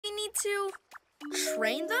to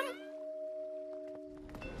train them?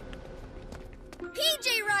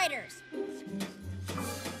 PJ Riders!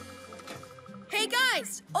 Hey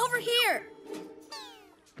guys, over here!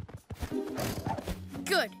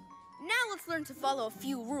 Good. Now let's learn to follow a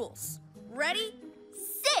few rules. Ready?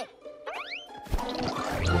 Sit!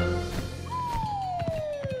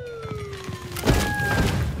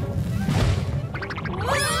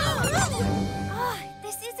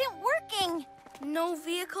 This isn't working. No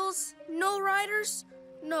vehicles, no riders,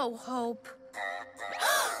 no hope.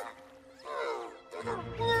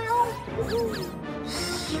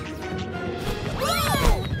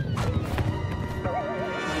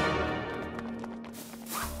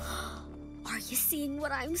 Are you seeing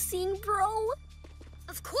what I'm seeing, bro?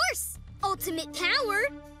 Of course! Ultimate power,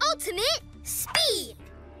 ultimate speed!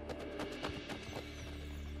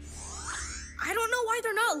 I don't know why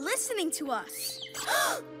they're not listening to us.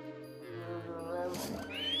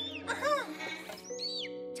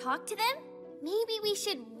 Talk to them? Maybe we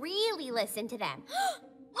should really listen to them.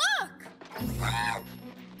 Look!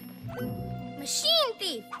 Machine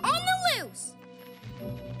thief, on the loose!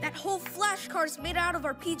 That whole flash car's made out of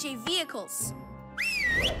our PJ vehicles.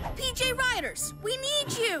 PJ Riders, we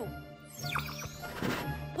need you!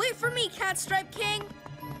 Wait for me, Catstripe King.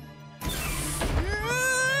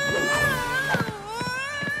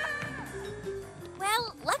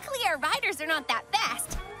 Well, luckily our riders are not that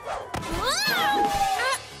fast.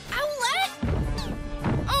 Owlette?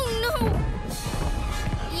 Oh no!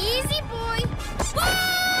 Easy, boy.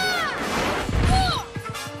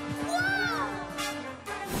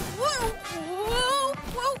 Whoa!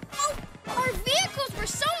 Our vehicles were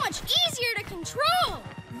so much easier to control.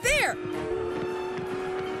 There!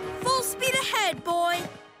 Full speed ahead, boy.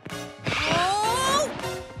 Oh!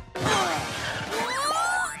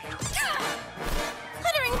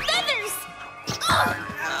 Glittering feathers!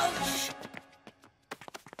 Ouch!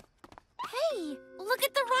 Hey, look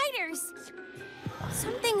at the riders.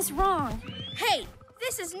 Something's wrong. Hey,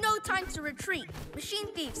 this is no time to retreat. Machine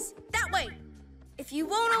thieves, that way. If you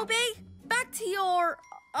won't obey, back to your,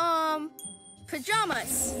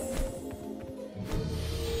 pyjamas.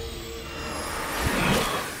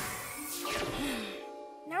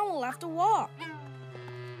 Now we'll have to walk.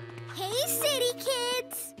 Hey, city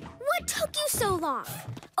kids! What took you so long?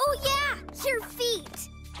 Oh, yeah, your feet.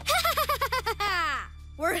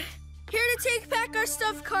 We're here to take back our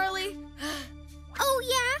stuff, Carly. Oh,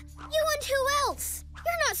 yeah? You and who else?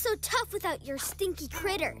 You're not so tough without your stinky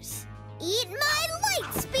critters. Eat my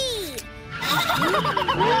light speed!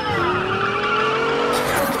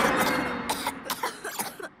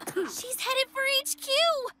 She's headed for HQ.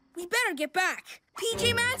 We better get back.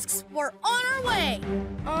 PJ Masks, we're on our way.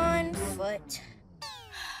 On foot.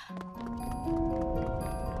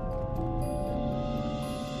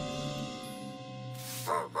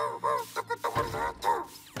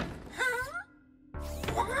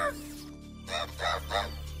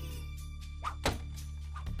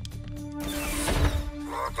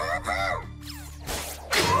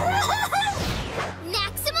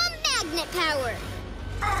 Maximum magnet power.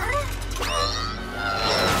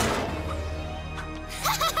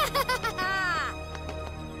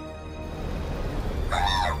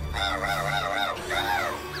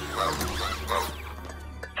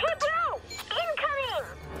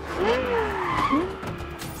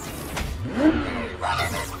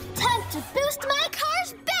 Time to boost my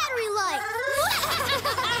car's battery life!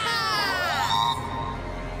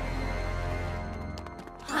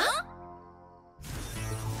 Huh?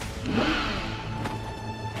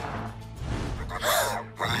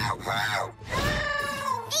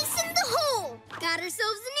 Ace in the hole! Got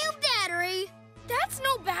ourselves a new battery. That's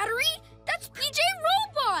no battery. That's PJ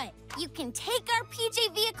Robot. You can take our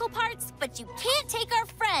PJ vehicle parts, but you can't take our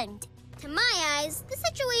friend. To my eyes, the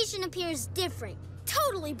situation appears different.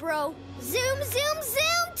 Totally, bro. Zoom, zoom,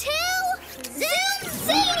 zoom to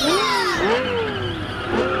Zoom-zania!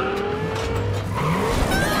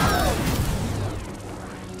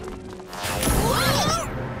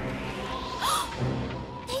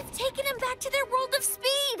 They've taken him back to their world of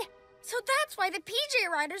speed. So that's why the PJ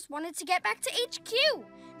Riders wanted to get back to HQ.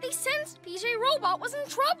 They sensed PJ Robot was in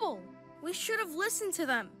trouble. We should have listened to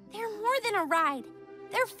them. They're more than a ride.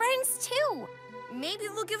 They're friends, too. Maybe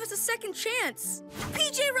they'll give us a second chance.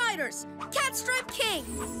 PJ Riders, Catstripe King,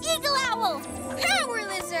 Eagle Owl, Power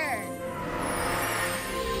Lizard.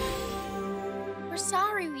 We're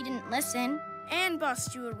sorry we didn't listen and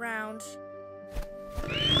bust you around.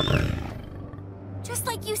 Just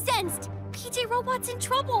like you sensed, PJ Robot's in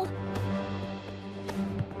trouble.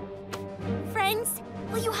 Friends,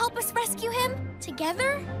 will you help us rescue him?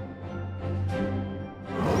 Together?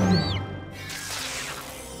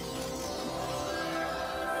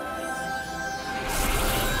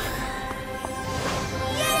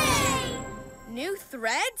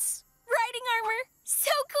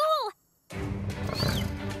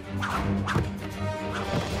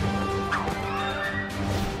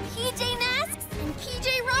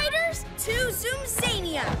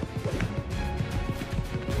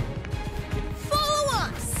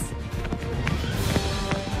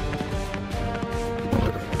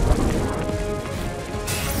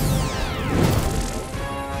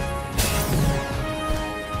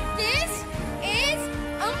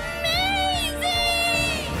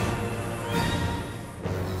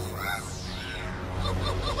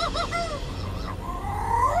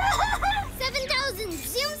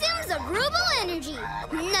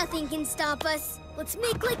 Nothing can stop us. Let's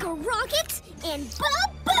make like a rocket and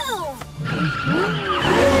ba-boom!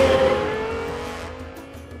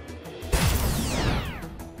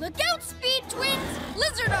 Look out, Speed Twins!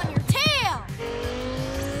 Lizard on your tail!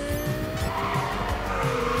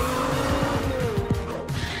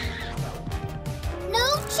 No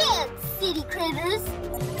chance, city critters!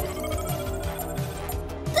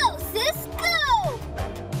 Go, sis, go!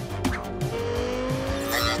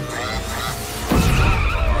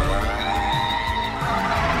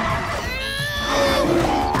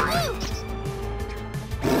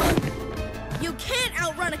 You can't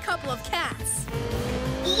outrun a couple of cats.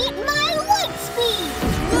 Eat my light speed!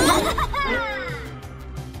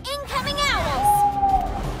 Incoming owls!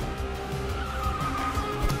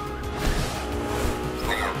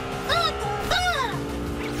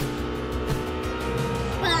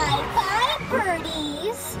 Bye-bye,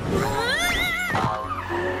 birdies!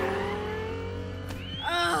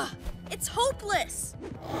 It's hopeless.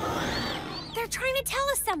 They're trying to tell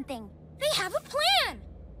us something. They have a plan.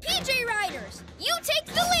 PJ Riders, you take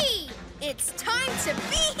the lead. It's time to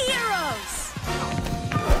be heroes.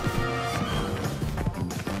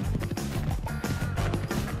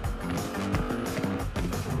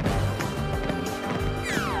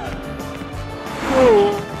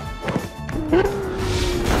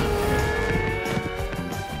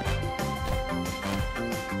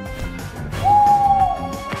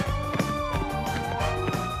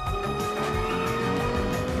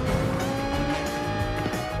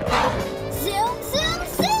 Zoom, zoom,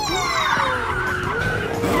 zoom!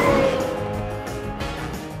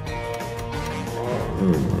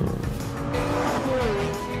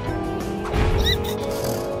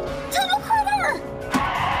 Tunnel critter!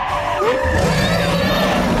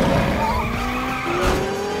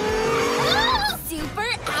 Super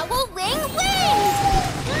owl wing wings!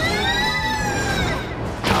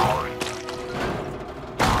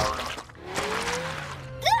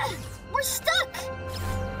 We're stuck!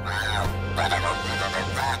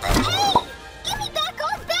 Hey! Give me back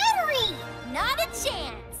our battery! Not a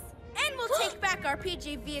chance! And we'll take back our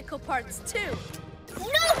PJ vehicle parts too. No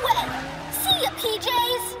way! See ya,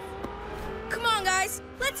 PJs! Come on, guys.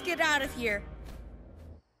 Let's get out of here.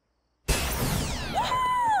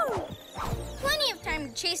 Woohoo! Plenty of time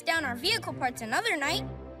to chase down our vehicle parts another night.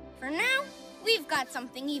 For now, we've got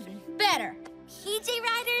something even better. PJ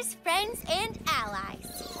Riders, friends, and allies.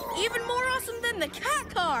 Even more awesome than the cat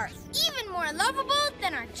car. Even more lovable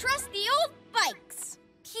than our trusty old bikes.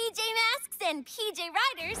 PJ Masks and PJ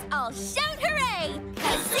Riders all shout hooray!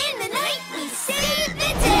 'Cause in the night we save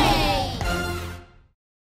the day!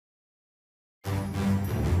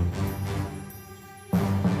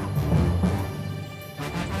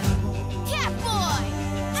 Catboy!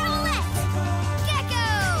 Owlette! Gekko!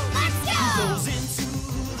 Let's go! Goes into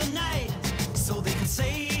the night so they can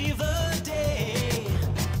save the day.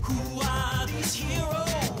 Who are these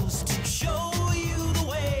heroes to show you the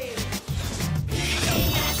way? PJ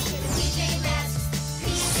Masks, PJ Masks,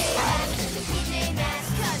 PJ Masks, PJ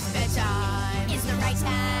Masks. 'Cause bedtime is the right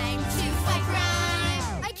time to fight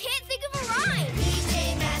crime. I can't think of a rhyme.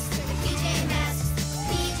 PJ Masks, PJ Masks,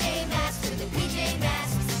 PJ Masks, PJ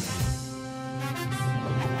Masks.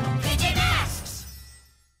 PJ Masks!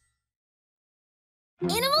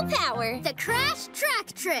 Animal power, the crash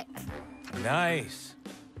track trick. Nice.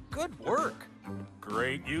 Good work.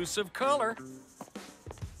 Great use of color.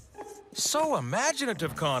 So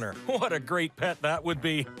imaginative, Connor. What a great pet that would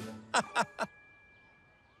be.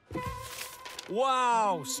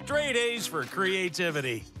 Wow, straight A's for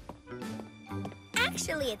creativity.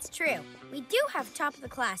 Actually, it's true. We do have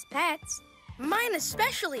top-of-the-class pets. Mine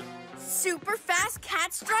especially. Super fast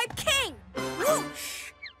Cat Stripe King.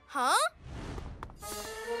 Whoosh! Huh?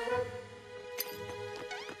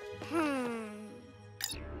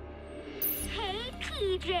 Hey,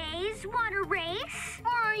 PJs, want a race?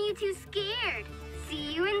 Or are you too scared?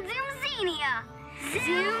 See you in Zoomzania!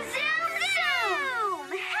 Zoom, zoom,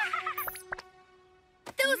 zoom!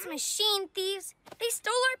 Those machine thieves, they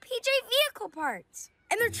stole our PJ vehicle parts.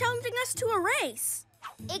 And they're challenging us to a race.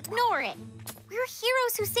 Ignore it. We're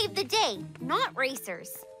heroes who save the day, not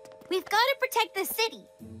racers. We've got to protect the city.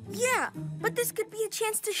 Yeah, but this could be a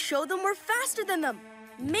chance to show them we're faster than them.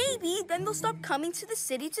 Maybe then they'll stop coming to the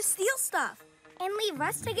city to steal stuff. And leave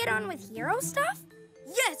us to get on with hero stuff?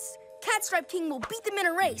 Yes! Catstripe King will beat them in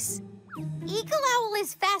a race. Eagle Owl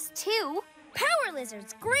is fast too. Power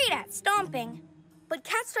Lizard's great at stomping. But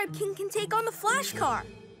Catstripe King can take on the Flash Car.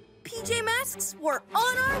 PJ Masks, we're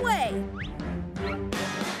on our way.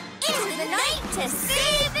 Into the night to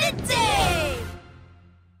save the day!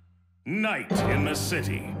 Night in the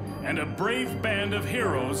city. and a brave band of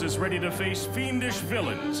heroes is ready to face fiendish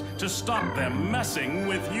villains to stop them messing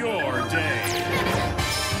with your day.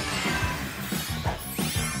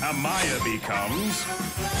 Amaya becomes...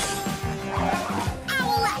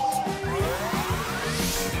 Owlette!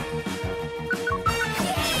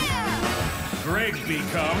 Yeah! Greg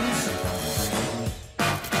becomes...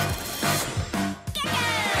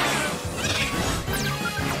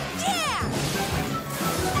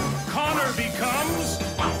 becomes...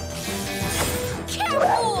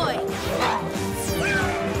 Catboy!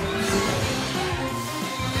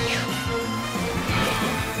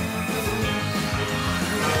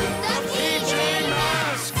 The PJ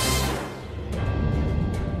Masks!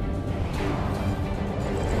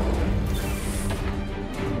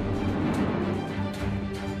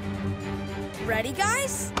 Ready,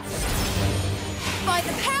 guys? By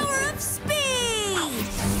the power of speed!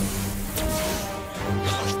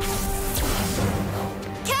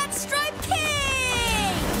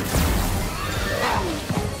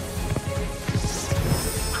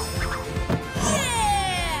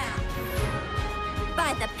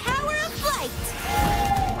 The power of flight!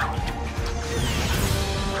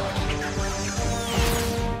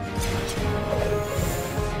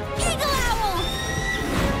 Eagle Owl!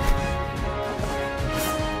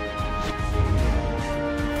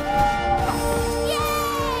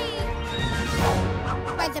 Yay!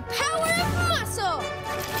 By the power of muscle!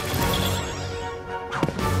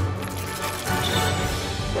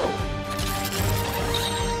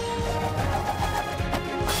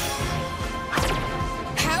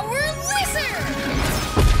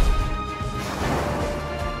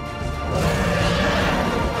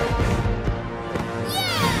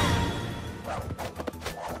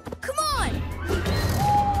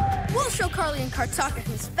 Carly and Kartaka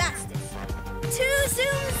who's fastest. To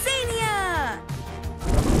Zoomzania!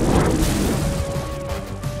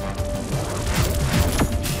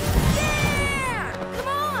 Yeah! Come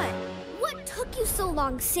on! What took you so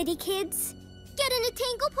long, city kids? Getting a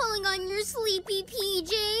tangle pulling on your sleepy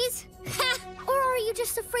PJs? Or are you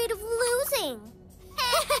just afraid of losing?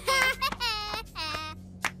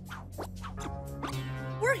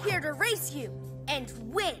 We're here to race you and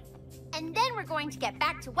win. And then we're going to get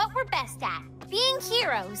back to what we're best at, being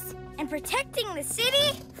heroes. And protecting the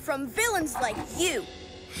city from villains like you.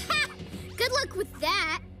 Ha! Good luck with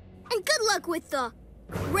that. And good luck with the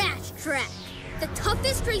Crash Track, the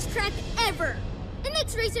toughest racetrack ever. It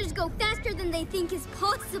makes racers go faster than they think is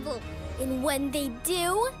possible. And when they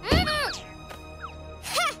do...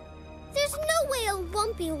 Ha! There's no way a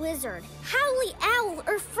lumpy lizard, howly owl,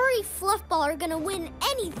 or furry fluffball are gonna win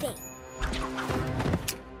anything.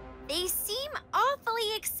 They seem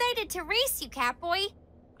awfully excited to race you, Catboy.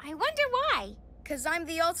 I wonder why. 'Cause I'm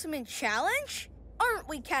the ultimate challenge? Aren't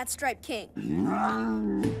we, Catstripe King?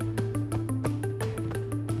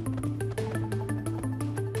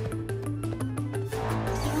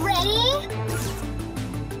 Ready?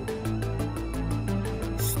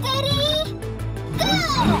 Steady? Go!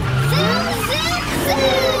 Zoom, zoom,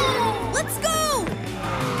 zoom! Let's go!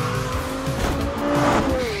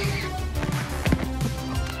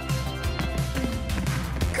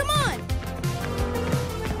 Come on!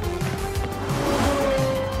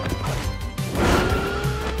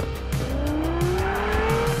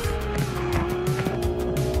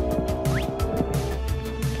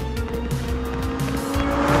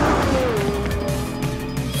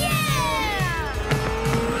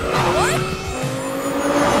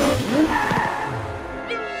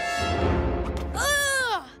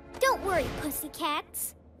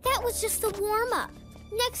 Cats. That was just the warm-up.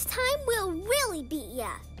 Next time, we'll really beat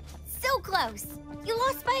ya. So close. You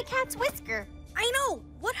lost by a cat's whisker. I know.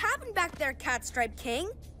 What happened back there, Catstripe King?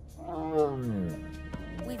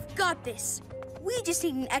 We've got this. We just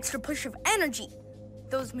need an extra push of energy.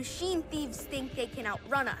 Those machine thieves think they can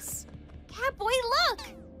outrun us. Catboy, look!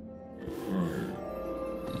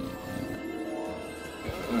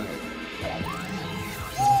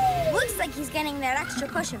 Looks like he's getting that extra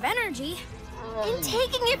push of energy. And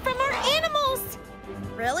taking it from our animals!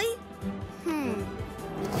 Really?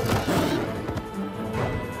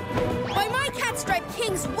 By my Catstripe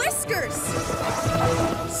King's whiskers!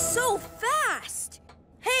 So fast!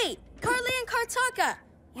 Hey, Carly and Kartaka,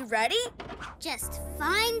 you ready? Just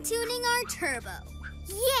fine-tuning our turbo.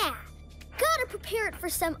 Yeah! Gotta prepare it for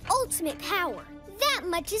some ultimate power. That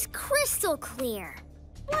much is crystal clear.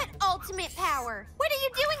 What ultimate power? What are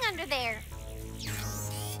you doing under there?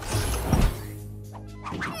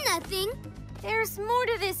 Nothing. There's more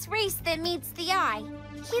to this race than meets the eye.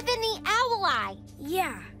 Even the owl eye.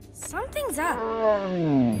 Yeah, something's up.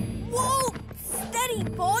 Whoa! Steady,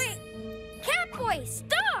 boy! Catboy,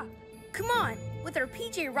 stop! Come on, with our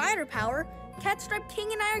PJ Rider power, Catstripe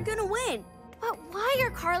King and I are gonna win. But why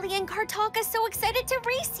are Carly and Kartalka so excited to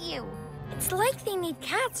race you? It's like they need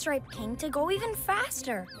Catstripe King to go even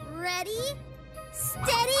faster. Ready,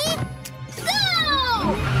 steady,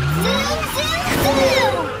 go! Zoom, zoom,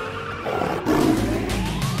 zoom!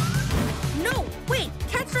 No, wait,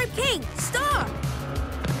 Catstripe King, stop!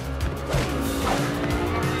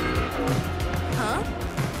 Huh?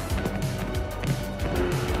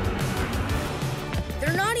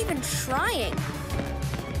 They're not even trying.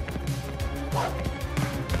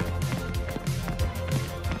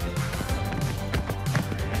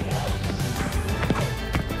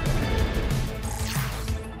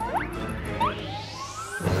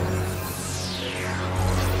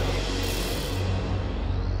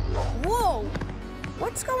 Whoa!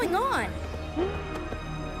 What's going on?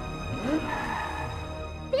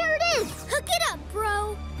 There it is! Hook it up,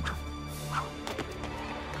 bro!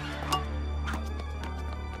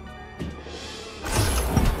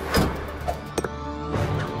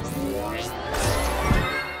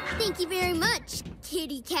 Thank you very much,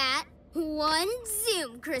 kitty cat. One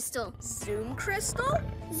Zoom Crystal. Zoom Crystal?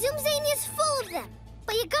 Zoomzania is full of them,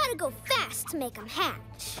 but you gotta go fast to make them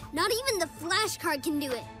hatch. Not even the flashcard can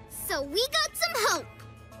do it. So we got some hope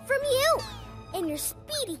from you and your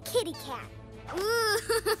speedy kitty cat.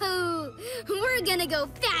 Ooh, we're gonna go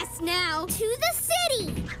fast now to the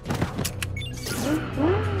city.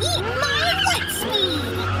 Eat my wet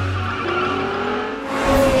speed.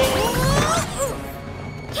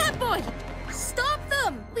 Catboy! Stop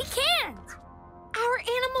them! We can't! Our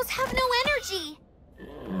animals have no energy.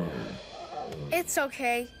 It's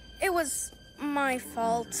okay. It was my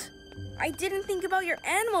fault. I didn't think about your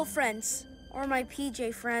animal friends or my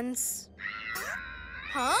PJ friends.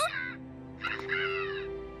 Huh?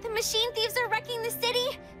 The machine thieves are wrecking the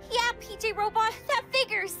city? Yeah, PJ Robot, that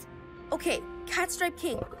figures. Okay, Catstripe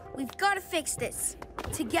King, we've got to fix this.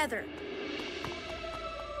 Together.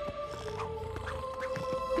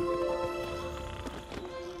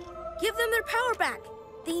 Give them their power back.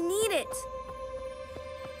 They need it.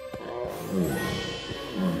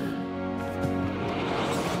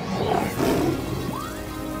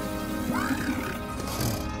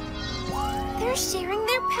 They're sharing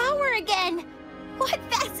their power again. What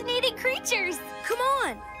fascinating creatures. Come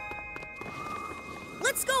on.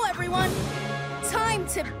 Let's go, everyone. Time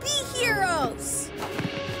to be heroes.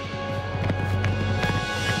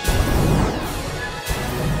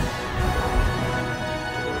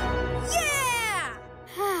 Yeah!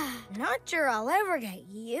 Not sure I'll ever get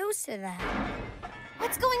used to that.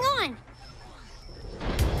 What's going on?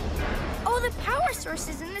 Oh, the power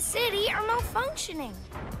sources in the city are malfunctioning.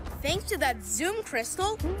 Thanks to that Zoom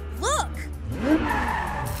Crystal. Look!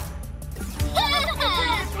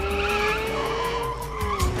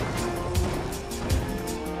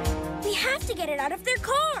 We have to get it out of their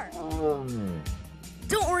car.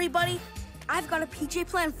 Don't worry, buddy. I've got a PJ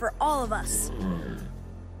plan for all of us.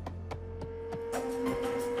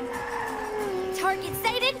 Target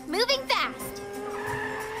sighted, moving fast.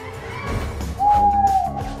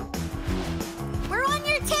 We're on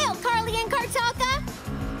your tail, Carly and Kartalka.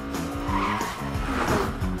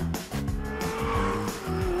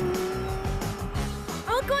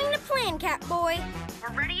 All going to plan, Catboy.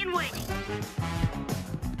 We're ready and waiting.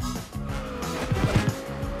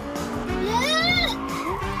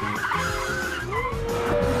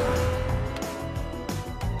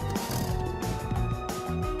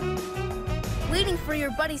 Waiting for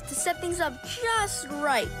your buddies to set things up just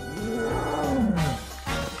right.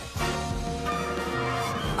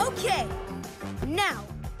 Okay, now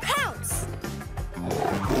pounce!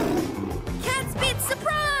 Cat Spit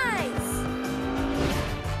surprise!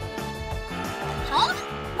 Huh?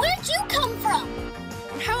 Where'd you come from?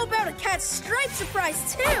 And how about a cat stripe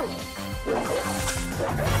surprise too?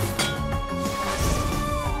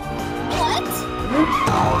 What?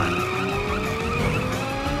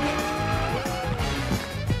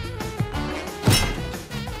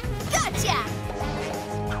 Gotcha!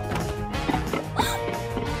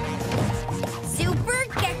 Super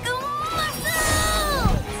Gekko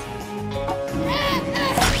muscles!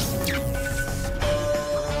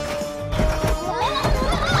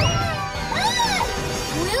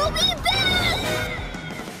 We'll be back!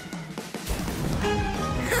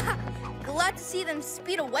 Glad to see them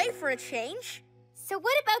speed away for a change. So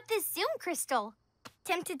what about this Zoom Crystal?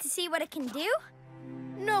 Tempted to see what it can do?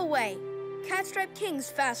 No way. Catstripe King's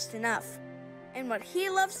fast enough. And what he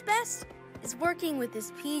loves best is working with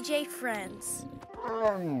his PJ friends.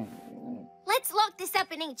 Let's lock this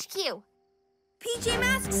up in HQ. PJ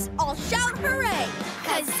Masks, all shout hooray!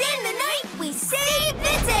 'Cause in the night we save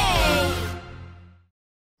the day!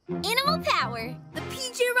 power. The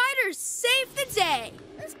PJ Riders saved the day.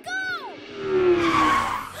 Let's go!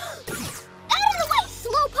 Out of the way,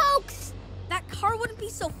 slowpokes! That car wouldn't be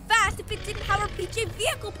so fast if it didn't have our PJ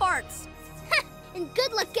vehicle parts. And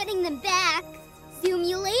good luck getting them back. Zoom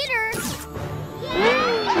you later.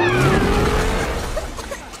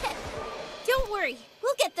 Don't worry,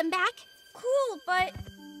 we'll get them back. Cool, but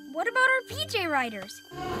what about our PJ Riders?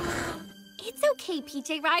 It's okay,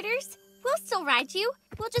 PJ Riders. We'll still ride you.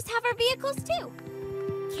 We'll just have our vehicles too.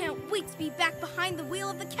 Can't wait to be back behind the wheel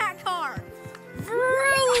of the cat car.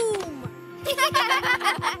 Vroom!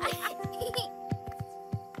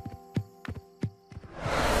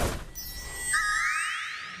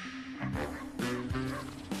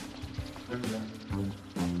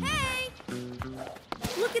 Hey!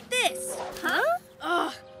 Look at this. Huh?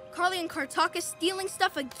 Ugh, Carly and Kartaka stealing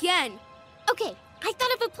stuff again. Okay, I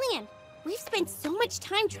thought of a plan. We've spent so much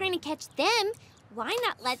time trying to catch them. Why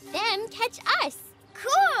not let them catch us?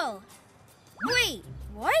 Cool! Wait,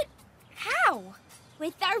 what? How?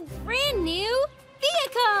 With our brand new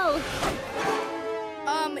vehicle!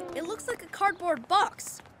 It looks like a cardboard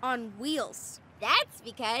box on wheels. That's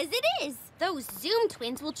because it is. Those Zoom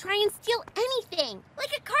twins will try and steal anything.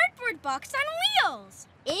 Like a cardboard box on wheels.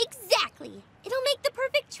 Exactly. It'll make the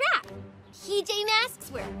perfect trap. PJ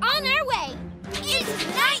Masks, we're on our way. It's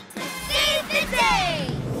night to save the day!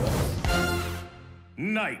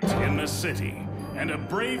 Night in the city, and a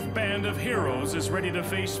brave band of heroes is ready to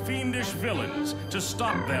face fiendish villains to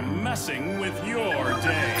stop them messing with your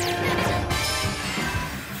day.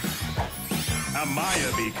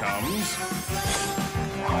 Amaya becomes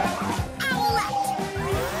Owlette!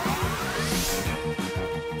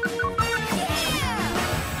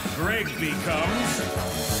 Greg becomes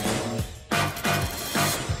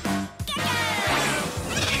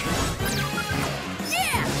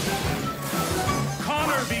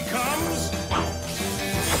Connor becomes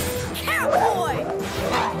Catboy!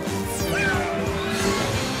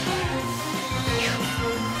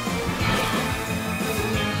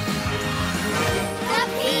 The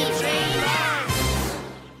PJ Masks!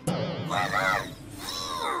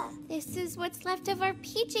 This is what's left of our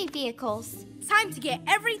PJ vehicles. Time to get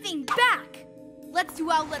everything back. Let's do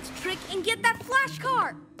Owlette's trick and get that flash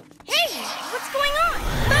car. Hey, what's going on?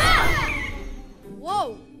 Ah!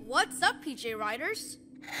 Whoa, what's up, PJ Riders?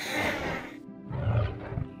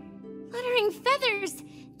 Fluttering feathers,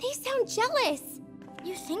 they sound jealous.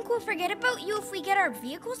 You think we'll forget about you if we get our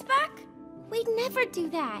vehicles back? We'd never do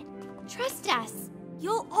that. Trust us.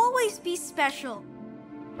 You'll always be special.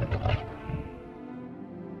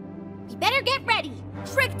 We better get ready.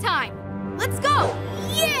 Trick time. Let's go.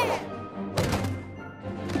 Yeah!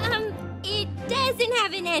 It doesn't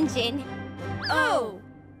have an engine. Oh,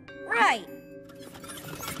 right.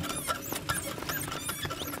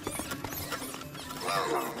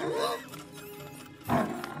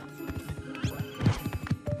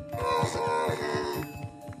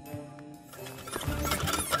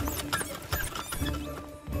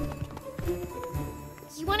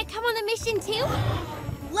 You want to come on the mission too?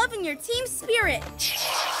 Loving your team spirit.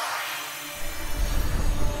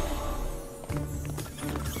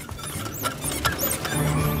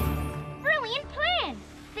 Brilliant plan!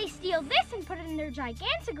 They steal this and put it in their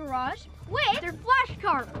gigantic garage with their flash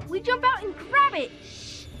car. We jump out and grab it.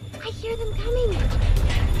 I hear them coming.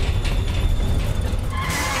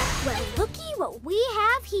 Well, looky what we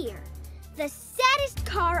have here. The saddest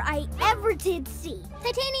car I ever did see.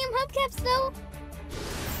 Titanium hubcaps, though.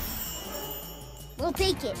 We'll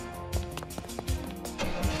take it.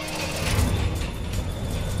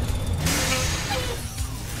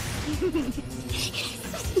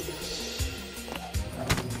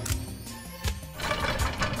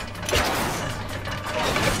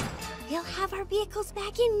 We'll have our vehicles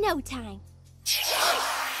back in no time.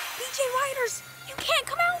 PJ Riders, you can't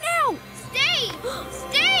come out now. Stay!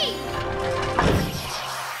 Stay!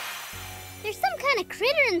 There's some kind of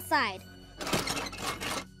critter inside.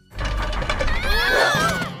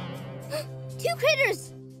 Two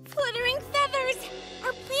critters! Fluttering feathers!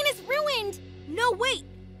 Our plan is ruined! No, wait.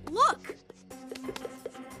 Look.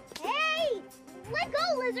 Hey! Let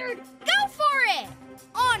go, lizard! Go for it.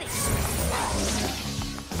 On it.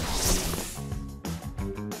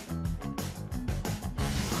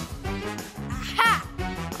 Aha!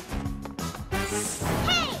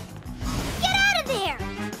 Hey! Get out of there!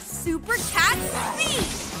 Super cat speed.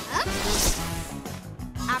 Huh?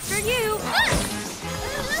 After you.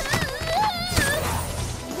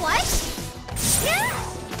 What? Yeah!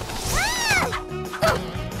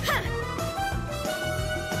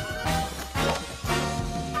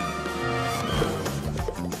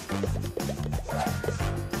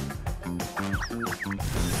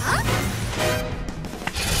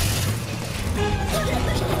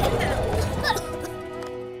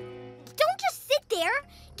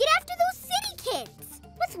 Get after those city kids.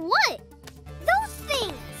 With what? Those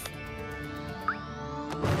things.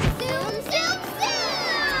 Zoom, zoom, zoom!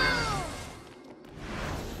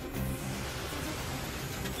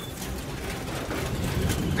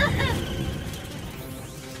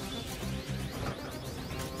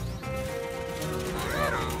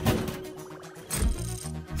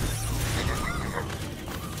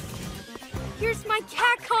 Here's my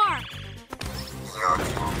cat car.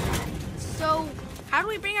 So, how do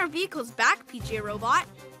we bring our vehicles back, PJ Robot?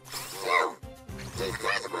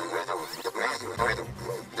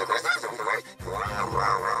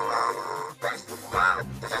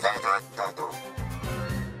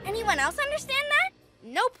 Anyone else understand that?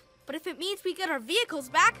 Nope. But if it means we get our vehicles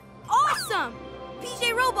back, awesome!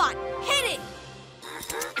 PJ Robot, hit it!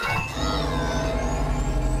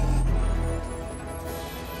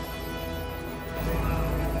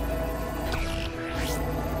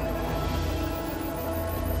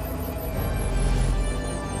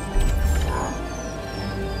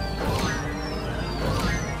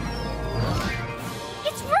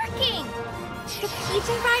 It's working! The PJ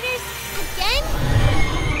Riders again?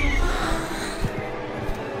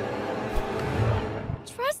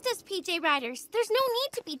 Trust us, PJ Riders. There's no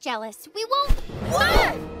need to be jealous. We won't.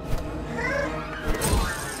 Whoa!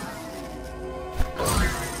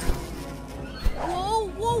 Whoa,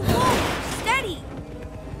 whoa, whoa! Steady!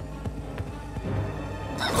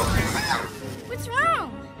 What's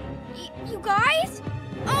wrong? You guys?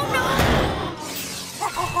 Oh no!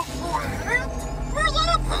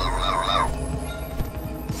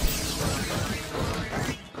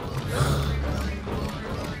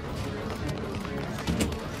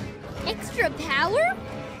 Extra power?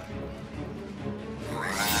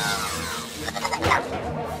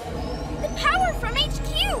 The power from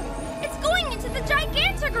HQ! It's going into the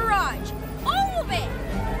Giganta garage! All of it!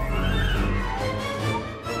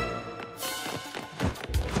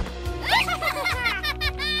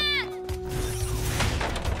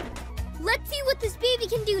 Let's see what this baby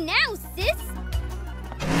can do now, sis.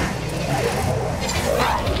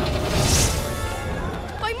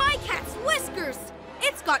 By my cat's whiskers!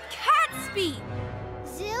 It's got cat speed!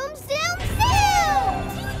 Zoom, zoom, zoom!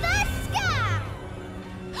 To the sky!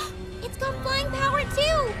 It's got flying power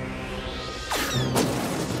too!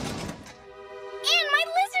 And my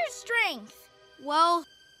lizard strength! Well,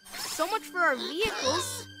 so much for our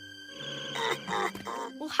vehicles.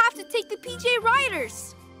 We'll have to take the PJ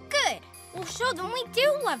Riders. Good. We'll show them we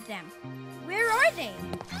do love them. Where are they?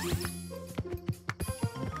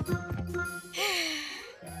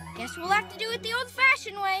 Guess we'll have to do it the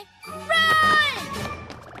old-fashioned way. Run!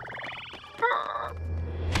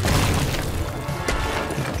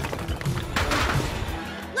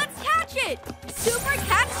 Let's catch it! Super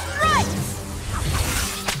Cat Strikes!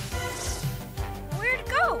 Where'd it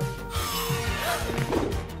go?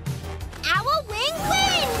 Owl Wing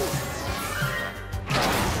wins!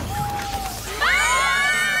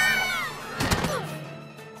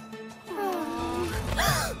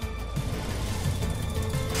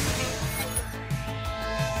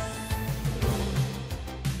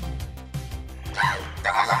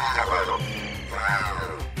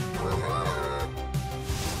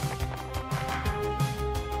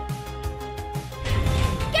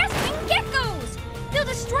 Gasping geckos! They'll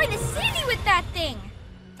destroy the city with that thing!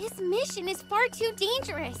 This mission is far too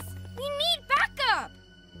dangerous. We need backup!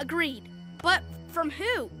 Agreed. But from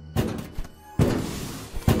who?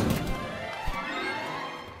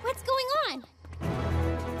 What's going on?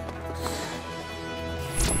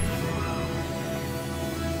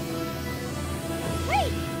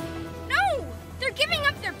 Wait! No! They're giving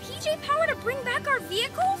up their PJ power to bring back our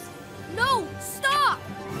vehicles? No! Stop!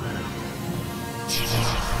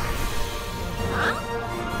 Huh?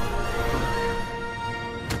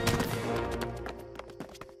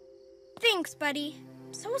 Thanks, buddy.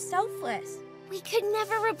 So selfless. We could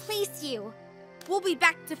never replace you. We'll be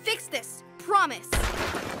back to fix this. Promise.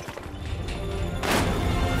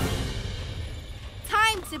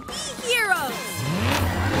 Time to be heroes!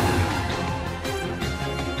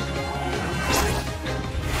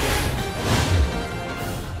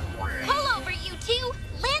 Pull over, you two!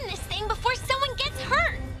 Land this thing before someone gets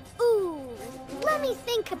hurt! Ooh, let me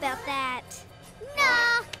think about that.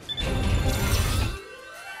 Nah.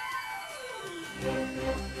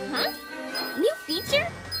 Huh? New feature?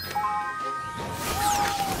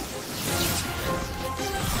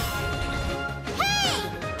 Hey!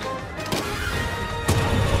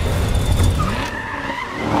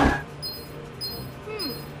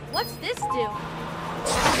 What's this do?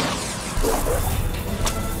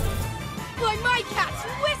 By my cat's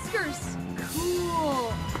whiskers!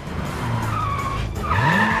 Cool!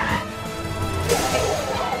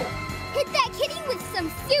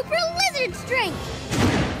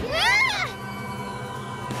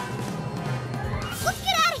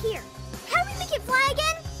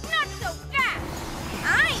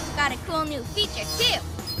 got a cool new feature, too.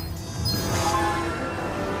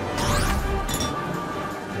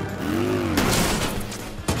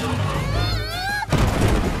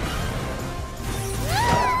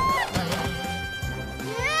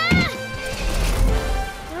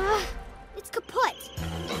 It's kaput.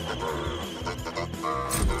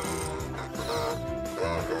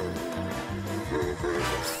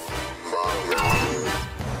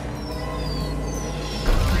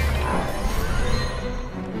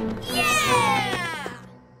 Yeah!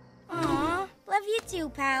 Aw, love you too,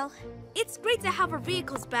 pal. It's great to have our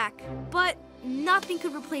vehicles back, but nothing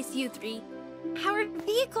could replace you three. Our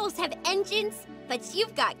vehicles have engines, but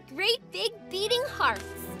you've got great big beating hearts.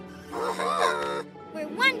 We're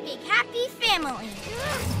one big happy family.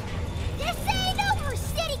 This ain't over,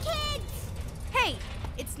 city kids! Hey,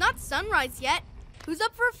 it's not sunrise yet. Who's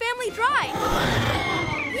up for a family drive?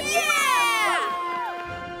 Yeah!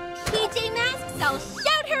 PJ Masks, I'll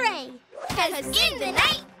shout hooray! 'Cause in the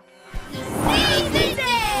night, we save the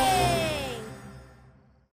day!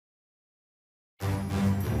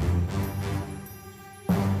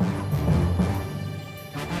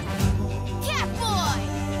 Catboy!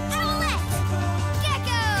 Owlette!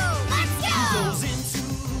 Gekko! Let's go! Goes into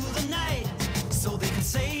the night so they can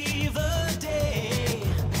save the day.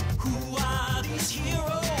 Who are these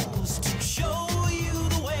heroes to show you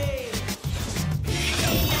the way? PJ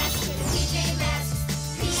Masks for the PJ Masks.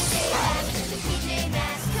 PJ Masks for the PJ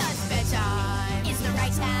Masks. 'Cause bedtime is the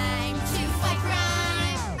right time to fight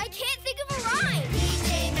crime. I can't think of a rhyme. PJ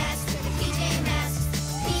Masks for the PJ Masks.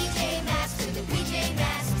 PJ Masks for the PJ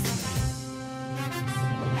Masks.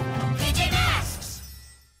 PJ Masks!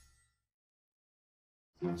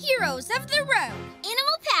 Heroes of the road.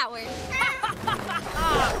 Animal powered.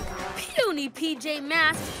 Puny PJ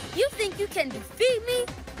Masks, you think you can defeat me?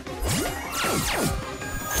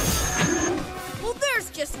 Well, there's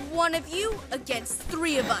just one of you against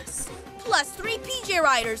three of us, plus 3 PJ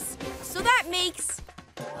Riders. So that makes,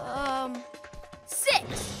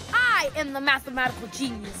 6. I am the mathematical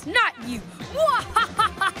genius, not you.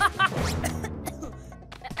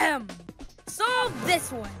 Solve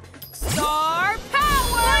this one. Star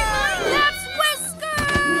power! That's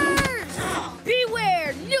Whiskers!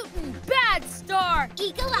 Beware, Newton, bad star!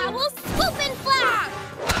 Eagle owl swoop and fly.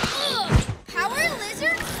 Ugh. Power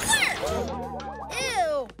lizard flirt!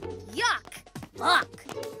 Ew! Yuck! Luck!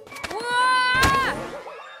 Wah!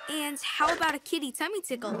 And how about a kitty tummy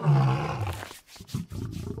tickle?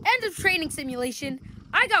 End of training simulation.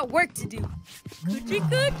 I got work to do. Coochie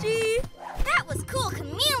coochie! That was cool,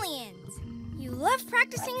 chameleons. You love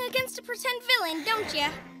practicing against a pretend villain, don't ya?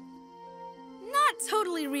 Not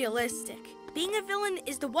totally realistic. Being a villain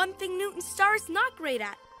is the one thing Newton Star is not great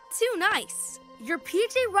at. Too nice. Your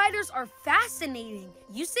PJ Riders are fascinating.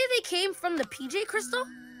 You say they came from the PJ Crystal?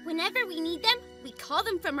 Whenever we need them, we call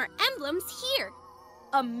them from our emblems here.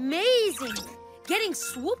 Amazing! Getting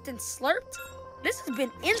swooped and slurped? This has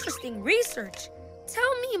been interesting research.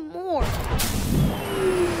 Tell me more.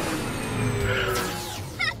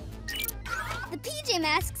 The PJ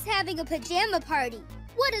Masks having a pajama party.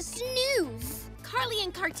 What a snooze. Carly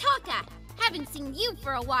and Kartaka, haven't seen you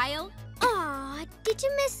for a while. Aw, did you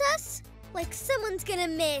miss us? Like someone's gonna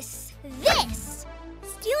miss this.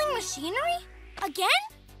 Stealing machinery? Again?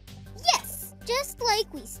 Yes, just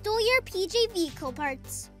like we stole your PJ vehicle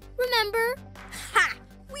parts. Remember? Ha!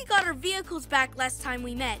 We got our vehicles back last time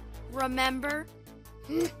we met. Remember?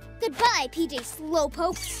 Goodbye, PJ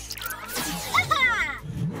Slowpoke.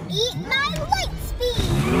 Eat my light speed!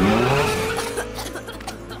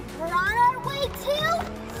 We're on our way to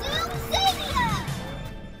Zoomzania!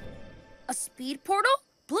 A speed portal?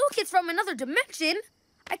 Blue Kid's from another dimension?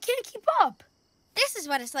 I can't keep up. This is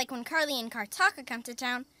what it's like when Carly and Kartaka come to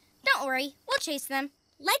town. Don't worry, we'll chase them.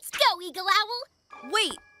 Let's go, Eagle Owl.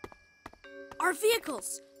 Wait. Our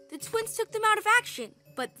vehicles. The twins took them out of action,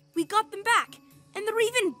 but we got them back. And they're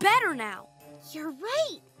even better now. You're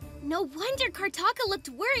right. No wonder Kartaka looked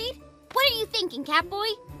worried. What are you thinking,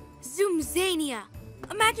 Catboy? Zoomzania.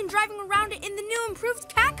 Imagine driving around it in the new improved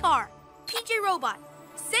cat car. PJ Robot,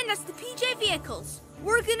 send us the PJ vehicles.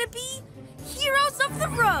 We're gonna be heroes of the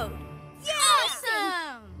road.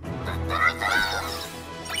 Awesome!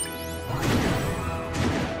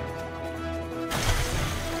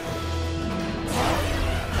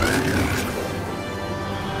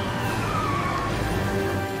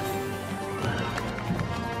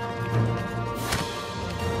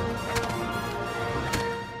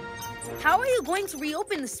 How are you going to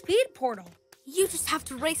reopen the speed portal? You just have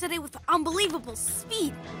to race at it with unbelievable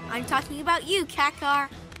speed. I'm talking about you, Cat Car.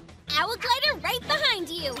 Owl Glider right behind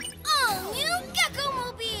you. All new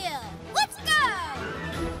Gekko-mobile! Let's go!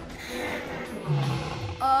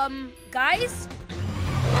 Guys?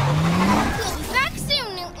 We'll be back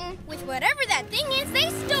soon, Newton, with whatever that thing is they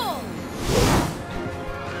stole.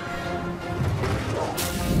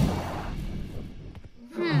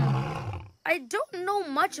 I don't know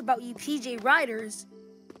much about you PJ Riders,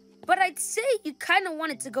 but I'd say you kind of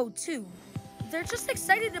wanted to go too. They're just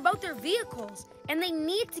excited about their vehicles, and they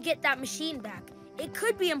need to get that machine back. It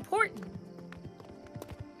could be important.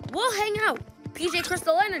 We'll hang out. PJ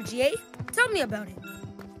Crystal Energy, eh? Tell me about it.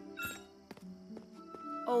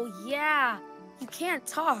 Oh yeah, you can't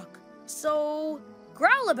talk. So,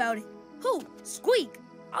 growl about it. Who? Squeak.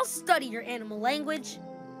 I'll study your animal language.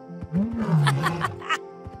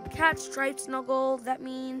 Cat stripe snuggle, that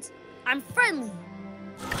means I'm friendly.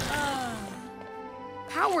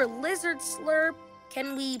 Power lizard slurp,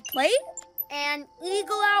 can we play? And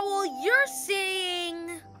eagle owl, you're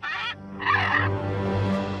saying...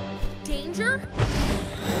 Danger?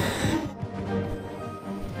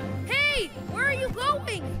 Hey, where are you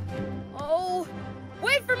going? Oh,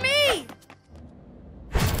 wait for me!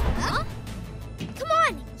 Huh? Come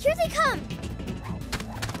on, here they come.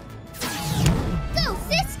 Go,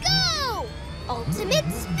 sis, go!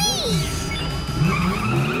 Ultimate speed!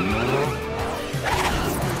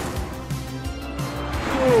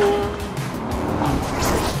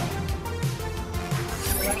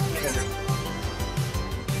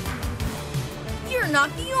 You're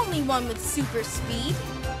not the only one with super speed.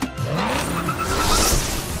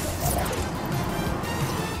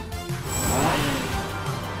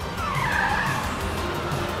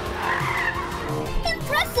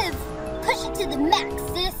 Impressive! Push it to the max,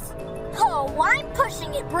 sis. Oh, I'm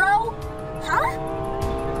pushing it, bro. Huh?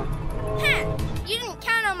 Ha! You didn't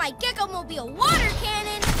count on my Gekko-mobile water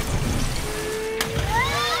cannon!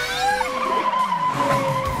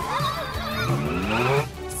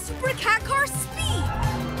 Super cat car speed!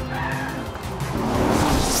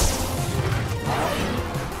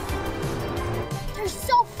 They're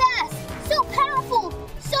so fast, so powerful,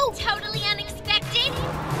 so totally unexpected.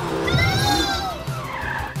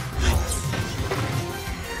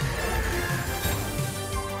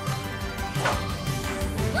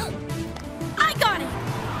 I got it!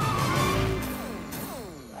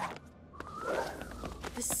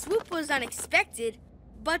 The swoop was unexpected,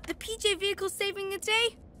 but the PJ vehicle saving the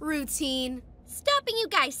day? Routine. Stopping you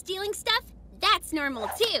guys stealing stuff? That's normal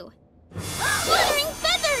too. Fluttering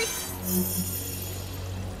feathers!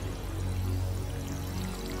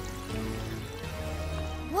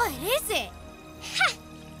 What is it? Ha!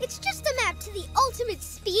 It's just a map to the ultimate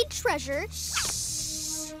speed treasure.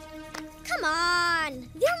 Shh! Come on!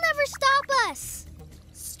 They'll never stop us!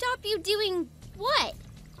 Stop you doing what?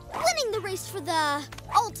 Winning the race for the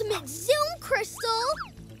ultimate zoom crystal!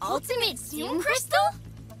 Ultimate Zoom Crystal?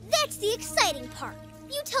 That's the exciting part.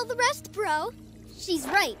 You tell the rest, bro. She's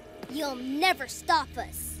right. You'll never stop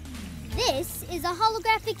us. This is a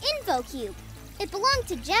holographic info cube. It belonged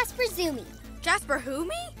to Jasper Zoomy, Jasper who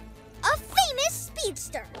me? a famous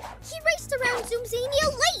speedster. He raced around Zoomzania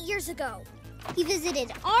late years ago. He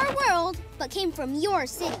visited our world, but came from your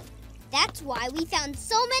city. That's why we found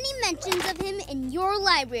so many mentions of him in your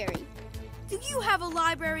library. Do you have a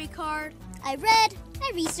library card? I read,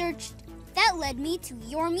 I researched. That led me to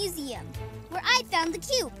your museum, where I found the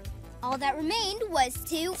cube. All that remained was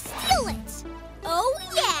to steal it. Oh,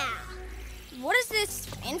 yeah! What is this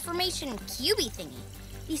information cubey thingy?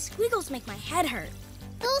 These squiggles make my head hurt.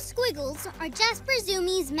 Those squiggles are Jasper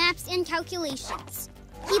Zoomy's maps and calculations.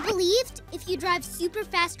 He believed if you drive super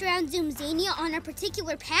fast around Zoomzania on a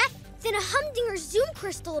particular path, then a Humdinger Zoom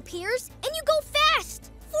Crystal appears and you go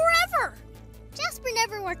fast, forever. Jasper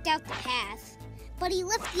never worked out the path, but he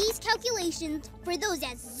left these calculations for those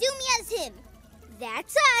as zoomy as him.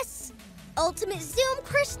 That's us. Ultimate Zoom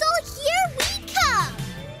Crystal, here we come.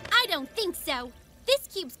 I don't think so. This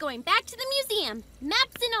cube's going back to the museum,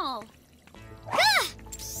 maps and all. Ah!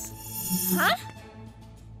 Huh?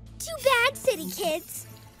 Too bad, city kids.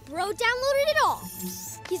 Bro downloaded it all.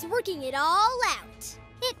 He's working it all out.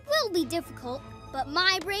 It will be difficult, but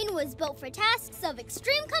my brain was built for tasks of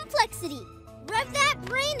extreme complexity. Rev that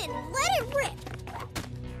brain and let it rip.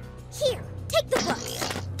 Here, take the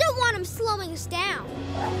bus. Don't want him slowing us down.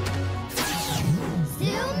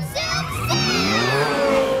 Zoom, zoom, zoom!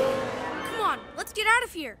 Come on, let's get out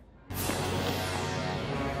of here.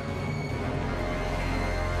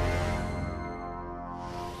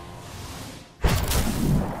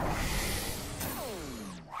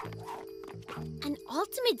 An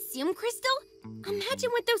ultimate Zoom Crystal? Imagine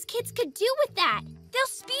what those kids could do with that. They'll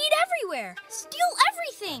speed everywhere, steal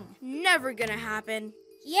everything. Never gonna happen.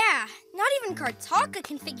 Yeah, not even Kartaka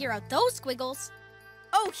can figure out those squiggles.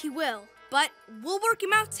 Oh, he will. But we'll work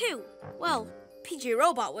him out too. Well, PJ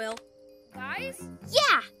Robot will. Guys?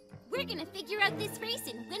 Yeah! We're gonna figure out this race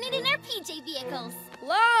and win it in our PJ vehicles.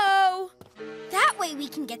 Hello? That way we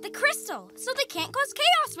can get the crystal, so they can't cause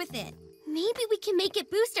chaos with it. Maybe we can make it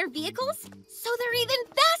boost our vehicles so they're even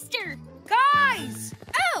faster. Guys!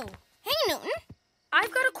 Oh, hey, Newton.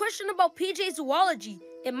 I've got a question about PJ zoology.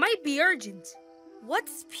 It might be urgent.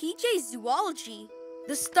 What's PJ zoology?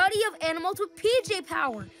 The study of animals with PJ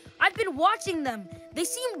power. I've been watching them. They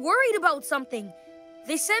seem worried about something.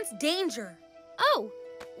 They sense danger. Oh,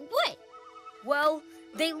 what? Well,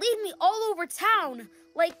 they lead me all over town,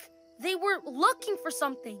 like they were looking for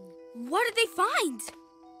something. What did they find?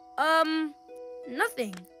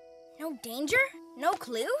 Nothing. No danger? No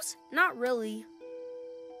clues? Not really.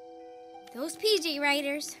 Those PJ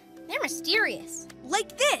Riders, they're mysterious.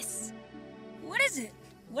 Like this. What is it?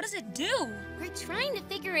 What does it do? We're trying to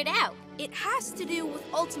figure it out. It has to do with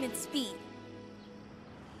ultimate speed.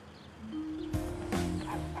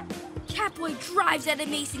 Catboy drives at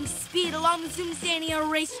amazing speed along the Zoomzania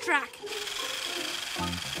racetrack.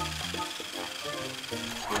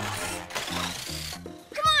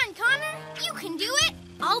 Come on, Connor. You can do it.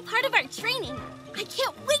 All part of our training. I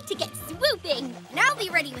can't wait to get swooping. And I'll be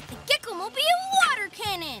ready with the Gekko-mobile water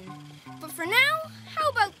cannon. But for now, how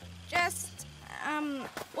about just,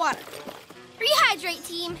 water? Rehydrate,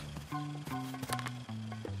 team.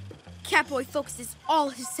 Catboy focuses all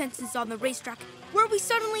his senses on the racetrack, where we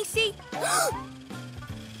suddenly see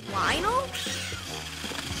Lionel?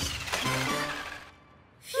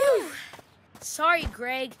 Phew. Sorry,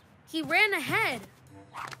 Greg. He ran ahead.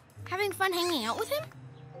 Having fun hanging out with him?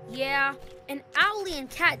 Yeah, and Owlie and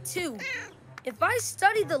Cat too. If I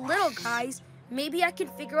study the little guys, maybe I can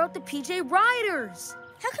figure out the PJ Riders.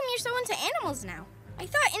 How come you're so into animals now? I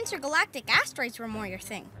thought intergalactic asteroids were more your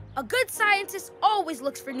thing. A good scientist always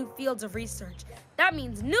looks for new fields of research. That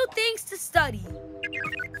means new things to study.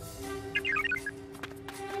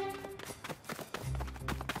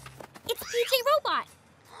 It's PJ Robot.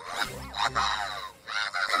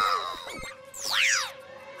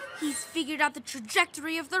 He's figured out the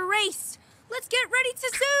trajectory of the race. Let's get ready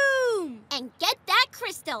to zoom! And get that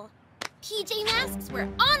crystal. PJ Masks, we're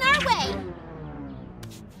on our way.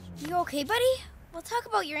 You okay, buddy? We'll talk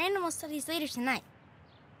about your animal studies later tonight.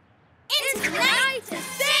 It's night to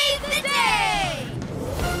save the day!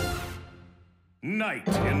 Night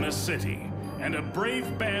in the city, and a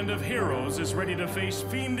brave band of heroes is ready to face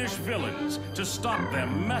fiendish villains to stop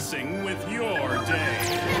them messing with your day.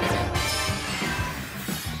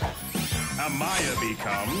 Amaya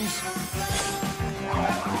becomes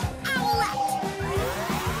Owlette!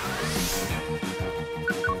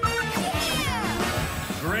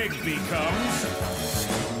 Greg becomes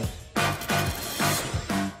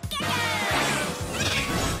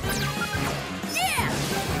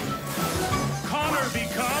Connor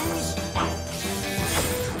becomes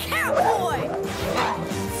Catboy!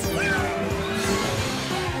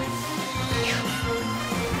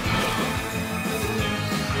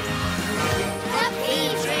 The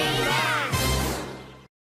PJ Masks!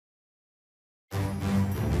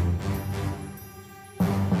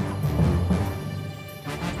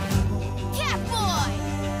 Catboy!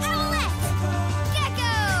 Owlette!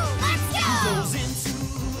 Gekko! Let's go! Goes into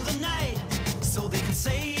the night so they can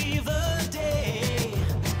save the day.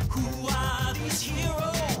 Who are these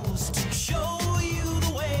heroes to show you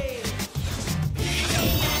the way? PJ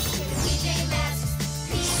Masks for the PJ Masks.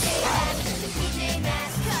 PJ Masks for the PJ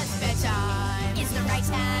Masks. 'Cause bedtime is the right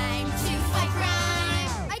time to fight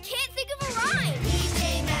crime. I can't think of a rhyme!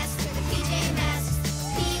 PJ Masks for the PJ Masks.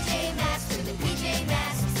 PJ Masks for the PJ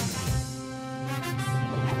Masks.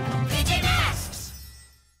 PJ Masks!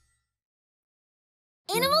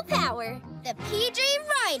 Animal power, the PJ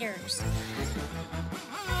Riders.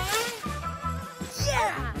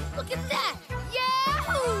 Yeah! Look at that!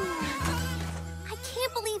 Yahoo! I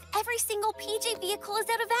can't believe every single PJ vehicle is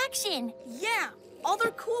out of action. Yeah, all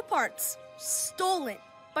their cool parts stolen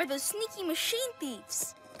by those sneaky machine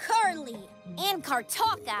thieves. Carly and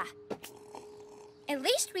Kartaka. At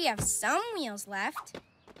least we have some wheels left.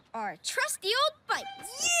 Our trusty old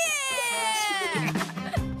bikes. Yeah!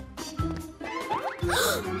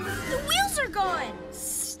 The wheels are gone.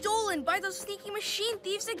 Stolen by those sneaky machine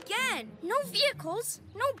thieves again. No vehicles,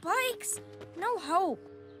 no bikes, no hope.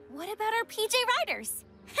 What about our PJ Riders?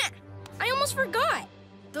 I almost forgot.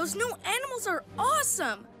 Those new animals are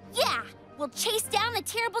awesome. Yeah! We'll chase down the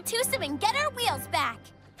terrible twosome and get our wheels back.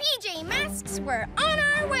 PJ Masks, we're on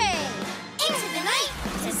our way. Into the night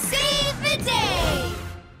to save the day.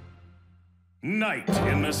 Night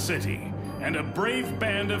in the city, and a brave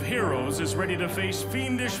band of heroes is ready to face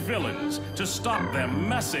fiendish villains to stop them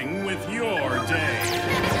messing with your day.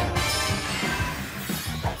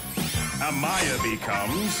 Amaya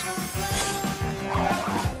becomes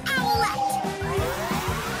Owlette!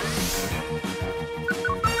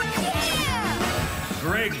 Yeah!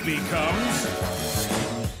 Greg becomes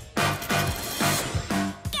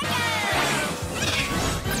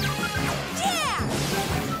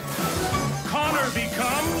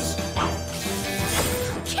becomes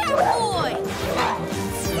Catboy!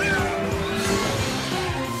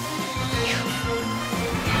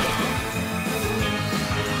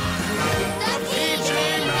 The PJ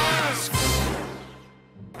Masks!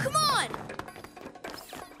 Come on!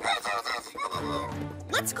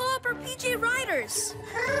 Let's call up our PJ Riders.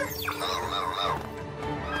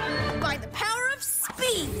 By the power of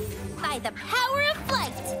speed. By the power of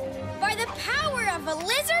flight. By the power of a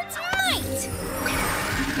lizard's might!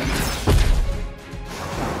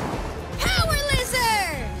 Power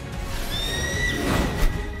Lizard!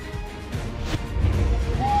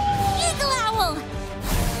 Eagle Owl.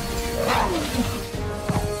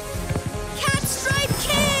 Catstripe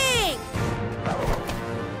King!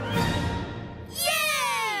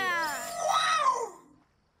 Yeah!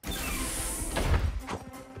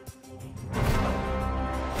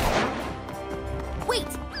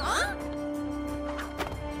 Wait. Huh?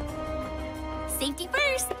 Safety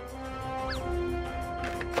first.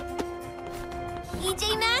 PJ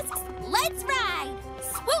Masks, let's ride.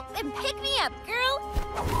 Swoop and pick me up, girl.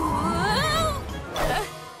 Whoa.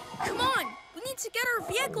 Come on, we need to get our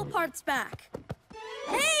vehicle parts back.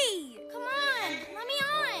 Hey! Come on, let me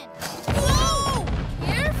on. Whoa!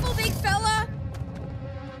 Careful, big fella.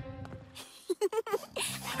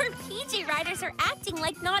 Our PJ Riders are acting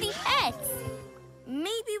like naughty pets.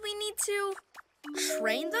 Maybe we need to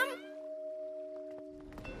train them?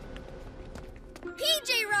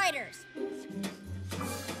 PJ Riders!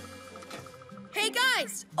 Hey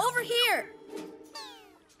guys, over here!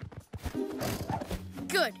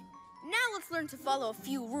 Good. Now let's learn to follow a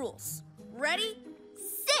few rules. Ready?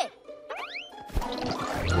 Sit.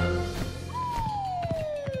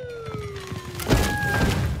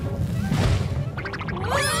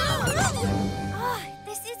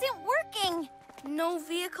 This isn't working. No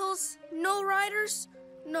vehicles, no riders,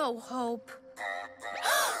 no hope.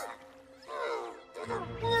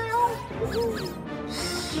 Whoa!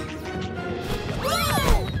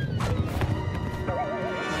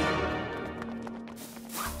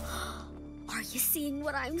 Are you seeing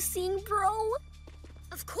what I'm seeing, bro?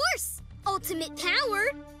 Of course! Ultimate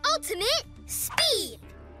power, ultimate speed!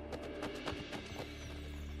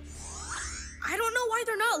 I don't know why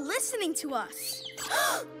they're not listening to us.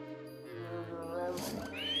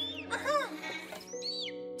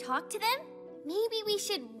 Talk to them? Maybe we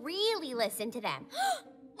should really listen to them.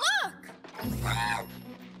 Look!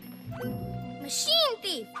 Machine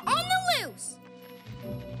thief on the loose!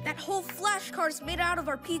 That whole flash car's made out of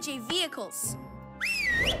our PJ vehicles.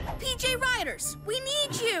 PJ Riders, we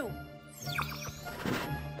need you!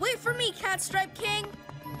 Wait for me, Catstripe King.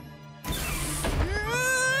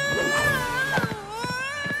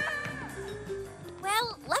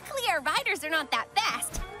 Well, luckily our riders are not that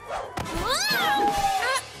fast. Whoa!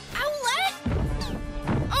 Owlette?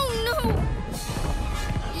 Oh no!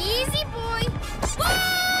 Easy, boy! Whoa!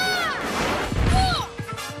 Whoa!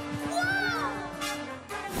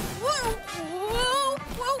 Whoa! Whoa!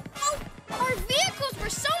 Whoa! Whoa! Our vehicles were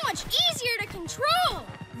so much easier to control!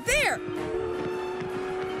 There!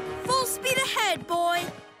 Full speed ahead, boy!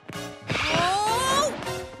 Oh!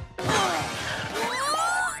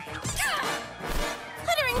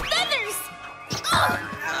 Glittering feathers!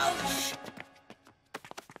 Ouch!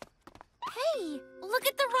 Hey, look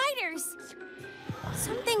at the riders.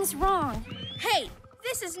 Something's wrong. Hey,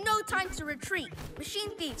 this is no time to retreat.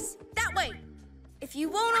 Machine thieves, that way. If you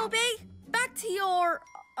won't obey, back to your,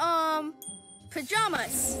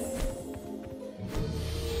 pyjamas.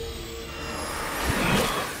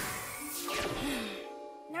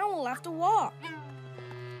 Now we'll have to walk.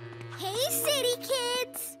 Hey, city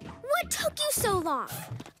kids! What took you so long?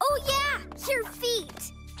 Oh yeah, your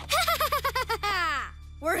feet!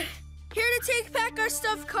 We're here to take back our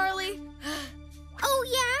stuff, Carly. Oh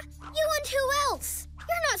yeah? You and who else?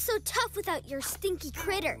 You're not so tough without your stinky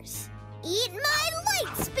critters. Eat my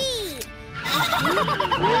light speed!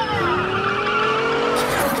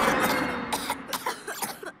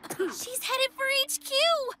 She's headed for HQ.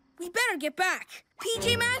 We better get back.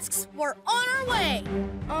 PJ Masks, we're on our way.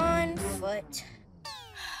 On foot.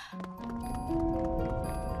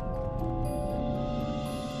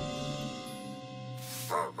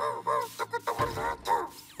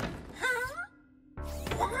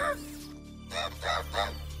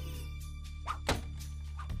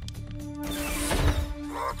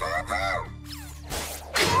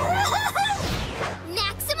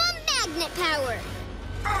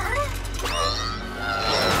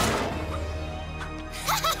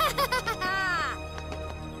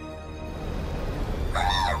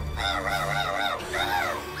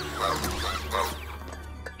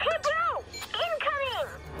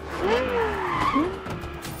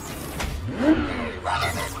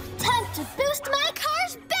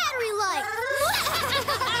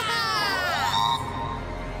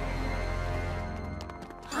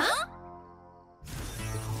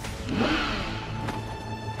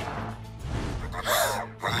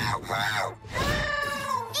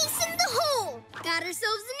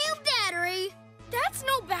 new battery. That's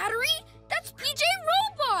no battery. That's PJ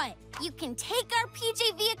Robot. You can take our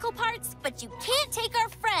PJ vehicle parts, but you can't take our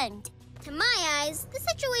friend. To my eyes, the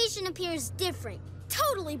situation appears different.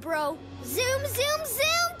 Totally, bro. Zoom, zoom,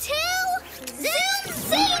 zoom to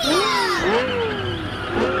Zoom-zania!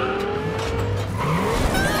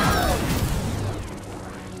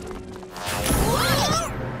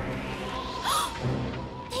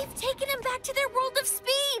 They've taken him back to their world of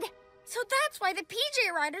speed. So that's why the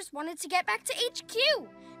PJ Riders wanted to get back to HQ.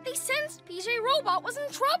 They sensed PJ Robot was in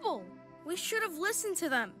trouble. We should have listened to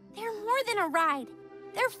them. They're more than a ride.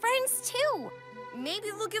 They're friends, too. Maybe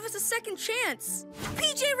they'll give us a second chance.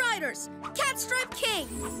 PJ Riders, Catstripe King,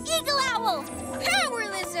 Eagle Owl, Power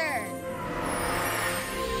Lizard.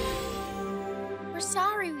 We're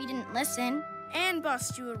sorry we didn't listen and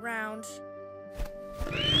bust you around.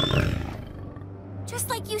 Just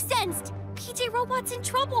like you sensed, PJ Robot's in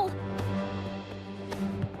trouble.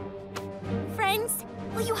 Friends,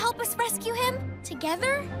 will you help us rescue him?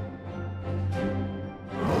 Together?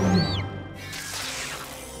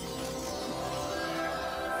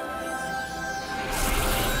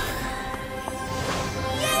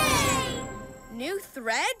 Yay! New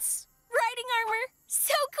threads? Riding armor,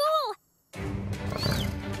 so cool!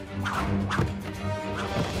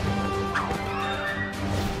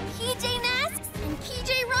 PJ Masks and PJ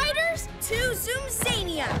Riders to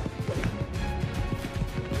Zoom-zania.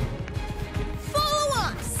 Follow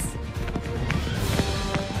us!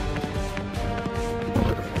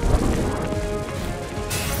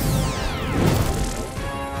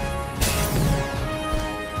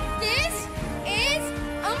 This is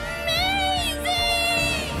amazing!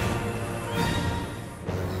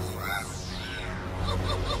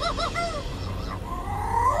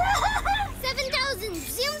 7,000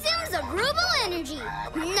 Zoom Zooms of Ruble energy.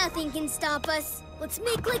 Nothing can stop us. Let's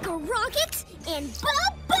make like a rocket and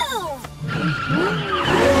ba-boom!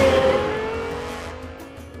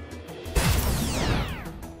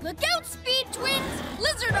 Look out, Speed Twins!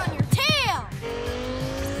 Lizard on your tail!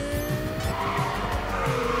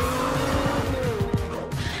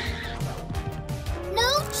 No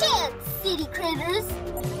chance, city critters.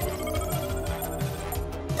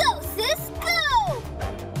 Go, sis, go!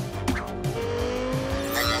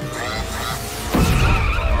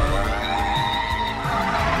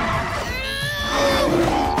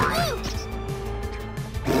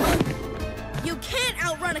 You can't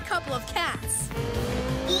outrun a couple of cats.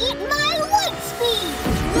 Eat my light speed!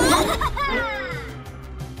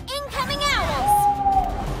 incoming owls!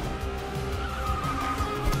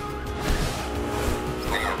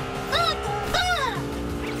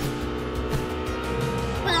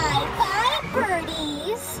 Bye-bye,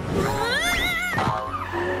 birdies!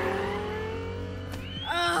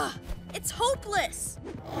 Ugh, it's hopeless.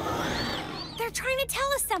 They're trying to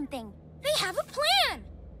tell us something. They have a plan.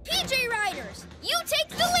 PJ Riders, you take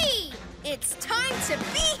the lead. It's time to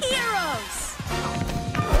be heroes.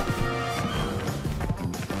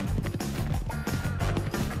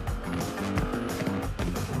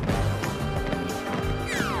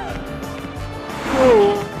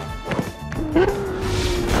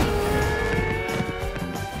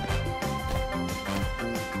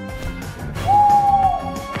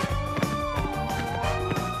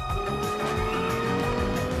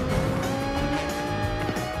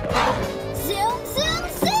 Zoom, zoom,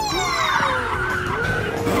 zoom!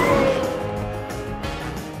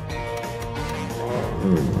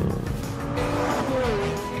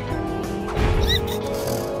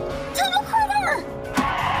 Tunnel critter!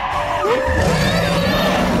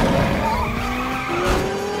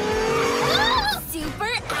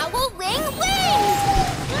 Super Owl Wing Wind!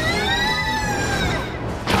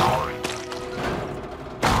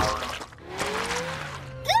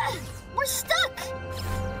 We're stuck!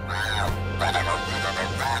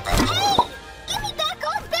 Hey! Give me back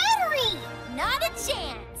our battery! Not a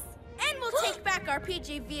chance! And we'll take back our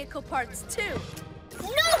PJ vehicle parts too. No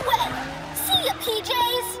way! See ya,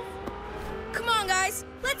 PJs! Come on, guys.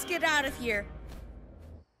 Let's get out of here.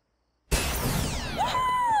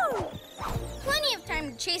 Woohoo! Plenty of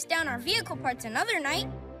time to chase down our vehicle parts another night.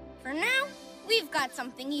 For now, we've got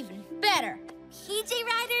something even better. PJ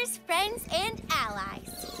Riders, friends, and allies.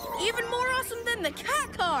 Even more awesome than the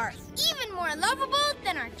cat car. Even more lovable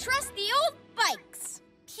than our trusty old bikes.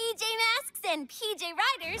 PJ Masks and PJ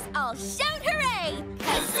Riders all shout hooray!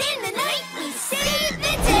 'Cause in the night we save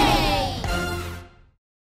the day!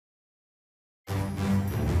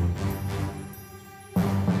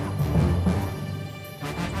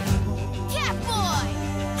 Catboy!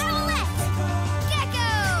 Owlette!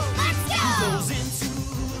 Gekko! Let's go! Goes into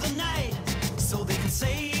the night so they can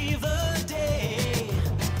save the day.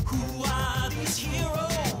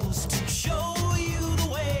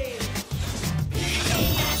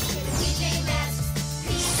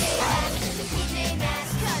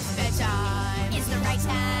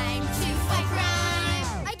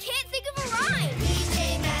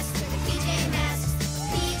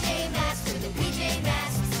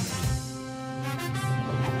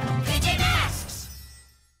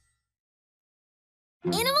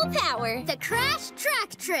 power. The crash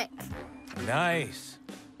track trick. Nice.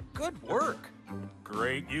 Good work.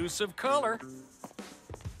 Great use of color.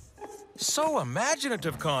 So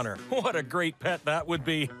imaginative, Connor. What a great pet that would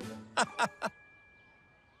be.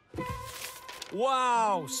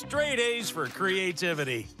 Wow, straight A's for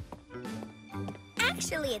creativity.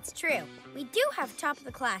 Actually, it's true. We do have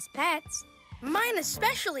top-of-the-class pets. Mine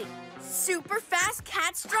especially. Super fast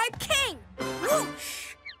Catstripe King.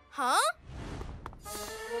 Whoosh! Huh?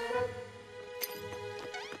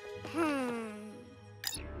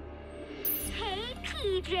 Hey,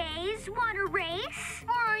 PJs, want a race?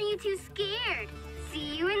 Or are you too scared?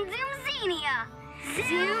 See you in Zoomzania. Zoom,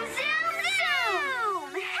 zoom,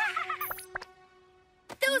 zoom!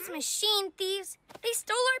 Those machine thieves, they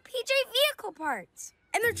stole our PJ vehicle parts.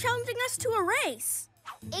 And they're challenging us to a race.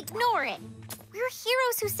 Ignore it. We're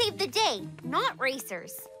heroes who save the day, not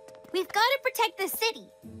racers. We've got to protect the city.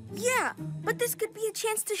 Yeah, but this could be a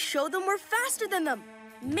chance to show them we're faster than them.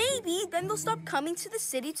 Maybe then they'll stop coming to the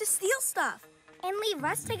city to steal stuff. And leave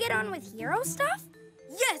us to get on with hero stuff?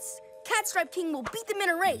 Yes, Catstripe King will beat them in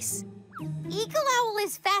a race. Eagle Owl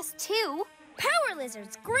is fast too. Power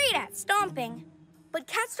Lizard's great at stomping. But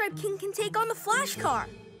Catstripe King can take on the Flash Car.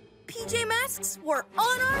 PJ Masks, we're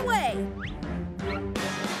on our way.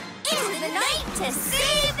 Into the night to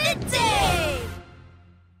save the day!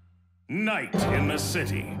 Night in the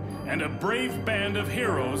city, and a brave band of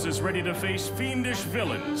heroes is ready to face fiendish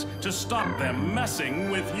villains to stop them messing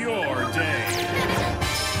with your day.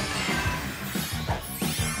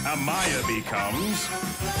 Amaya becomes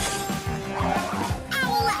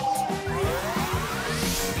Owlette!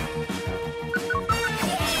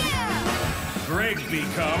 Greg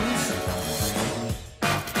becomes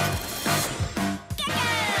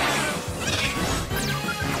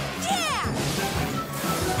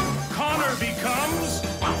Connor becomes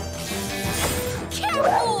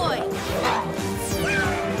Catboy!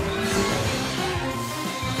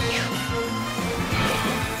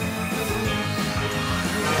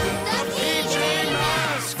 The PJ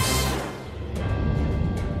Masks.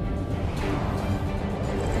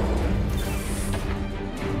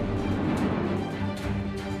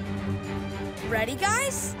 Ready,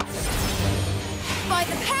 guys? By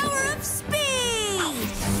the power of speed!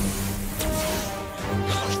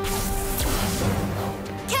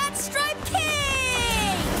 Catstripe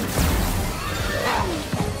King!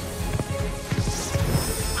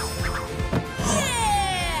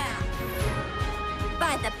 Yeah!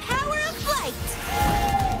 By the power of flight.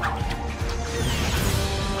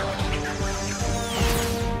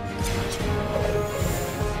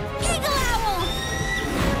 Eagle Owl!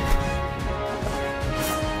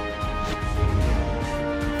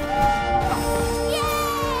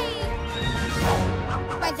 Yay!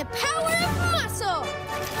 By the power of muscle!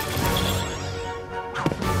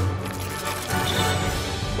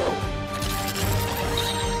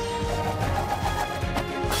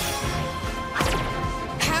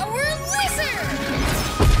 Power Lizard!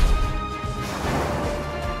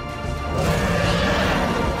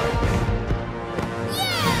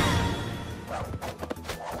 Yeah!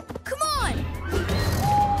 Come on!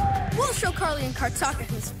 We'll show Carly and Kartaka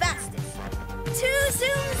who's fastest. To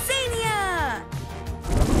Zoomzania!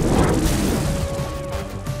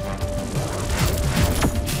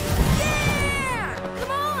 Yeah!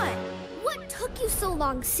 Come on! What took you so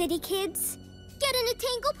long, city kids? Getting a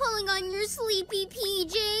tangle pulling on your sleepy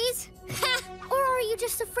PJs? Or are you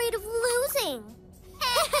just afraid of losing?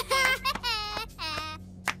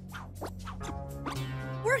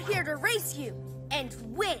 We're here to race you and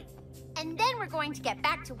win And then we're going to get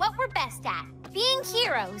back to what we're best at, being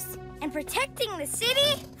heroes. and protecting the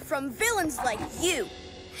city from villains like you.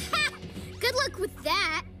 Good luck with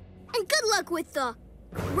that. And good luck with the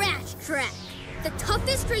crash track. The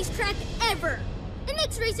toughest racetrack ever. It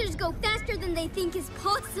makes racers go faster than they think is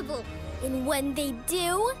possible. And when they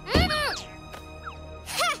do...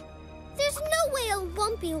 There's no way a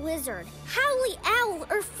lumpy lizard, howly owl,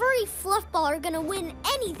 or furry fluffball are gonna win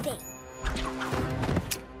anything.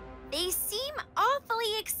 They seem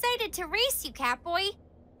awfully excited to race you, Catboy.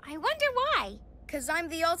 I wonder why. 'Cause I'm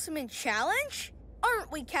the ultimate challenge?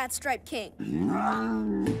 Aren't we, Catstripe King?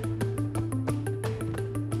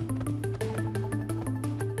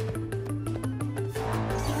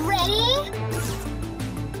 Ready?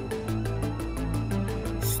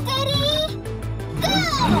 Steady? Go!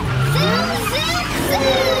 Zoom, zoom,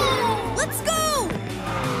 zoom! Let's go!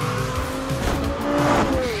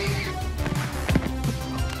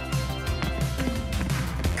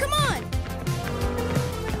 Come on!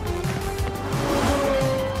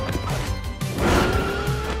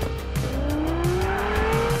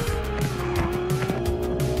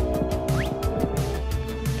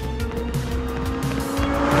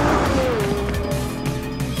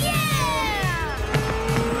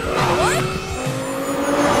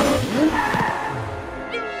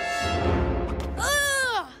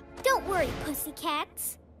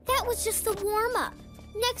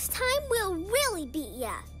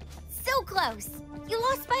 so close. You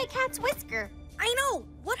lost by a cat's whisker. I know!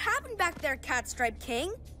 What happened back there, Catstripe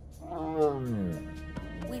King?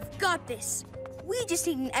 We've got this. We just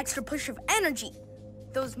need an extra push of energy.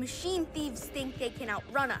 Those machine thieves think they can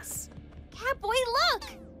outrun us. Catboy, look!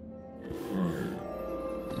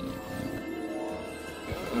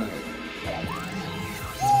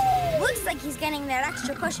 Looks like he's getting that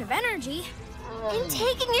extra push of energy. And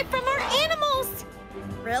taking it from our animals!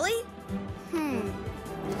 Really?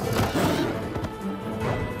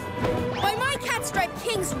 By my Catstripe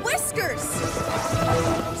King's whiskers!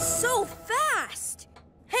 So fast!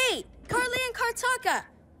 Hey, Carly and Kartaka,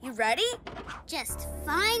 you ready? Just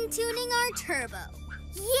fine-tuning our turbo.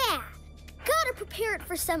 Yeah, gotta prepare it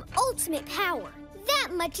for some ultimate power.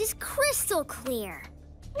 That much is crystal clear.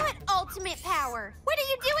 What ultimate power? What are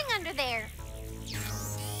you doing under there?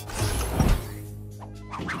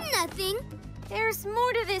 Nothing. There's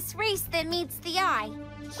more to this race than meets the eye.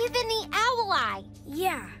 Even the owl eye.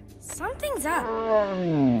 Yeah, something's up.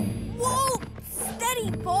 Whoa!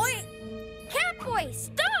 Steady, boy! Catboy,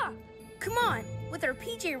 stop! Come on, with our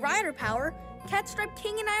PJ Rider power, Catstripe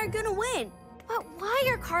King and I are gonna win. But why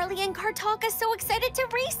are Carly and Kartaka so excited to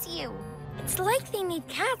race you? It's like they need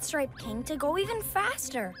Catstripe King to go even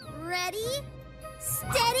faster. Ready,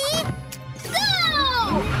 steady,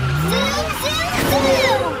 go! Zoom, zoom,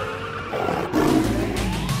 zoom!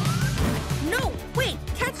 No, wait,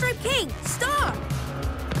 Catstripe King, stop!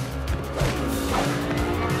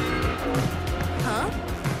 Huh?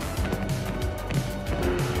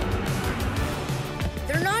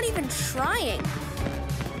 They're not even trying.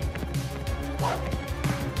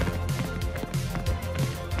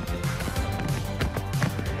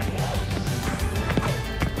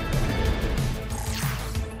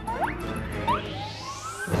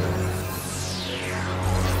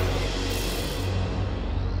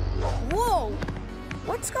 Whoa!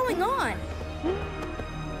 What's going on?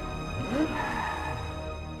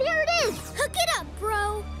 There it is! Hook it up,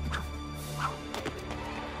 bro!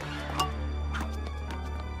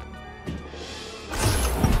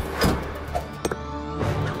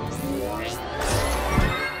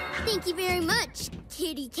 Thank you very much,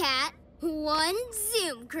 kitty cat. One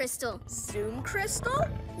Zoom Crystal. Zoom Crystal?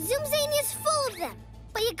 Zoomzania's full of them,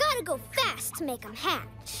 but you gotta go fast to make them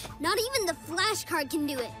hatch. Not even the flashcard can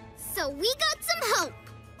do it. So we got some help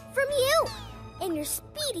from you and your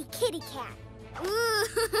speedy kitty cat.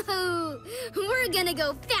 Ooh, we're gonna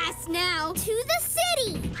go fast now to the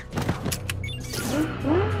city.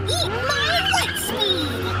 Eat my light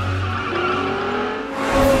speed!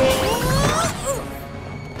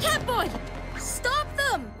 Catboy, stop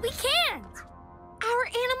them! We can't! Our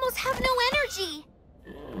animals have no energy.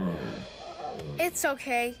 It's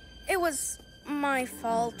okay. It was my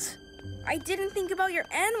fault. I didn't think about your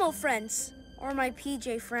animal friends or my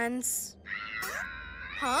PJ friends.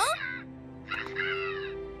 Huh?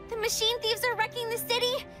 The machine thieves are wrecking the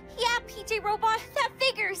city? Yeah, PJ Robot, that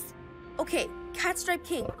figures. Okay, Catstripe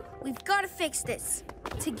King, we've got to fix this.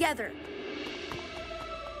 Together.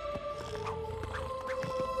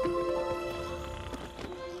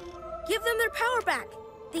 Give them their power back.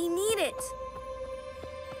 They need it.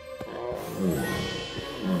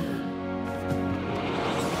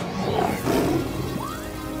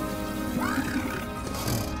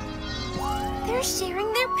 They're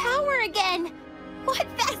sharing their power again. What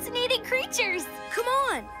fascinating creatures. Come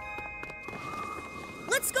on.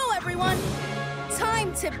 Let's go, everyone.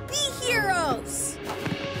 Time to be heroes.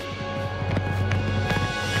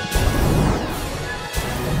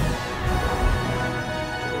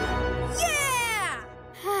 Yeah!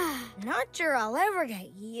 Not sure I'll ever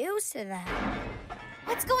get used to that.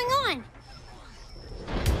 What's going on?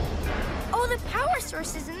 Oh, the power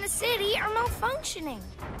sources in the city are malfunctioning.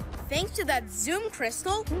 Thanks to that Zoom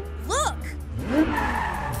Crystal. Look!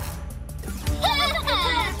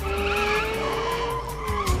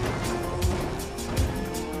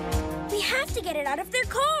 We have to get it out of their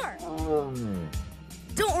car.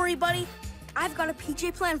 Don't worry, buddy. I've got a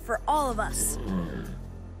PJ plan for all of us.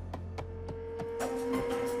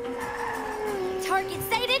 Target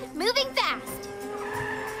sighted, moving fast.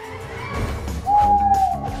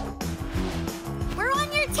 We're on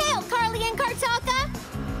your tail, Carly and Kartaka.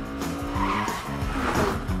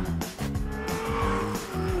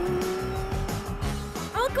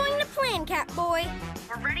 All going to plan, Catboy.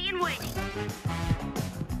 We're ready and waiting.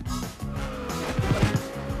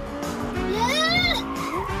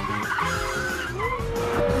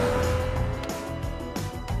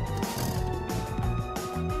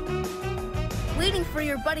 Waiting for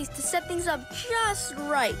your buddies to set things up just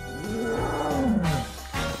right.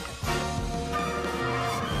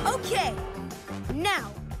 Okay,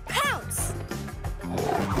 now pounce!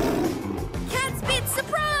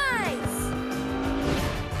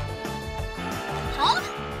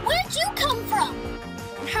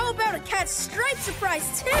 Cat Stripe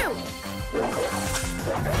surprise, too!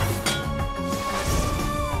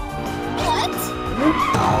 What?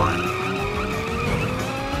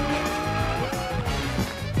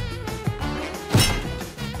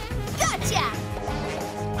 Gotcha!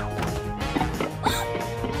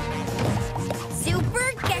 Super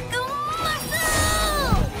Gekko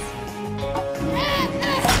muscles!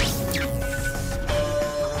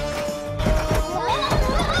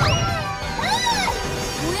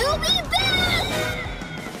 We'll be back!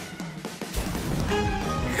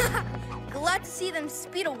 Glad to see them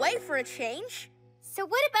speed away for a change. So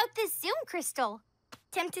what about this Zoom crystal?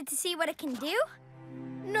 Tempted to see what it can do?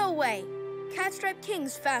 No way. Catstripe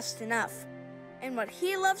King's fast enough. And what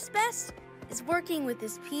he loves best is working with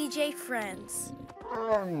his PJ friends.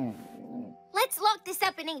 Let's lock this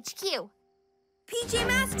up in HQ. PJ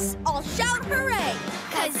Masks, all shout hooray!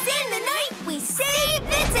 'Cause in the night, we save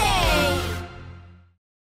the day!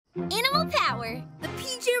 Animal power. The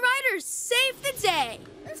PJ Riders save the day!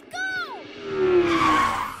 Let's go!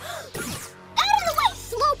 Out of the way,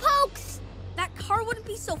 slowpokes! That car wouldn't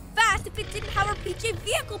be so fast if it didn't have our PJ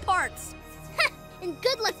vehicle parts. And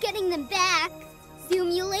good luck getting them back.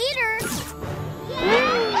 Zoom you later.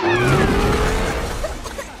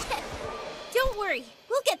 Don't worry,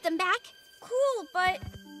 we'll get them back. Cool, but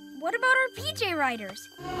what about our PJ Riders?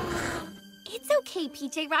 It's okay,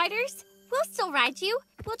 PJ Riders. We'll still ride you.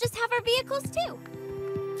 We'll just have our vehicles too.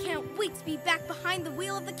 Can't wait to be back behind the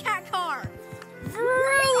wheel of the cat car.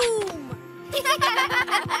 Vroom!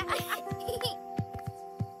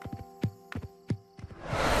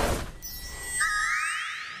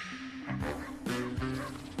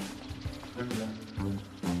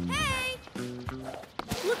 Hey!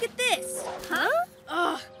 Look at this. Huh?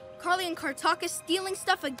 Ugh, Carly and Kartaka stealing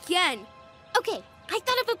stuff again. Okay, I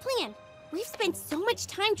thought of a plan. We've spent so much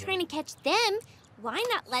time trying to catch them. Why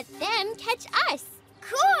not let them catch us?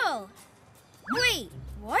 Cool! Wait,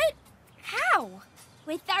 what? How?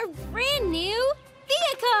 With our brand new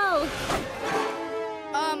vehicle!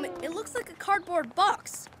 It looks like a cardboard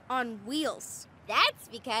box on wheels. That's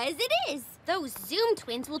because it is. Those Zoom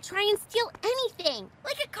twins will try and steal anything.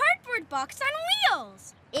 Like a cardboard box on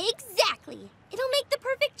wheels! Exactly. It'll make the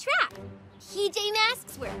perfect trap. PJ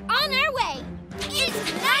Masks, we're on our way.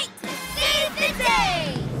 It's night to save the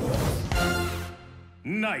day!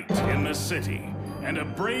 Night in the city, and a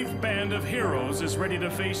brave band of heroes is ready to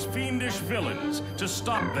face fiendish villains to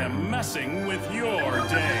stop them messing with your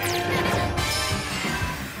day.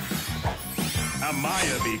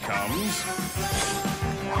 Amaya becomes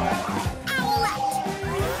Owlette!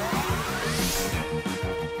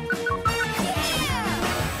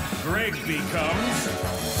 Greg becomes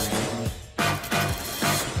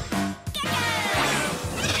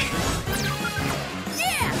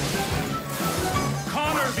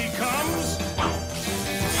Connor becomes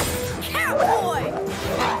Catboy!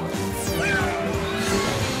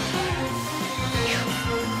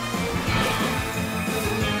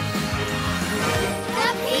 The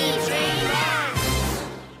PJ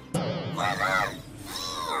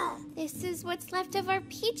This is what's left of our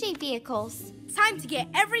PJ vehicles. Time to get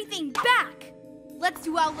everything back. Let's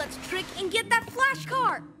do Owlette's trick and get that flash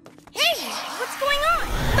car. Hey, what's going on?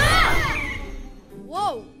 Ah!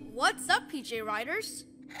 Whoa, what's up, PJ Riders?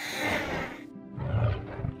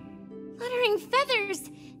 Fluttering feathers.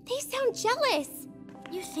 They sound jealous.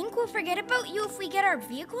 You think we'll forget about you if we get our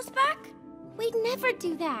vehicles back? We'd never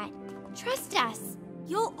do that. Trust us.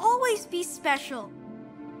 You'll always be special.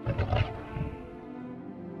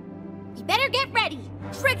 You better get ready.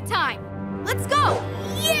 Trick time. Let's go.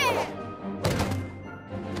 Yeah!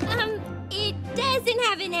 It doesn't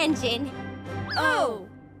have an engine. Oh,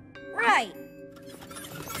 right.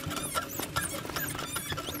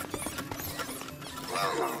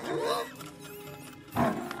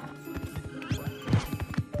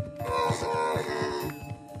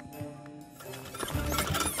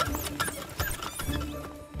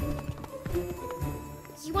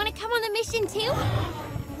 You want to come on the mission too?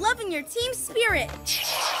 Loving your team spirit.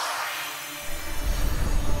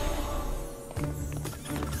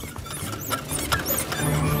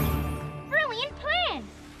 Brilliant plan!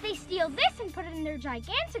 They steal this and put it in their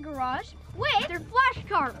gigantic garage with their flash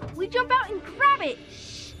car. We jump out and grab it.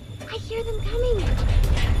 Shh! I hear them coming.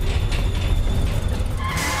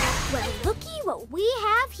 Well, looky what we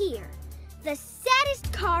have here. The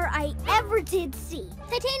saddest car I ever did see.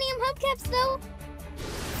 Titanium hubcaps, though.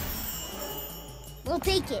 We'll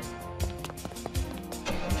take it.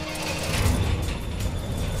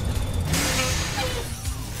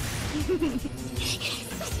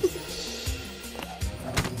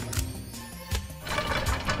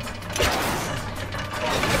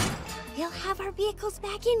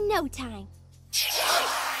 back in no time.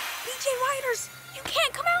 PJ Riders, you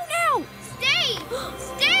can't come out now! Stay!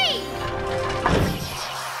 Stay!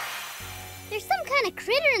 There's some kind of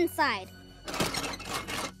critter inside.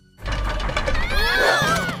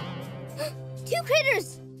 2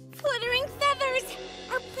 critters! Fluttering feathers!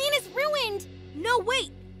 Our plan is ruined! No,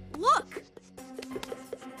 wait! Look!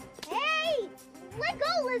 Hey! Let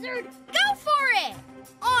go, lizard! Go for it!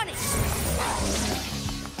 On it!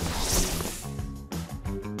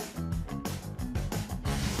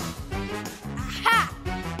 Aha!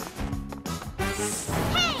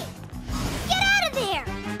 Hey! Get out of there!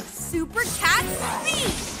 Super cat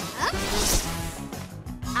speed! Huh?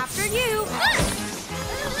 After you!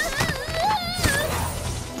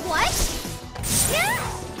 What? Yeah!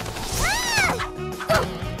 Ah!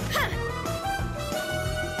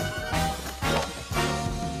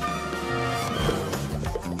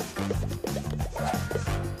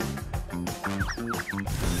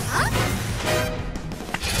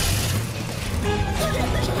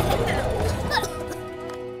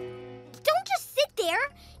 Don't just sit there.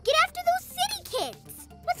 Get after those city kids.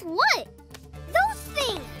 With what? Those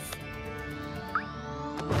things.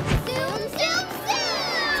 Zoom, zoom, zoom!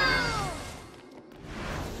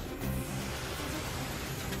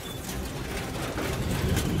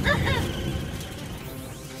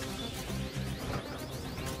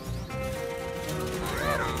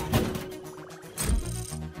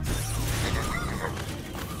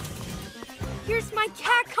 Here's my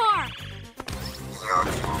cat car!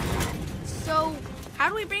 So, how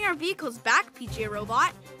do we bring our vehicles back, PJ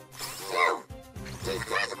Robot?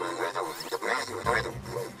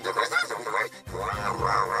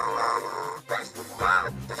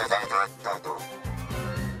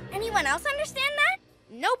 Anyone else understand that?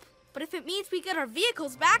 Nope. But if it means we get our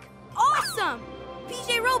vehicles back, awesome!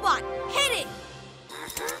 PJ Robot, hit it!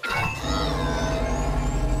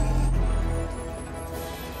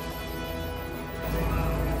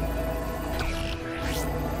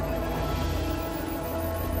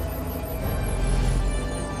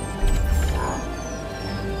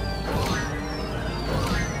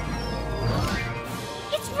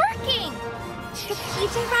 It's working! The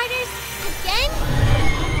PJ Riders again?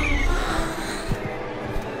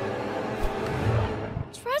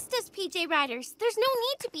 Trust us, PJ Riders. There's no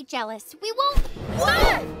need to be jealous. We won't...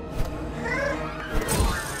 What?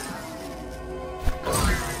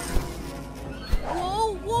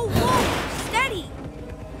 Whoa, whoa, whoa! Steady!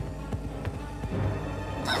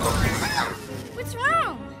 What's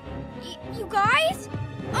wrong? You guys?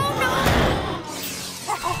 Oh no!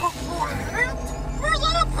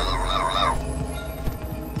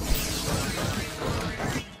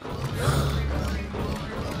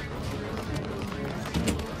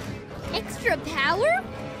 Extra power?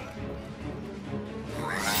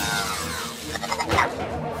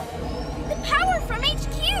 The power from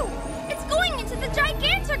HQ! It's going into the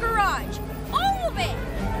Giganta garage! All of it!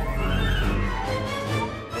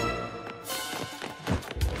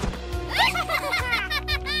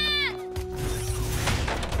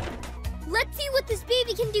 Let's see what this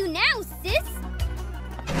baby can do now, sis!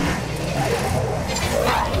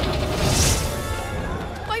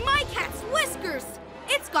 By my cat's whiskers!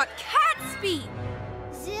 It's got cat speed!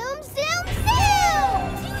 Zoom, zoom,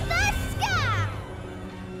 zoom! To the sky!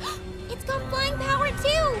 It's got flying power,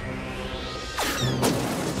 too!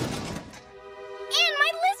 And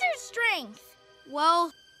my lizard strength!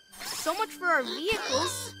 Well, so much for our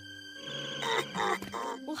vehicles.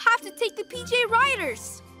 We'll have to take the PJ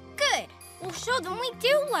Riders. Good. We'll show them we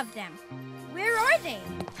do love them. Where are they?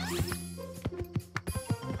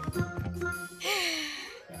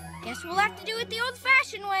 Guess we'll have to do it the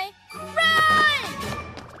old-fashioned way. Run!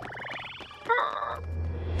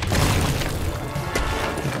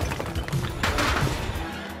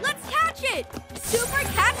 Let's catch it! Super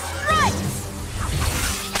Cat Struts!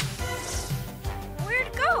 Where'd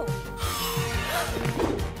it go?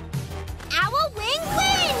 Owl Wing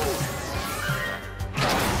wins!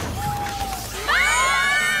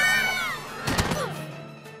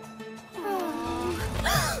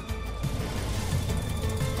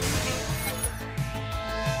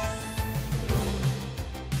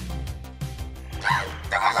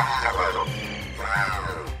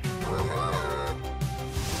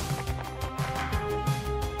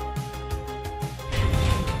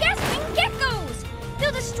 Gasping geckos!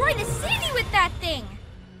 They'll destroy the city with that thing!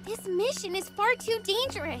 This mission is far too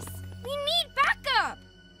dangerous. We need backup!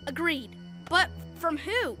 Agreed. But from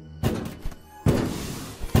who?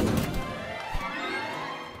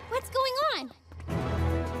 What's going on?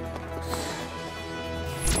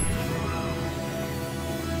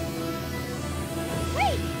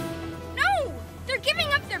 Wait! No! They're giving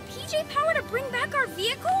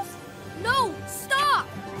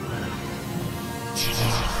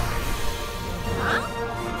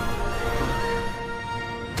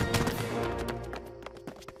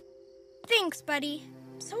buddy.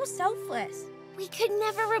 So selfless. We could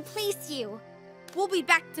never replace you. We'll be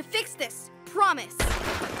back to fix this. Promise.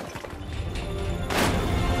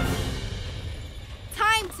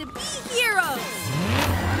 Time to be heroes!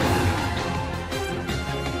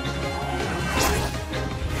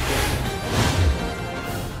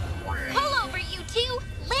 Pull over, you two!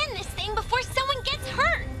 Land this thing before someone gets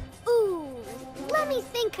hurt! Ooh, let me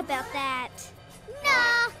think about that.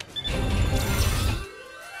 Nah.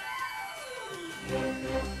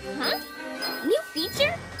 Huh? New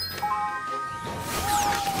feature?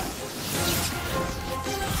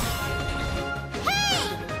 Hey!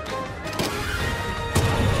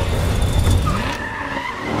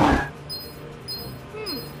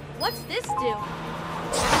 What's this do?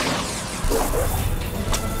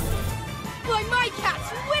 By my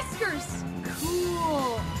cat's whiskers!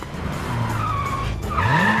 Cool.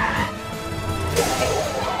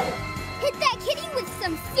 Hit that kitty with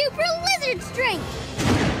some super lizard strength!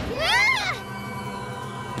 Ah!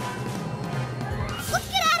 Let's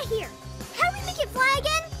get out of here! How do we make it fly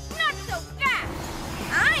again? Not so fast!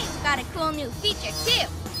 I've got a cool new feature, too.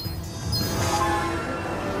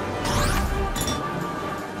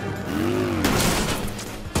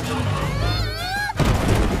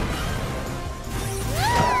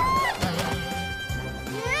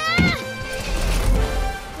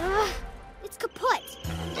 It's kaput.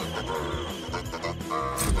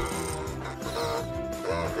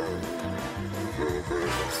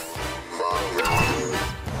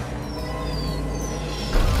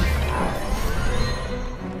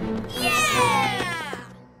 Yeah!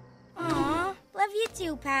 Aw, love you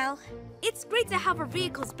too, pal. It's great to have our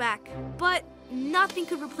vehicles back, but nothing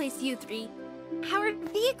could replace you three. Our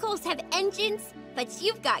vehicles have engines, but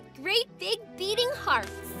you've got great big beating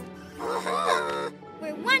hearts.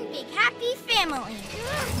 We're one big happy family.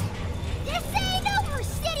 This ain't over,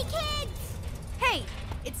 city kids! Hey,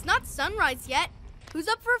 it's not sunrise yet. Who's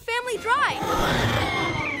up for a family drive?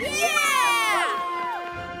 Yeah!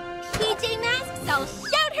 PJ Masks, I'll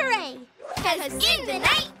shout hooray! 'Cause in the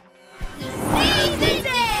night, we Save the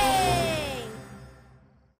day!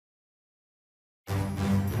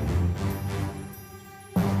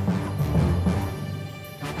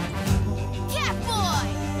 Catboy!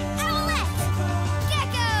 Owlette!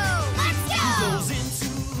 Gekko! Let's go! Goes into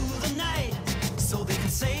the night so they can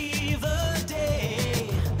save the day.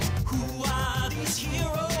 Who are these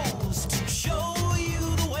heroes to show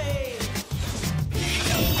you the way? PJ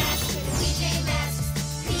Masks for the PJ Masks.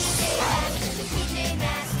 PJ Masks for the PJ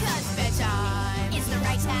Masks. 'Cause bedtime is the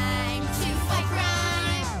right time to fight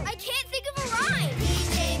crime. I can't think of a rhyme.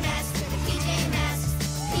 PJ Masks for the PJ Masks.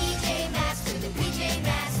 PJ Masks for the PJ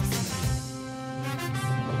Masks.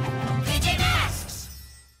 PJ Masks!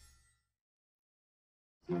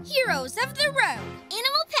 Heroes of the road.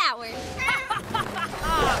 Animal power!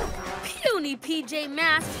 Puny PJ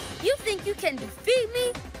Masks, you think you can defeat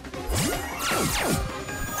me?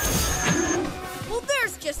 Well,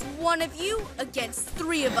 there's just one of you against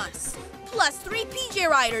three of us, plus 3 PJ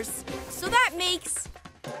Riders. So that makes,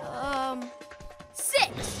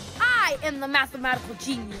 6. I am the mathematical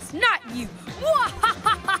genius, not you.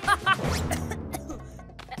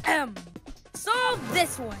 Solve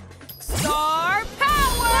this one. Star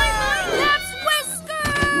power! That's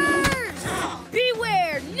whiskers!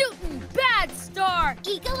 Beware, Newton, bad star!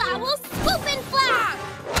 Eagle owl, swoop and fly!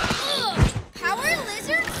 Ugh. Power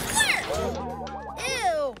lizard flirt!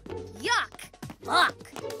 Ew! Yuck! Fuck!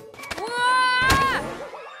 Wah!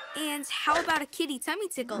 And how about a kitty tummy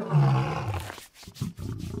tickle?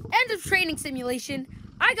 End of training simulation.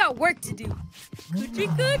 I got work to do. Coochie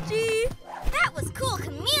coochie! That was cool,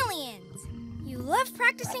 chameleons. You love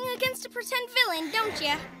practicing against a pretend villain, don't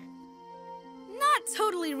ya? Not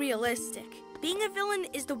totally realistic. Being a villain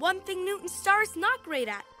is the one thing Newton Star is not great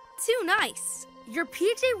at. Too nice. Your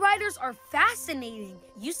PJ Riders are fascinating.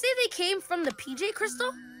 You say they came from the PJ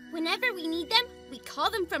Crystal? Whenever we need them, we call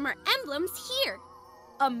them from our emblems here.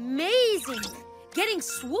 Amazing! Getting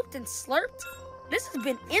swooped and slurped? This has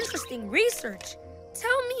been interesting research.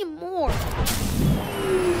 Tell me more.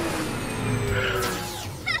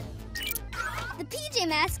 The PJ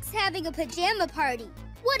Masks having a pajama party.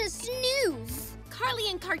 What a snooze. Carly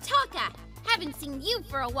and Kartaka, haven't seen you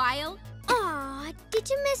for a while. Aw, did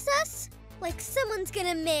you miss us? Like someone's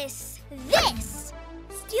gonna miss this.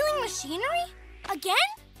 Stealing machinery? Again?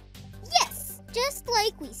 Yes, just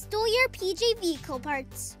like we stole your PJ vehicle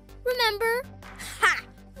parts. Remember? Ha!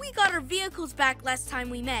 We got our vehicles back last time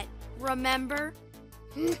we met. Remember?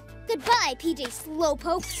 Goodbye, PJ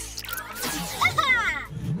Slowpokes.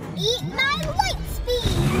 Eat my light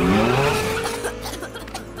speed!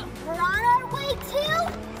 We're on our way to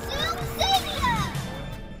Zoom Xavier!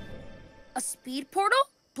 speed portal?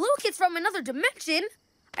 Blue Kid's from another dimension.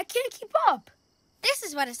 I can't keep up. This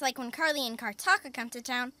is what it's like when Carly and Kartaka come to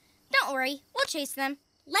town. Don't worry, we'll chase them.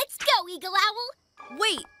 Let's go, Eagle Owl.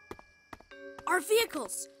 Wait! Our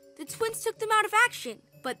vehicles! The twins took them out of action,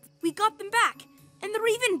 but we got them back, and they're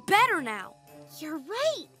even better now. You're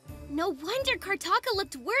right. No wonder Kartaka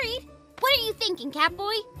looked worried. What are you thinking,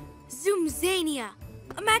 Catboy? Zoomzania!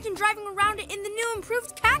 Imagine driving around it in the new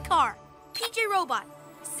improved cat car. PJ Robot,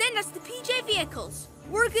 send us the PJ vehicles.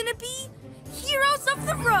 We're gonna be heroes of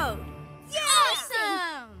the road.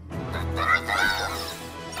 Awesome!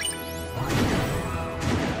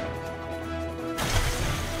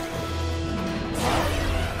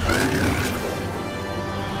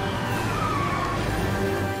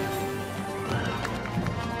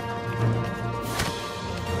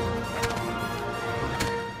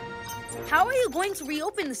 How are you going to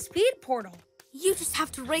reopen the speed portal? You just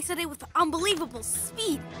have to race at it with unbelievable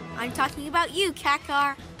speed. I'm talking about you, cat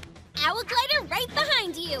car. Owl Glider right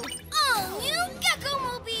behind you. All new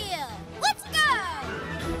Gekko-mobile! Let's go!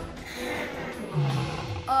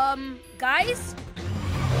 Guys?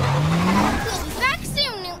 We'll be back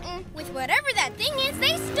soon, Newton, with whatever that thing is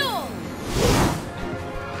they stole.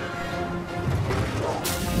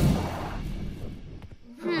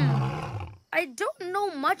 I don't know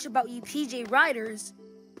much about you PJ Riders,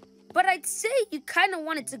 but I'd say you kind of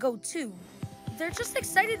wanted to go too. They're just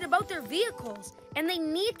excited about their vehicles, and they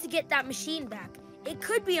need to get that machine back. It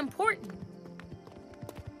could be important.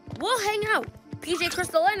 We'll hang out. PJ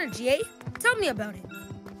Crystal Energy, eh? Tell me about it.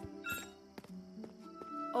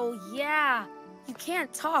 Oh yeah, you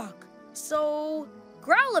can't talk, so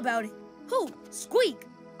growl about it. Who? Squeak.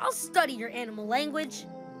 I'll study your animal language.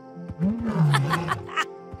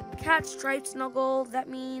 Cat Stripe Snuggle, that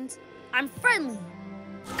means I'm friendly.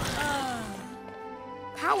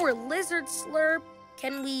 Power Lizard Slurp,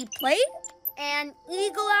 can we play? And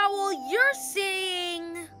Eagle Owl, you're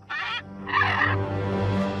saying...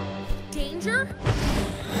 Danger?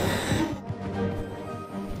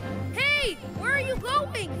 Hey, where are you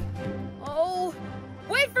going? Oh,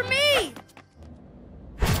 wait for me!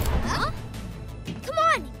 Huh? Come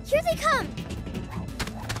on, here they come.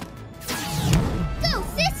 Go,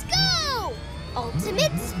 sis, go!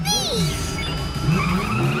 Ultimate speed!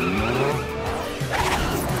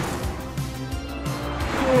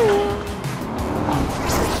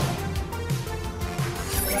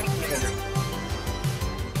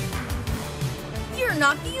 You're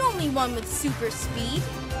not the only one with super speed.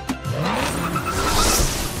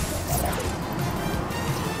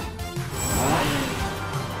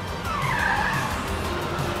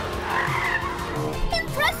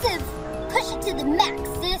 Impressive! Push it to the max,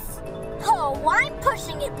 sis. Oh, I'm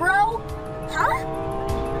pushing it, bro. Huh?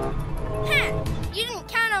 Ha! You didn't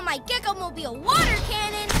count on my Gekko-mobile water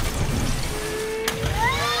cannon.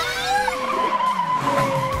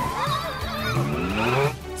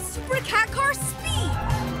 Super cat car speed!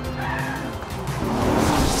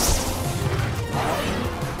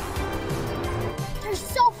 They're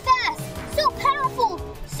so fast, so powerful,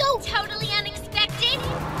 so Totally unexpected.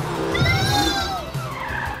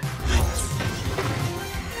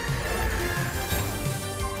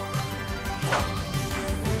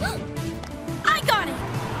 I got it!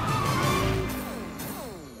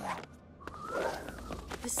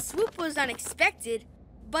 The swoop was unexpected,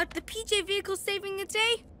 but the PJ vehicle saving the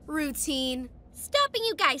day? Routine. Stopping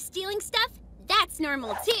you guys stealing stuff, that's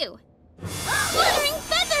normal too. Fluttering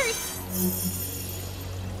feathers!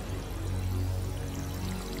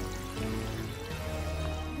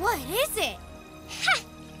 What is it? Ha!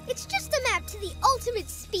 It's just a map to the ultimate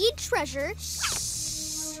speed treasure.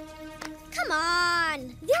 Shh! Come on!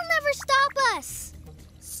 They'll never stop us!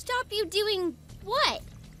 Stop you doing what?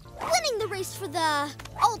 Winning the race for the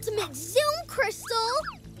ultimate Zoom Crystal!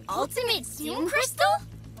 Ultimate Zoom Crystal?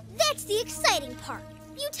 That's the exciting part.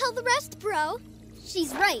 You tell the rest, bro.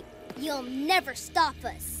 She's right. You'll never stop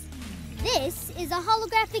us. This is a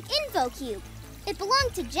holographic info cube. It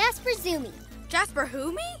belonged to Jasper Zoomy, Jasper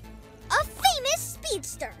who, me? a famous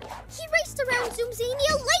speedster. He raced around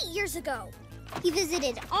Zoomzania late years ago. He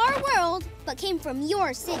visited our world, but came from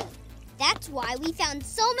your city. That's why we found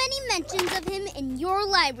so many mentions of him in your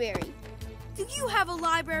library. Do you have a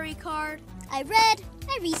library card? I read,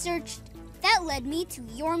 I researched. That led me to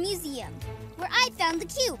your museum, where I found the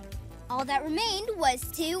cube. All that remained was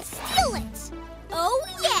to steal it. Oh,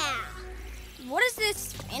 yeah! What is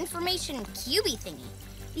this information cubey thingy?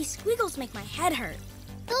 These squiggles make my head hurt.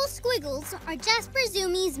 Those squiggles are Jasper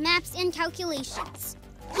Zoomy's maps and calculations.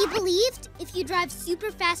 He believed if you drive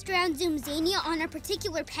super fast around Zoomzania on a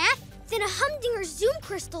particular path, then a Humdinger Zoom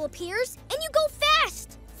Crystal appears and you go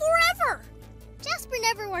fast, forever. Jasper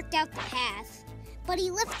never worked out the path, but he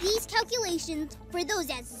left these calculations for those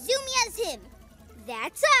as zoomy as him.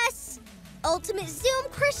 That's us! Ultimate Zoom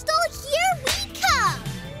Crystal, here we come!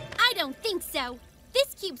 I don't think so.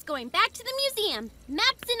 This cube's going back to the museum,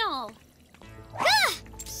 maps and all. Ah!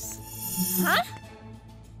 Huh?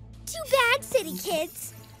 Too bad, City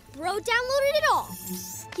Kids. Bro downloaded it all.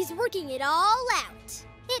 He's working it all out.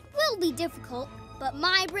 It will be difficult, but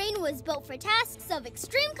my brain was built for tasks of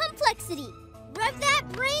extreme complexity. Rev that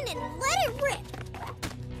brain and let it rip.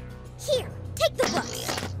 Here, take the books.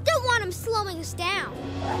 Don't want him slowing us down.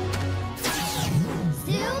 Zoom,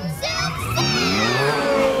 zoom, zoom!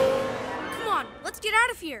 Come on, let's get out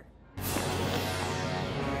of here.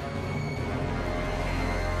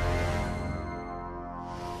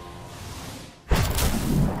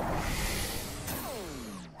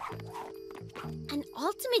 An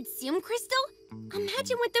ultimate Zoom crystal?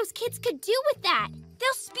 Imagine what those kids could do with that.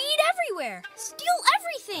 They'll speed everywhere, steal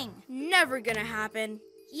everything. Never gonna happen.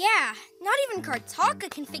 Yeah, not even Kartaka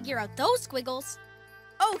can figure out those squiggles.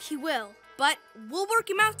 Oh, he will, but we'll work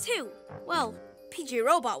him out too. Well, PJ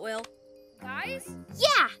Robot will. Guys?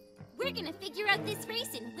 Yeah! We're gonna figure out this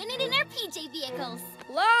race and win it in our PJ vehicles.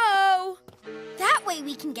 Hello? That way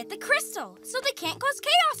we can get the crystal, so they can't cause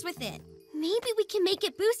chaos with it. Maybe we can make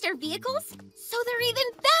it boost our vehicles so they're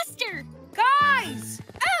even faster. Guys!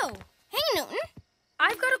 Oh, hey Newton.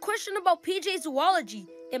 I've got a question about PJ zoology.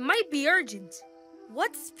 It might be urgent.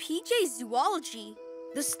 What's PJ zoology?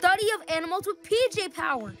 The study of animals with PJ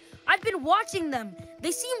power. I've been watching them.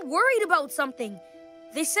 They seem worried about something.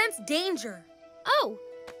 They sense danger. Oh,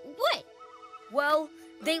 what? Well,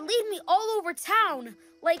 they lead me all over town,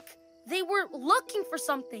 like they were looking for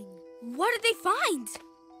something. What did they find?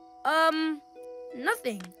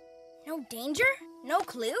 Nothing. No danger? No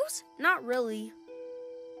clues? Not really.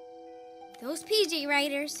 Those PJ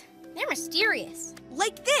Riders, they're mysterious.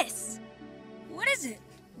 Like this. What is it?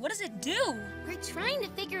 What does it do? We're trying to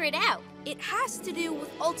figure it out. It has to do with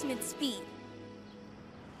ultimate speed.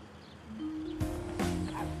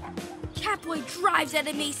 Catboy drives at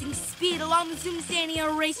amazing speed along the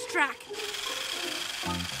Zoomzania racetrack.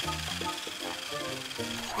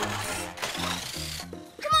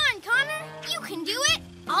 Come on, Connor. You can do it.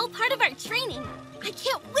 All part of our training. I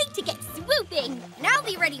can't wait to get swooping. And I'll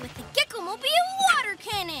be ready with the Gekko-mobile water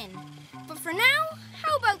cannon. But for now,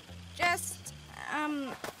 how about just,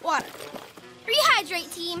 water?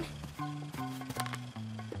 Rehydrate, team.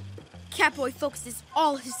 Catboy focuses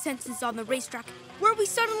all his senses on the racetrack, where we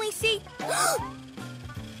suddenly see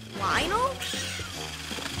Lionel?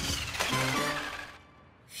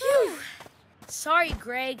 Phew. Sorry,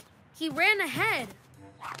 Greg. He ran ahead.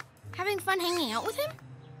 Having fun hanging out with him?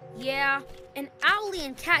 Yeah, and Owlie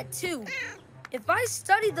and Cat too. If I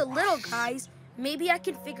study the little guys, maybe I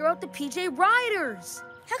can figure out the PJ Riders.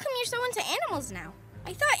 How come you're so into animals now?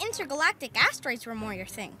 I thought intergalactic asteroids were more your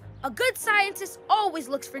thing. A good scientist always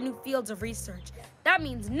looks for new fields of research. That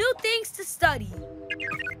means new things to study.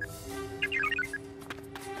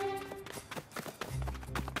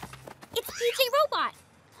 It's PJ Robot.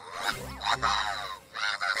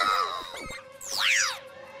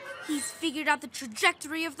 He's figured out the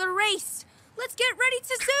trajectory of the race. Let's get ready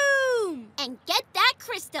to zoom! And get that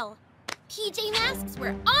crystal. PJ Masks,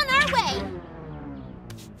 we're on our way.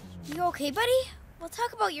 You okay, buddy? We'll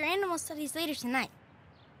talk about your animal studies later tonight.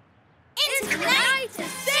 It's tonight to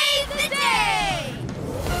save the day!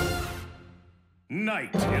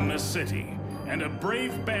 Night in the city, and a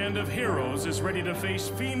brave band of heroes is ready to face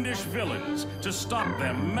fiendish villains to stop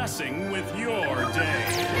them messing with your day.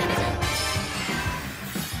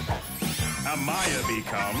 Amaya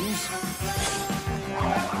becomes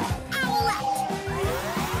Owlette!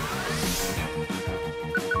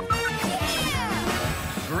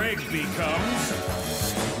 Greg becomes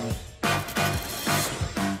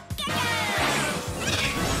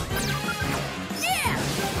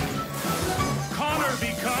Connor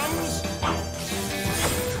becomes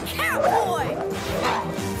Catboy!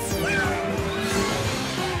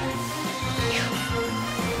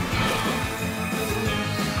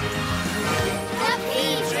 The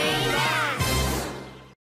PJ Masks!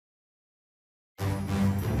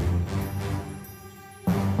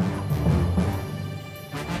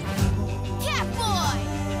 Catboy!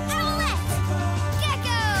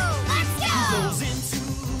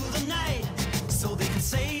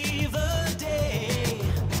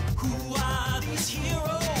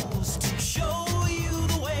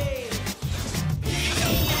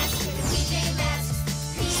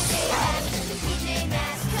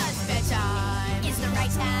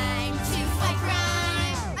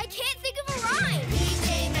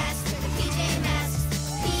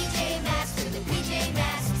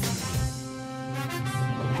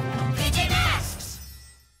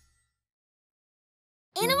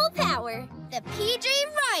 power. The PJ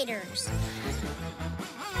Riders.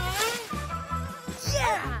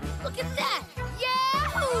 Yeah! Look at that!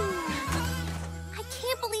 Yahoo! I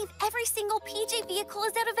can't believe every single PJ vehicle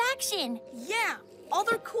is out of action. Yeah, all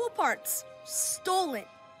their cool parts stolen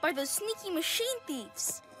by those sneaky machine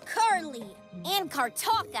thieves. Carly. And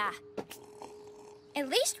Kartaka. At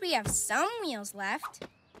least we have some wheels left.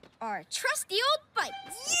 Our trusty old bike.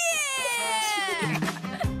 Yeah!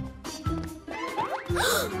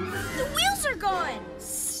 The wheels are gone.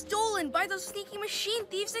 Stolen by those sneaky machine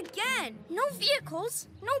thieves again. No vehicles,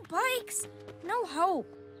 no bikes, no hope.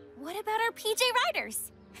 What about our PJ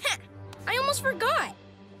Riders? Ha! I almost forgot.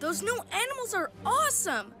 Those new animals are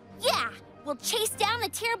awesome. Yeah! We'll chase down the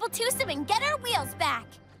terrible twosome and get our wheels back.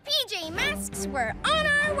 PJ Masks, we're on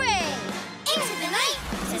our way. Into the night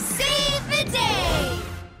to save the day.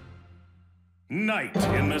 Night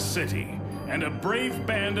in the city, and a brave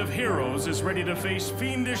band of heroes is ready to face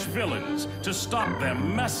fiendish villains to stop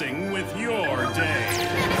them messing with your day.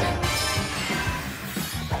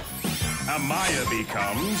 Amaya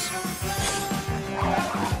becomes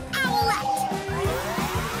Owlette.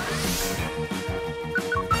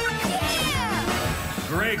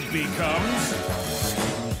 Greg becomes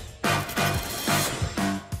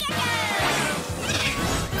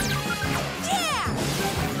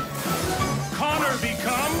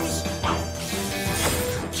becomes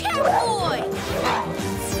Catboy!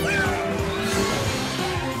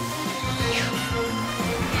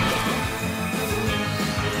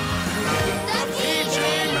 The PJ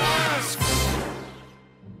Masks!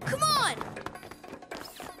 Come on!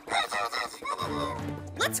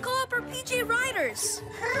 Let's call up our PJ Riders.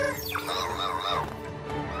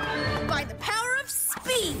 By the power of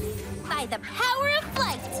speed. By the power of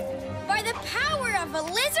flight. By the power of a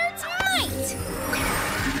lizard's might.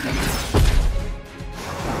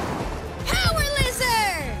 Power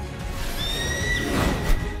Lizard!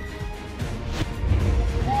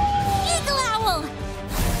 Eagle Owl!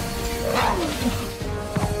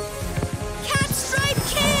 Catstripe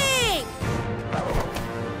King!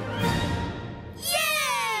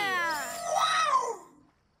 Yeah!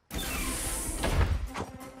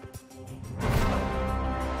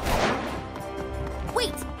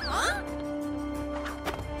 Wait! Huh?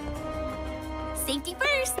 Safety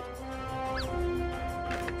first!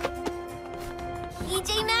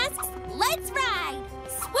 PJ Masks, let's ride!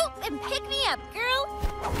 Swoop and pick me up, girl!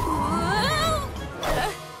 Whoa!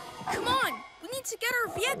 Come on, we need to get our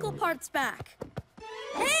vehicle parts back.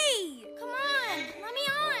 Hey! Come on, let me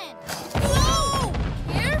on. Whoa!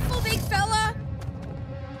 Careful, big fella.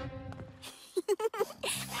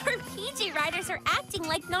 Our PJ Riders are acting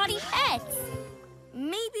like naughty pets.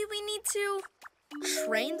 Maybe we need to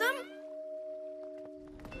train them?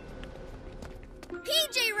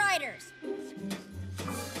 PJ Riders!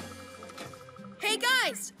 Hey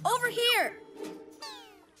guys, over here!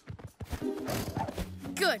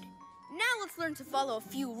 Good. Now let's learn to follow a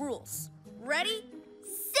few rules. Ready?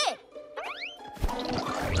 Sit!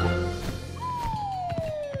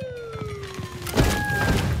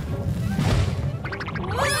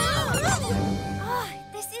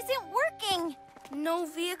 This isn't working. No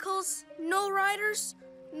vehicles, no riders,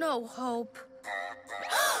 no hope.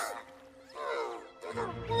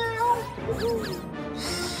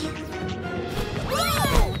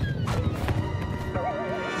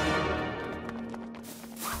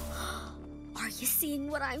 Are you seeing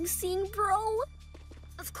what I'm seeing, bro?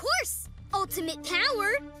 Of course! Ultimate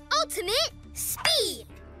power, ultimate speed!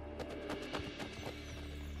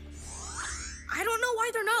 I don't know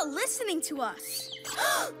why they're not listening to us.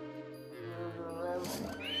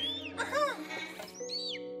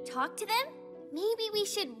 Talk to them? Maybe we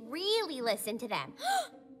should really listen to them.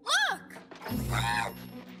 Look!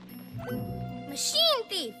 Machine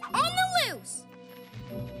thief on the loose!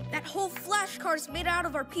 That whole flash car's made out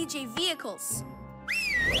of our PJ vehicles.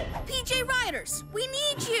 PJ Riders, we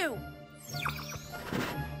need you!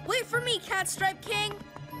 Wait for me, Catstripe King.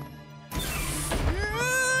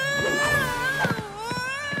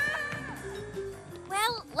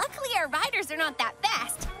 Well, luckily our riders are not that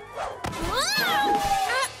fast.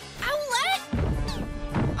 Owlette?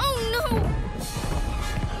 Oh no!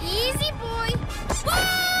 Easy, boy!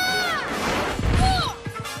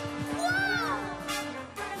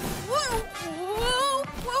 Whoa!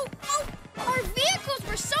 Our vehicles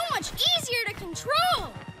were so much easier to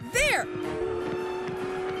control! There!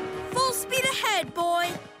 Full speed ahead, boy!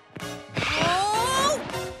 Oh!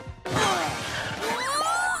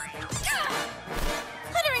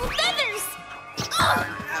 Fluttering feathers!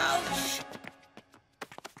 Ouch!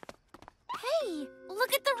 Hey,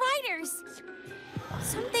 look at the riders.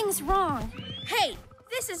 Something's wrong. Hey,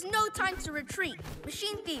 This is no time to retreat.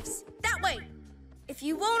 Machine thieves, that way. If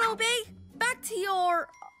you won't obey, back to your,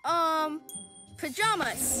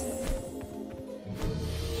 pyjamas.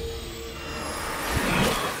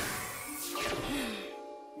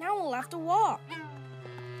 Now we'll have to walk.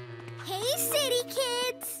 Hey, city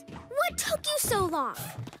kids! What took you so long?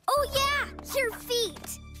 Oh, yeah, your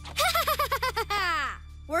feet.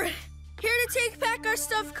 We're here to take back our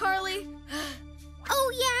stuff, Carly.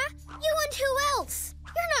 Oh, yeah? You and who else?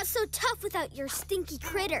 You're not so tough without your stinky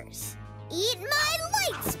critters. Eat my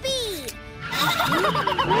light speed!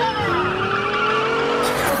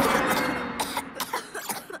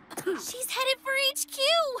 She's headed for HQ.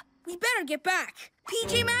 We better get back.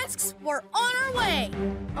 PJ Masks, we're on our way.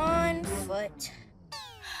 On foot.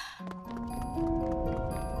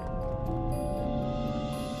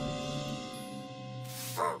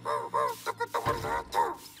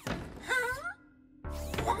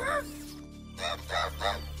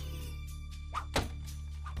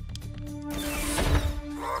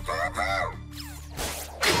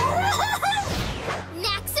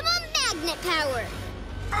 Maximum magnet power!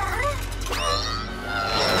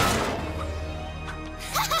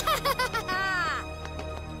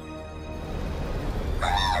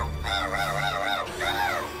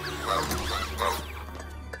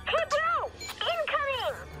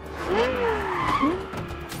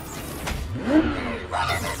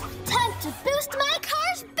 Time to boost my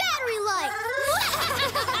car's battery life!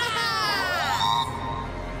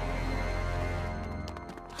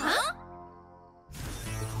 Huh?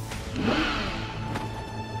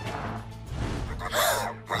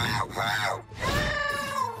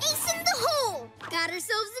 Ace in the hole! Got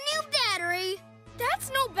ourselves a new battery. That's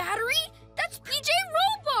no battery. That's PJ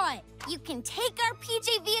Robot. You can take our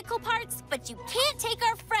PJ vehicle parts, but you can't take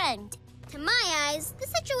our friend. To my eyes, the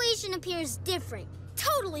situation appears different.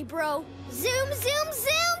 Totally, bro. Zoom, zoom,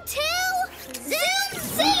 zoom to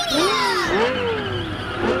Zoom-zania!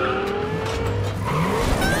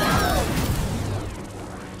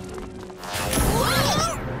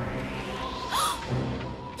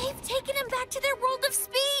 They've taken him back to their world of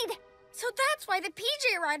speed. So that's why the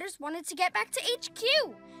PJ Riders wanted to get back to HQ.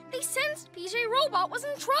 They sensed PJ Robot was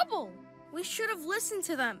in trouble. We should have listened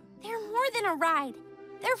to them. They're more than a ride.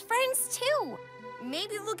 They're friends, too.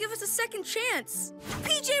 Maybe they'll give us a second chance.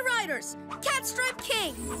 PJ Riders, Catstripe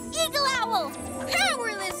King, Eagle Owl,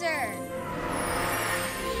 Power Lizard.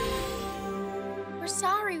 We're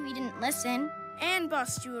sorry we didn't listen. And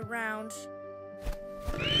bust you around.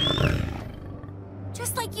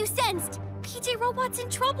 Just like you sensed, PJ Robot's in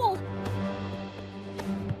trouble.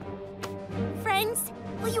 Friends,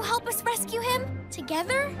 will you help us rescue him?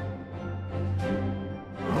 Together?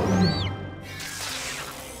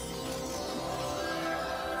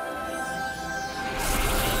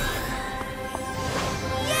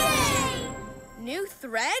 Yay! New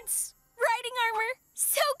threads? Riding armor!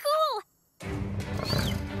 So cool!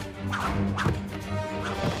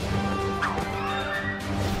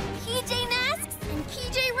 PJ Masks And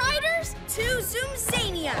PJ Riders to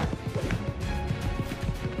Zoom-zania.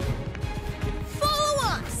 Follow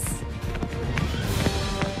us.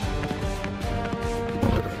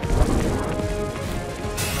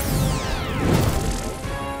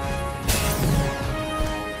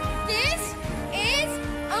 This is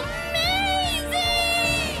amazing!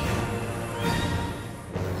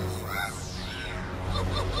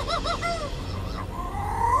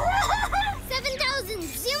 7,000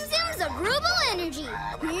 Zoom Zooms of Ruble energy.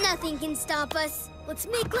 Nothing can stop us. Let's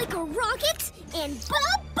make like a rocket and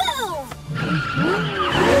ba-boom!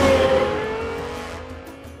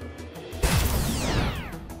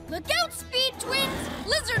 Look out, Speed Twins!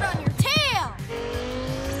 Lizard on your tail!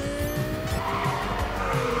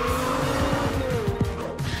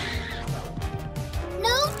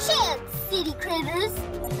 No chance, city critters.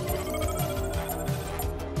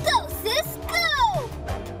 Go, sis, go!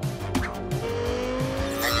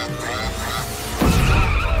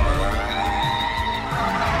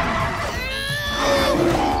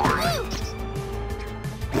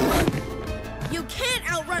 You can't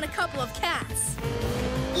outrun a couple of cats.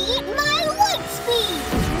 Eat my light speed!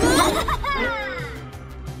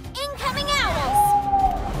 incoming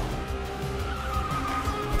owls!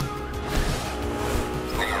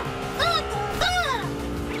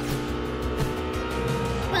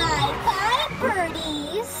 Bye-bye,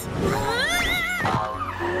 birdies!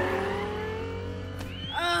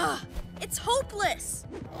 Ugh, it's hopeless.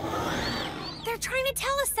 They're trying to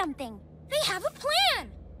tell us something. They have a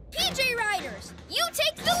plan. PJ Riders, you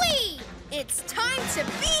take the lead. It's time to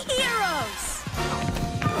be heroes.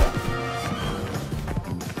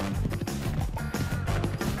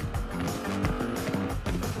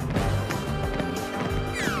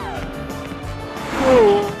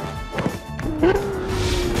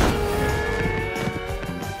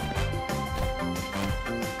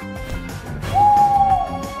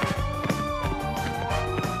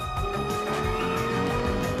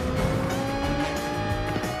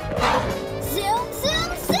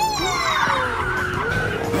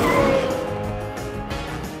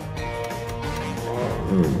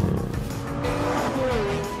 Tunnel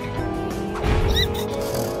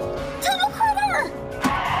critter!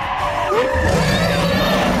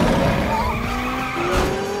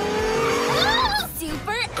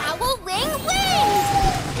 Super owl wing wings!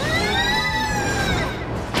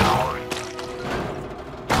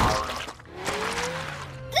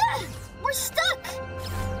 We're stuck!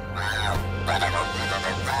 Hey!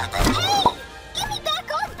 Give me back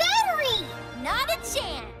our battery! Not a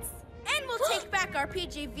chance. And we'll take back our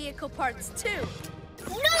PJ vehicle parts, too.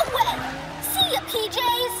 No way! See ya,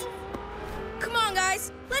 PJs! Come on,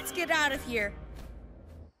 guys. Let's get out of here.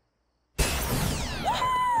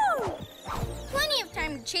 Woohoo! Plenty of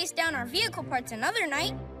time to chase down our vehicle parts another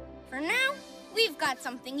night. For now, we've got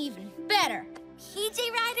something even better.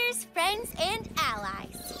 PJ Riders, friends, and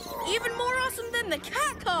allies. Even more awesome than the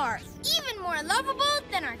cat car. Even more lovable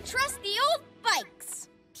than our trusty old bikes.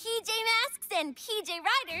 PJ Masks and PJ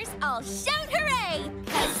Riders all shout hooray!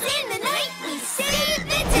 'Cause in the night we save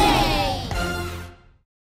the day!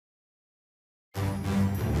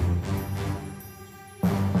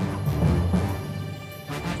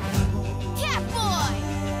 Catboy!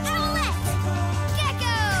 Owlette!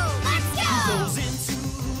 Gekko! Let's go! Goes into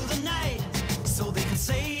the night so they can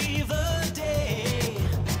save the day.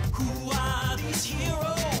 Who are these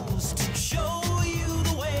heroes to show you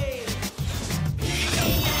the way? PJ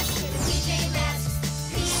Masks with the PJ Masks.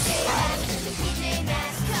 PJ Masks with the PJ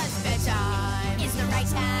Masks. 'Cause bedtime is the right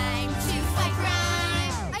time to fight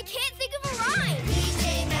crime. I can't think of a rhyme.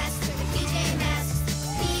 PJ Masks with the PJ Masks.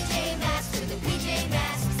 PJ Masks with the PJ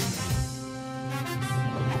Masks.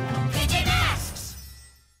 PJ Masks!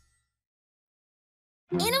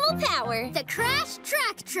 Animal power! The crash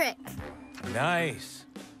track trick. Nice.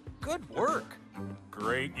 Good work.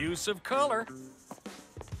 Great use of color.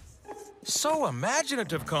 So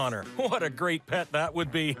imaginative, Connor. What a great pet that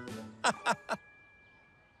would be.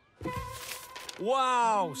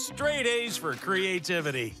 Wow, straight A's for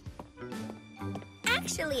creativity.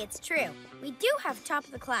 Actually, it's true. We do have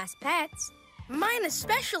top-of-the-class pets. Mine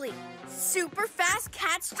especially. Super fast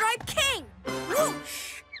cat stripe king.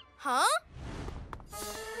 Whoosh! Huh?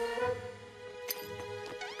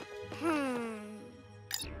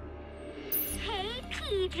 Hey,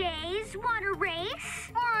 PJs, want a race?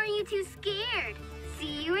 Or are you too scared?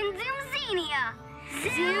 See you in Zoomzania.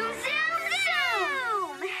 Zoom, zoom,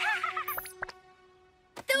 zoom!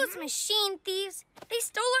 Those machine thieves, they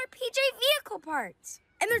stole our PJ vehicle parts.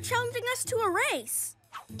 And they're challenging us to a race.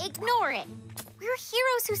 Ignore it. We're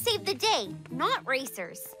heroes who save the day, not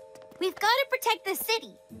racers. We've got to protect the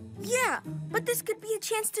city. Yeah, but this could be a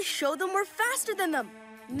chance to show them we're faster than them.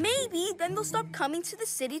 Maybe then they'll stop coming to the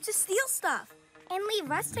city to steal stuff. And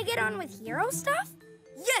leave us to get on with hero stuff?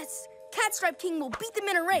 Yes, Catstripe King will beat them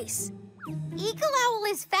in a race. Eagle Owl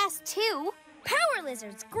is fast too. Power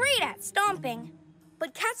Lizard's great at stomping.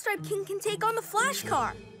 But Catstripe King can take on the Flash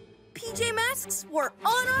Car. PJ Masks, we're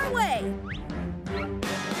on our way.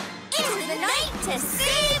 Into the night to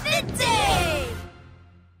save the day!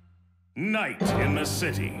 Night in the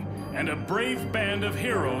city, and a brave band of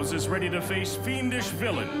heroes is ready to face fiendish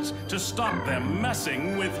villains to stop them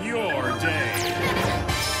messing with your day.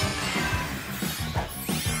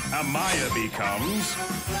 Amaya becomes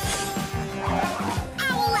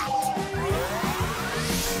Owlette!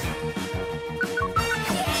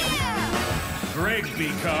 Greg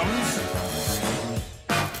becomes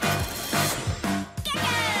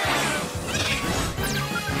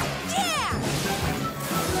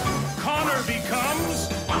Connor becomes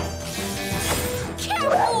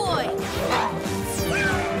Catboy!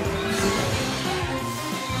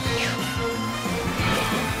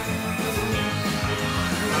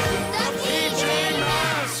 The PJ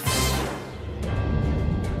Masks.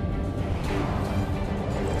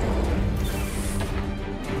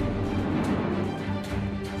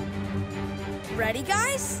 Ready,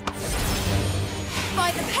 guys?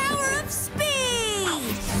 By the power of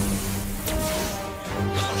speed!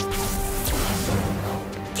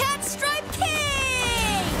 Catstripe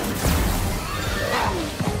King!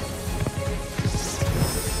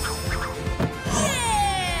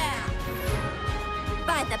 Yeah!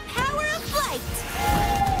 By the power of flight!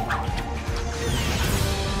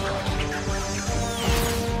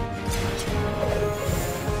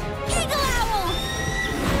 Eagle Owl!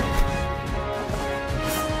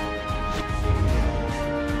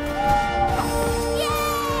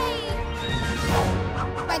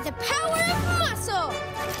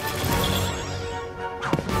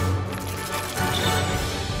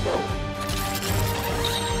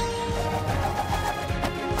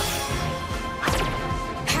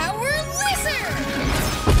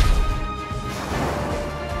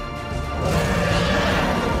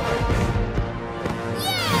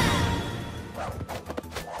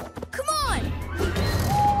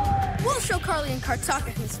 and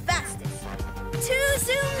Kartaka who's fastest. To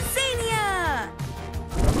Zoomzania!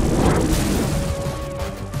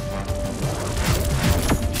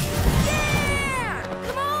 Yeah!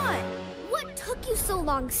 Come on! What took you so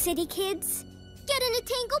long, city kids? Getting a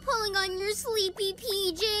tangle pulling on your sleepy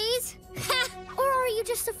PJs? Or are you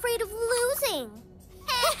just afraid of losing?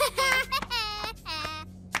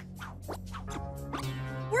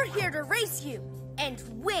 We're here to race you and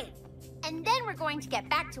win. And then we're going to get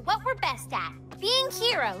back to what we're best at, being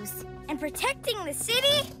heroes. And protecting the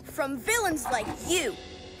city from villains like you.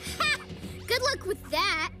 Good luck with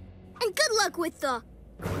that. And good luck with the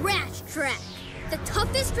Crash Track, the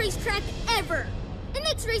toughest racetrack ever. It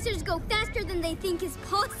makes racers go faster than they think is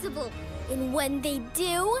possible. And when they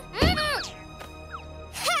do...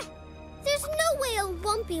 There's no way a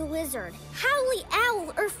lumpy lizard, howly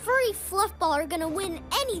owl, or furry fluffball are gonna win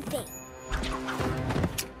anything.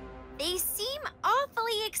 They seem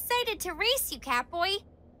awfully excited to race you, Catboy.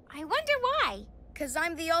 I wonder why. 'Cause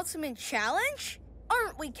I'm the ultimate challenge?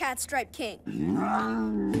 Aren't we, Catstripe King?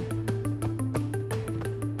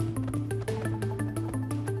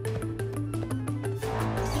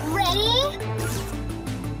 Ready?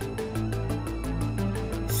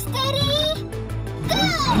 Steady? Go!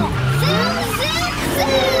 Zoom, zoom,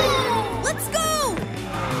 zoom! Let's go!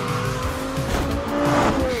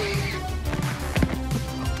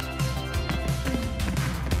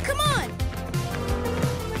 Come on!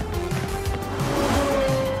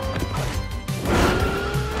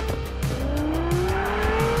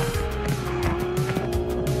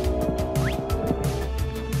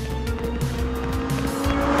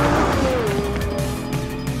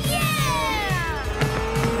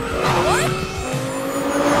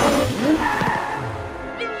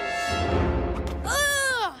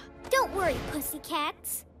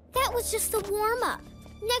 Cats. That was just the warm-up.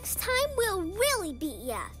 Next time, we'll really beat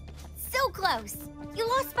ya. So close. You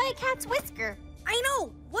lost by a cat's whisker. I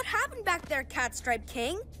know. What happened back there, Catstripe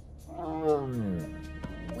King?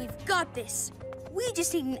 We've got this. We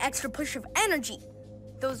just need an extra push of energy.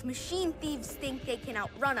 Those machine thieves think they can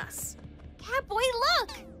outrun us. Catboy,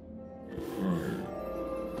 look!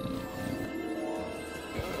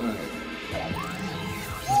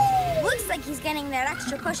 Looks like he's getting that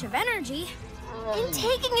extra push of energy. And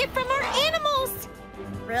taking it from our animals!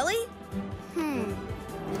 Really?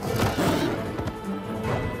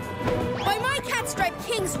 By my Catstripe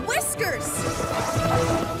King's whiskers!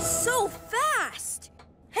 So fast!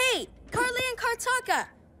 Hey, Carly and Kartaka,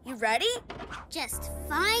 you ready? Just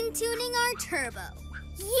fine-tuning our turbo.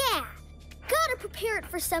 Yeah! Gotta prepare it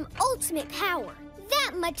for some ultimate power.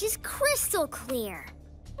 That much is crystal clear.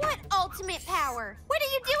 What ultimate power? What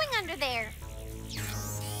are you doing under there?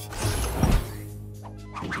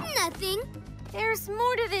 Nothing. There's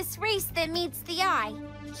more to this race than meets the eye.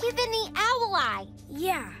 Even the owl eye.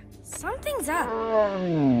 Yeah, something's up.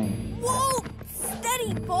 Whoa!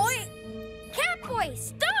 Steady, boy! Catboy,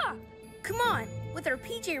 stop! Come on, with our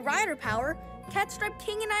PJ Rider power, Catstripe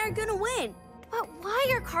King and I are gonna win. But why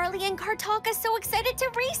are Carly and Kartaka so excited to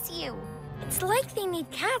race you? It's like they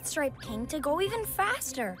need Catstripe King to go even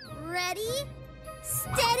faster. Ready?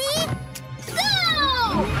 Steady?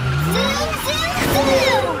 Go! Zoom, zoom,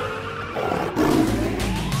 zoom!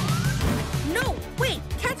 No, wait!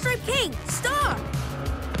 Catstripe King, stop!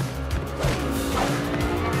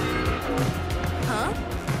 Huh?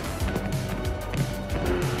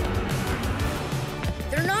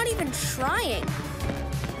 They're not even trying.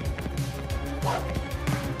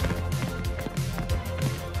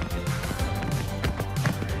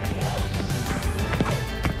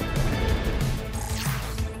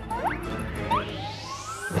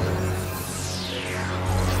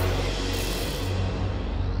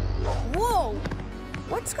 Whoa!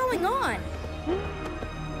 What's going on?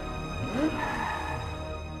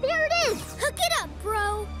 There it is! Hook it up,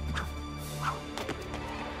 bro!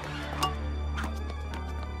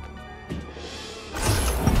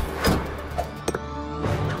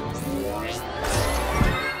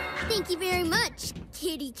 Thank you very much,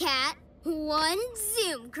 kitty cat. One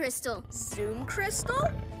Zoom Crystal. Zoom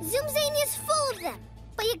Crystal? Zoomzania's full of them,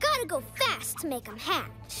 but you gotta go fast to make them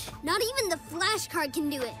hatch. Not even the flash card can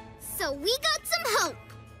do it. So we got some hope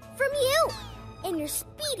from you and your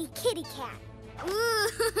speedy kitty cat.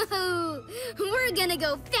 Ooh, we're gonna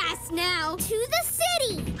go fast now to the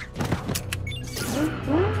city.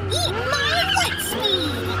 Eat my wet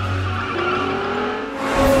speed.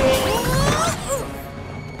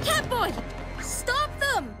 Catboy, stop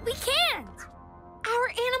them! We can't! Our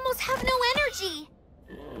animals have no energy.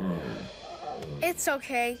 It's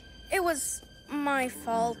okay. It was my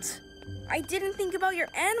fault. I didn't think about your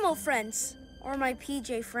animal friends or my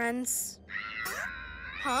PJ friends.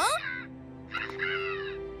 Huh?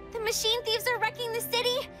 The machine thieves are wrecking the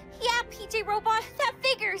city? Yeah, PJ Robot, that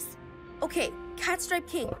figures. Okay, Catstripe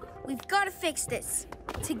King, we've got to fix this.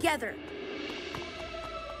 Together.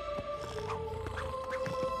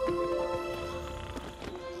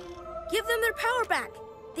 Give them their power back.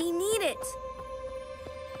 They need it.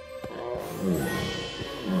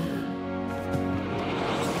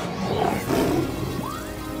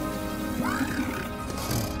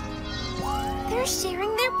 They're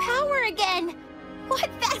sharing their power again. What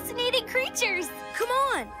fascinating creatures. Come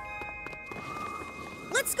on.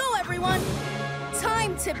 Let's go, everyone.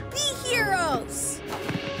 Time to be heroes.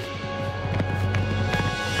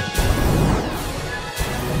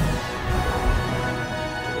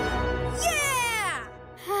 Yeah!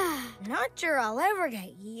 Not sure I'll ever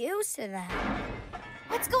get used to that.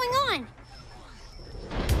 What's going on?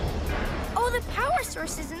 Oh, the power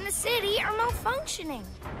sources in the city are malfunctioning.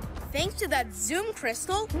 Thanks to that Zoom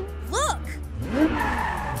crystal, look!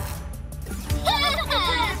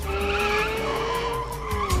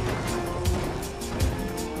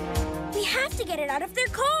 We have to get it out of their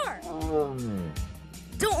car.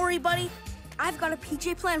 Don't worry, buddy. I've got a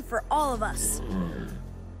PJ plan for all of us.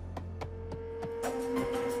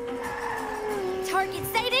 Target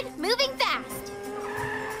sighted, moving fast.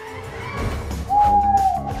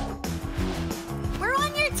 We're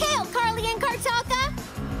on your tail, Carly and Kartaka.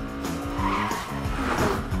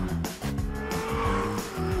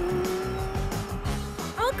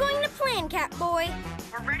 All going to plan, Catboy.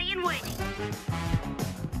 We're ready and waiting.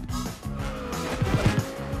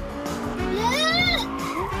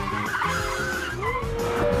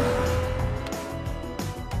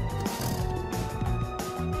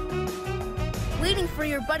 Waiting for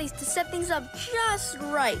your buddies to set things up just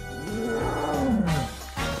right.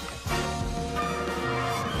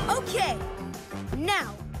 Okay,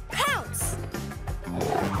 now pounce!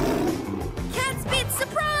 Cat Spit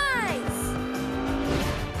surprise!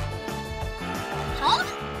 Huh?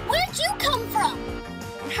 Where'd you come from?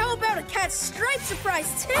 How about a cat stripe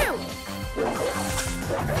surprise too?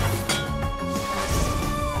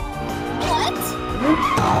 What?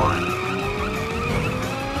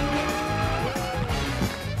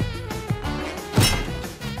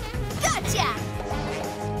 Gotcha!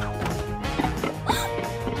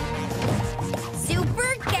 Super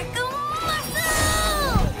Gekko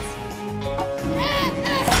muscles!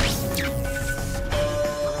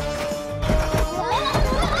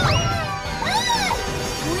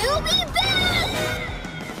 We'll be back!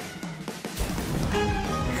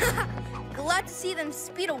 Glad to see them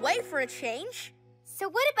speed away for a change. So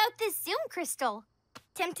what about this Zoom crystal?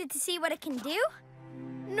 Tempted to see what it can do?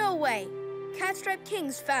 No way. Catstripe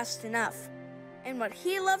King's fast enough. And what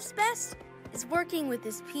he loves best is working with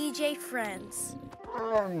his PJ friends.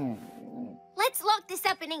 Let's lock this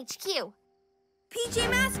up in HQ. PJ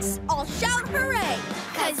Masks, all shout hooray!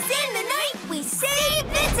 'Cause in the night, we save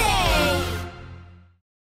the day!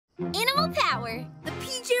 Animal power. The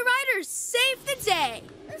PJ Riders save the day!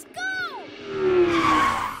 Let's go!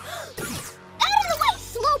 Out of the way,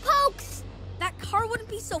 slowpokes! That car wouldn't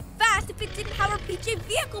be so fast if it didn't have our PJ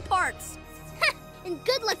vehicle parts. And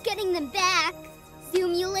good luck getting them back.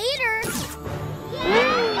 Zoom you later.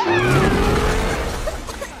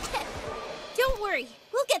 Don't worry,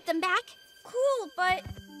 we'll get them back. Cool, but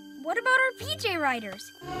what about our PJ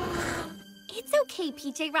Riders? It's okay,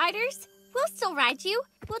 PJ Riders. We'll still ride you.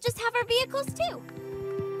 We'll just have our vehicles too.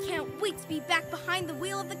 Can't wait to be back behind the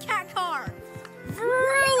wheel of the cat car.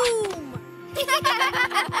 Vroom!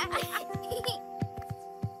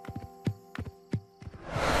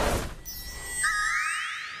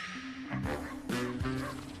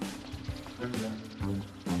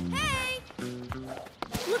 Hey!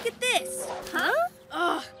 Look at this. Huh?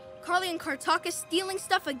 Ugh, Carly and Kartaka stealing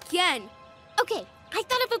stuff again. Okay, I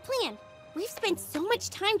thought of a plan. We've spent so much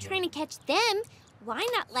time trying to catch them. Why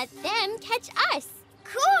not let them catch us?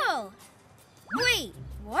 Cool! Wait,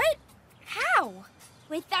 what? How?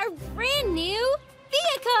 With our brand new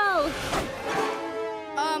vehicle!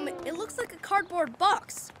 It looks like a cardboard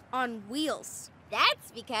box on wheels.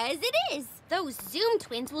 That's because it is. Those Zoom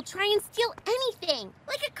twins will try and steal anything.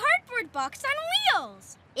 Like a cardboard box on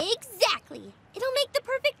wheels! Exactly. It'll make the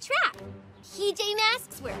perfect trap. PJ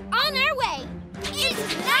Masks, we're on our way.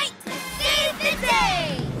 It's night to save the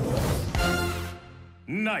day!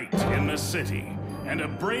 Night in the city, and a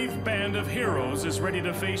brave band of heroes is ready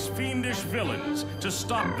to face fiendish villains to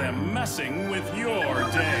stop them messing with your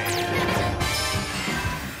day.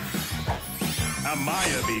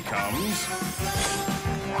 Amaya becomes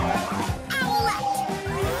Owlette!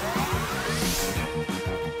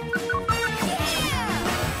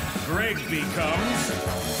 Greg becomes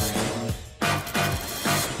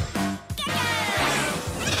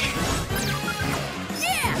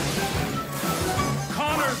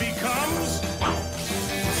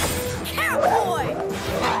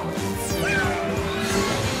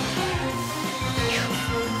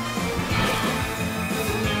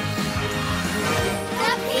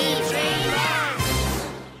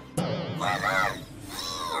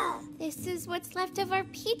what's left of our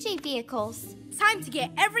PJ vehicles. Time to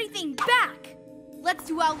get everything back. Let's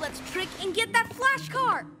do Owlette's trick and get that flash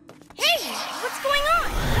car. Hey, what's going on?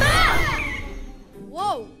 Ah!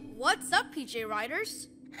 Whoa, what's up, PJ Riders?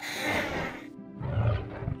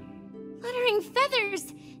 Fluttering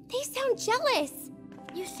feathers, they sound jealous.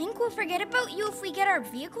 You think we'll forget about you if we get our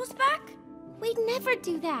vehicles back? We'd never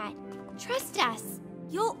do that. Trust us.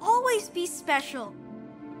 You'll always be special.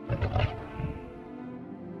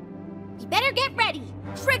 You better get ready.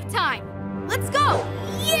 Trick time. Let's go.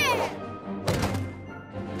 Yeah!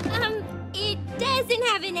 It doesn't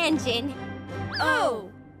have an engine.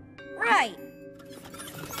 Oh, right.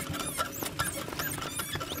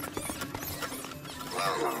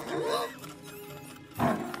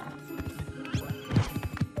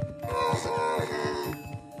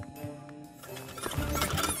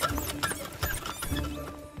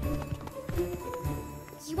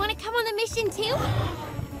 You want to come on the mission too?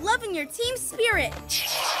 Loving your team spirit.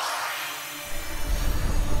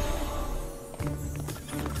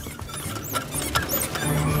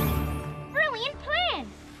 Brilliant plan.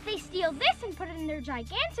 They steal this and put it in their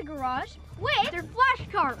gigantic garage with Their flash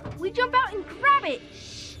car. We jump out and grab it.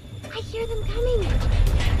 I hear them coming.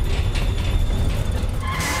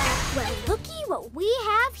 Well, looky what we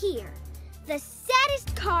have here. The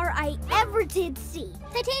saddest car I ever did see.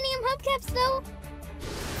 Titanium hubcaps, though.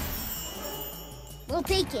 We'll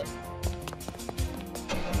take it.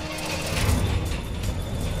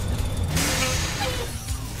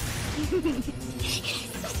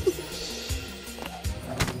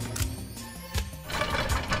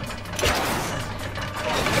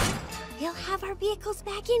 We'll have our vehicles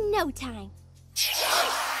back in no time.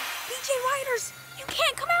 PJ Riders, you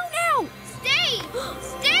can't come out now. Stay!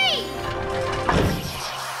 Stay!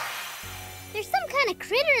 There's some kind of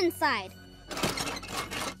critter inside.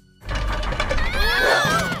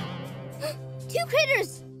 Two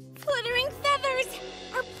critters! Fluttering feathers!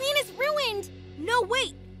 Our plan is ruined! No,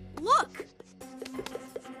 wait. Look.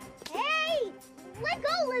 Hey! Let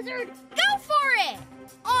go, lizard! Go for it.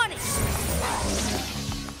 On it.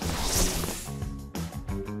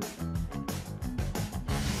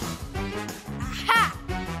 Aha!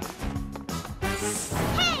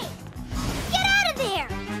 Hey! Get out of there!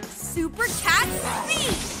 Super cat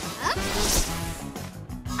speed. Huh?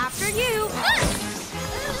 After you.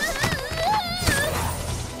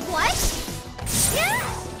 What? Yeah!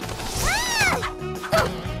 Ah!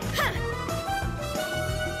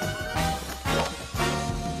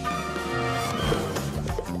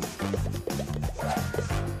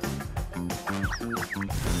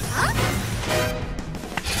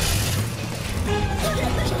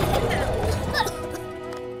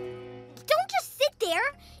 Don't just sit there.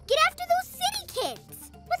 Get after those city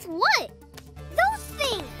kids. With what? Those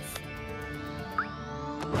things.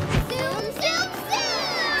 Zoom, zoom, zoom!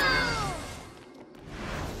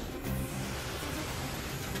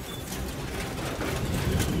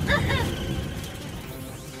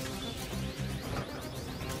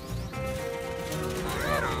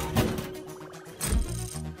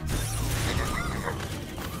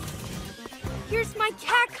 Here's my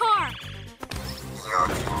cat car.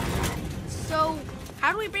 So,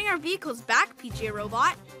 how do we bring our vehicles back, PJ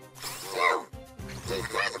Robot?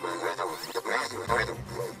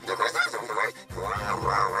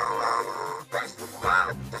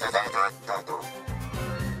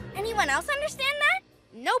 Anyone else understand that?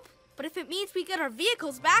 Nope. But if it means we get our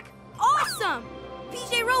vehicles back, awesome!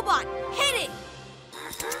 PJ Robot, hit it!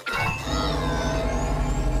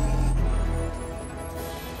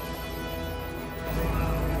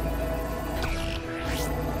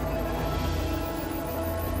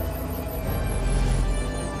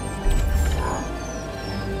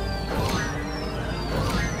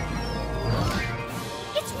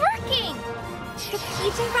 It's working! The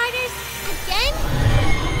PJ Riders again?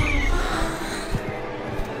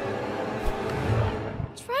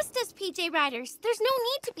 Trust us, PJ Riders. There's no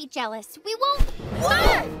need to be jealous. We won't.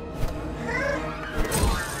 Whoa!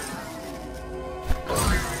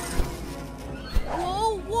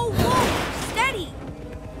 Whoa, whoa, whoa! Steady!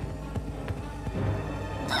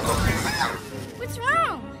 What's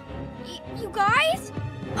wrong? You guys?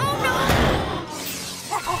 Oh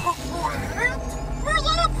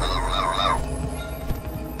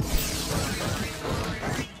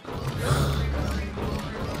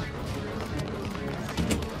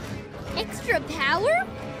Extra power?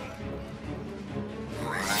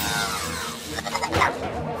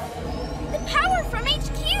 The power from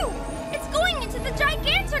HQ! It's going into the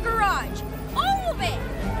Giganta garage! All of it!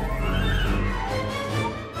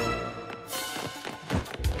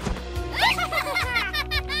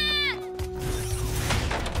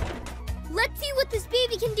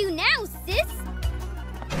 can do now, sis.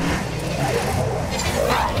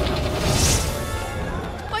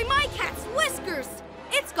 By my cat's whiskers!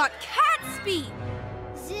 It's got cat speed!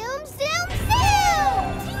 Zoom, zoom,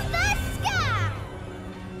 zoom! To the sky!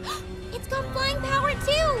 It's got flying power,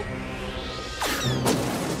 too!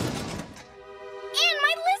 And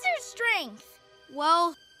my lizard strength!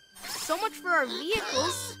 Well, so much for our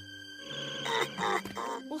vehicles.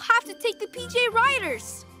 We'll have to take the PJ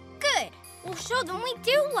Riders. Good. We'll show them we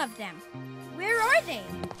do love them. Where are they?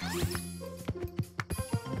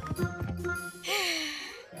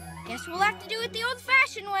 Guess we'll have to do it the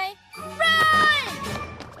old-fashioned way. Run!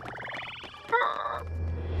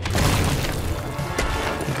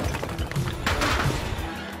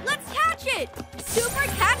 Let's catch it! Super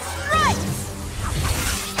Cat Strikes!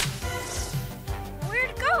 Where'd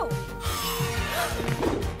it go?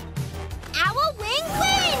 Owl Wing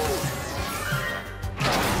wins!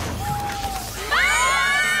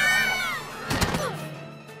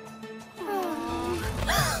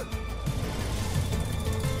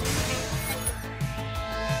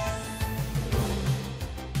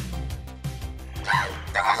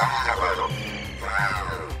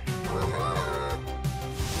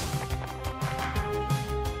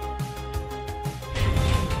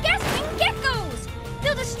 Gasping geckos!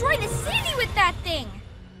 They'll destroy the city with that thing!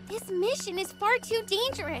 This mission is far too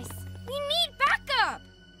dangerous. We need backup!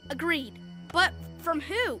 Agreed. But from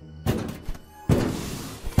who?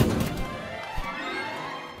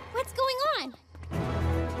 What's going on?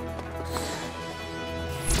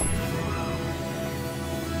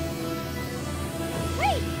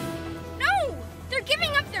 Wait! No! They're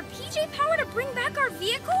giving up their PJ power to bring back our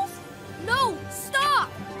vehicles? No!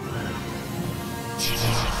 Stop!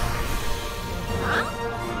 Huh?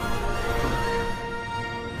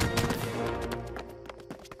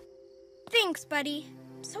 Thanks, buddy.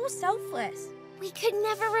 So selfless. We could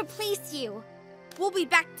never replace you. We'll be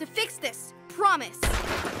back to fix this. Promise.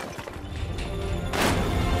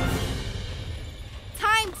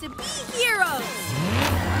 Time to be heroes!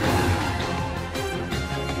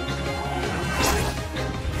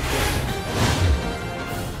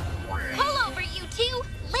 Pull over, you two!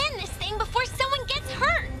 Land this thing before someone gets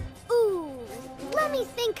hurt! Ooh, let me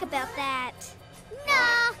think about that.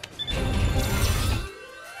 Nah.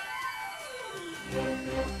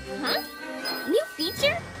 Huh? New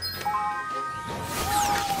feature?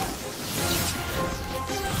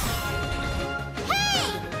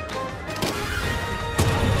 Hey!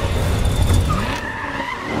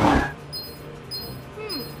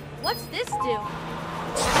 What's this do?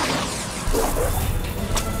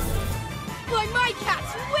 By my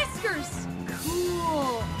cat's whiskers!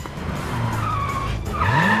 Cool.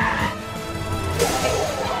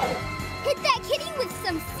 Hit that kitty with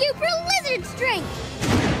some super lizard strength!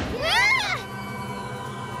 Yeah!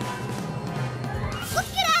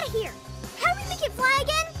 Let's get out of here! How do we make it fly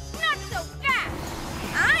again? Not so fast!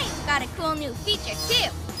 I've got a cool new feature, too.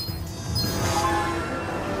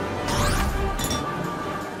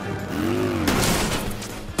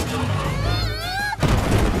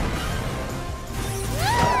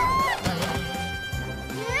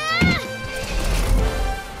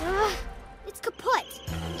 It's kaput.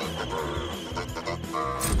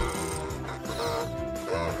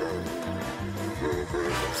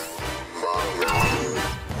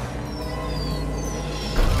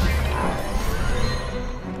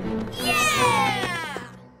 Yeah!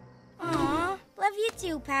 Aw, love you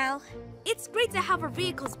too, pal. It's great to have our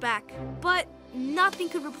vehicles back, but nothing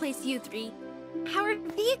could replace you three. Our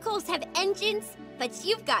vehicles have engines, but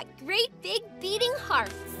you've got great big beating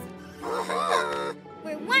hearts.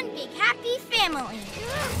 We're one big happy family.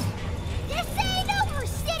 This ain't over,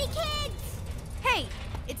 city kids! Hey,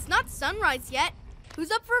 it's not sunrise yet. Who's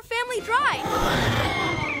up for a family drive?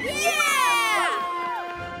 Yeah!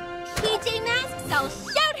 PJ Masks, I'll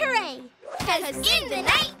shout hooray! 'Cause in the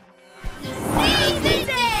night, we save the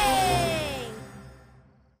day!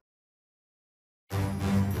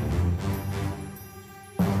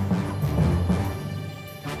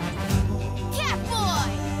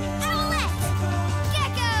 Catboy! Owlette!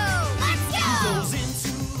 Gekko! Let's go! Goes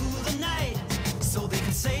into the night so they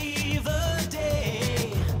can save the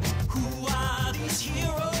day. Who are these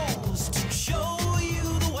heroes to show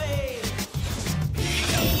you the way?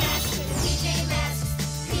 PJ Masks to the PJ Masks.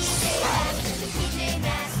 PJ Masks to the PJ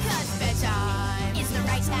Masks. 'Cause bedtime is the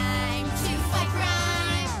right time to fight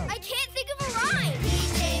crime. I can't think of a rhyme.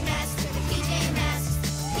 PJ Masks to the PJ Masks.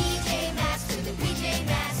 PJ Masks to the PJ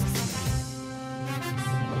Masks.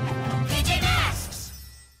 PJ Masks!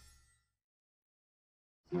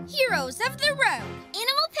 Heroes of the road.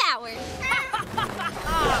 Animal power.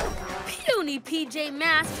 Phew! puny PJ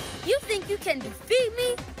Masks. You think you can defeat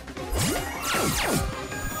me?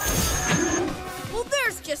 Well,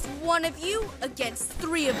 there's just one of you against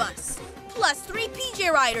 3 of us, plus 3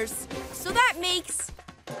 PJ Riders. So that makes,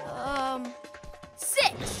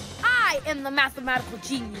 6. I am the mathematical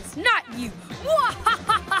genius, not you.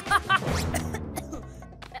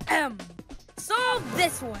 Solve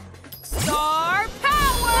this one. Star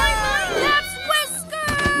power! That's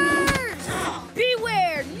Whiskers!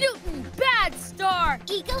 Beware, Newton, bad star!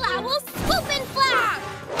 Eagle Owl, swoop and fly!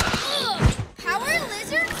 Power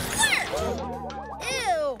Lizard, flirt!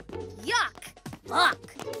 Ew, yuck,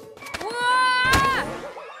 luck. Wah!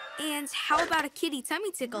 and how about a kitty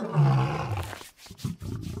tummy tickle?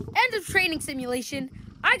 End of training simulation.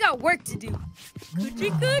 I got work to do.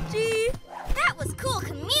 Coochie coochie! That was cool,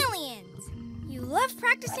 chameleons! You love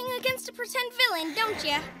practicing against a pretend villain, don't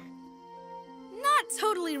ya? Not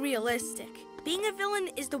totally realistic. Being a villain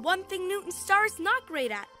is the one thing Newton Star is not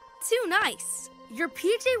great at. Too nice. Your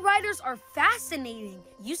PJ Riders are fascinating.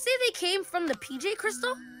 You say they came from the PJ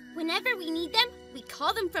Crystal? Whenever we need them, we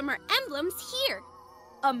call them from our emblems here.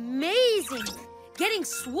 Amazing! Getting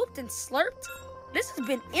swooped and slurped? This has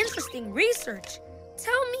been interesting research.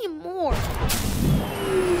 Tell me more.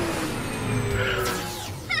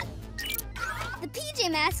 The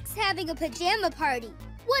PJ Mask's having a pajama party.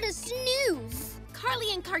 What a snooze.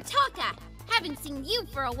 Carly and Kartaka, haven't seen you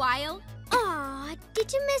for a while. Aw,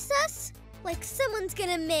 did you miss us? Like someone's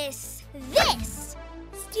gonna miss this.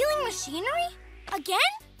 Stealing machinery? Again?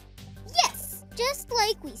 Yes, just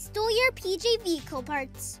like we stole your PJ vehicle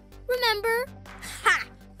parts. Remember? Ha!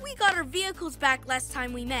 We got our vehicles back last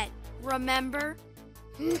time we met. Remember?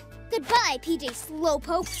 Goodbye, PJ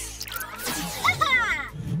Slowpoke.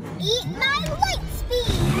 Eat my light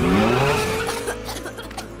speed!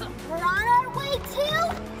 We're on our way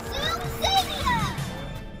to Zoomzania!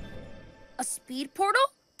 A speed portal?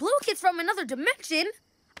 Blue Kid's from another dimension?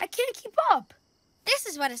 I can't keep up. This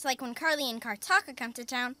is what it's like when Carly and Kartaka come to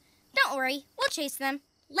town. Don't worry, we'll chase them.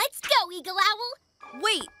 Let's go, Eagle Owl!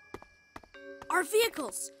 Wait! Our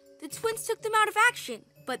vehicles! The twins took them out of action,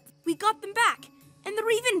 but we got them back, and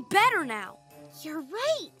they're even better now. You're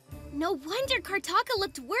right. No wonder Kartaka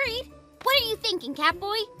looked worried. What are you thinking,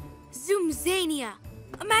 Catboy? Zoomzania!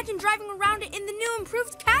 Imagine driving around it in the new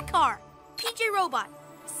improved cat car. PJ Robot,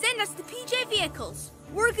 send us the PJ vehicles.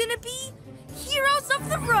 We're gonna be heroes of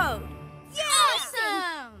the road.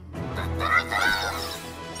 Awesome!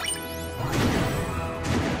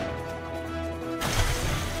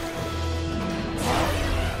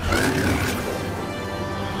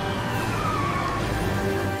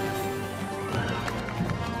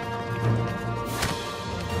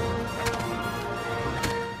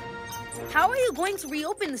 How are you going to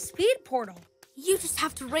reopen the speed portal? You just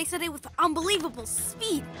have to race at it with unbelievable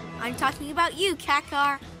speed. I'm talking about you, cat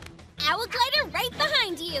car. Owl glider right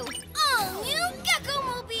behind you. All new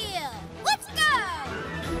Gekko-mobile. Let's go!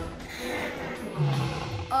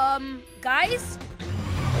 Guys?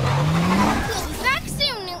 We'll be back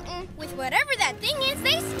soon, Newton, with whatever that thing is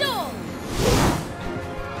they stole.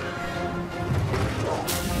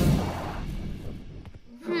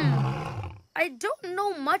 I don't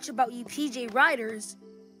know much about you PJ Riders,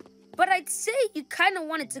 but I'd say you kind of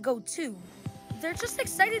wanted to go too. They're just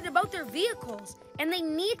excited about their vehicles, and they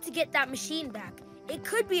need to get that machine back. It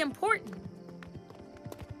could be important.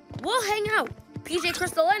 We'll hang out. PJ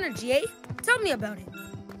Crystal Energy, eh? Tell me about it.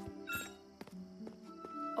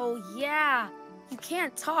 Oh yeah, you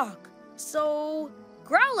can't talk, so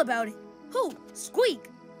growl about it. Who? Squeak.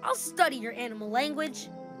 I'll study your animal language.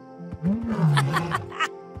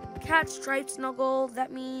 Cat stripe snuggle,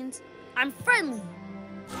 that means I'm friendly.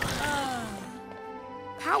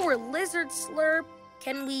 Power lizard slurp,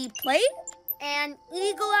 can we play? And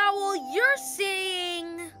eagle owl, you're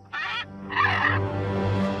saying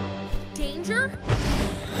danger?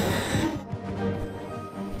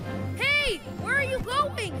 Hey, where are you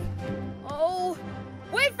going? Oh,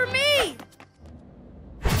 wait for me!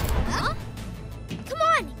 Huh? Come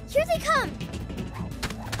on, here they come.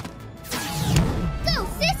 Go,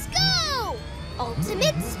 sis, go!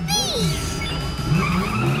 Ultimate speed!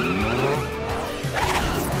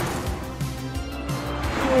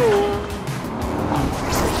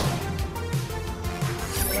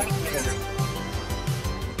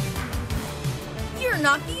 You're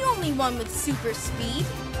not the only one with super speed.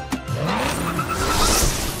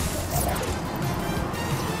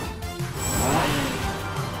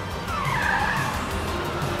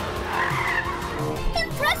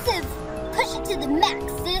 Impressive! Push it to the max,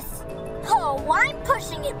 sis. Oh, I'm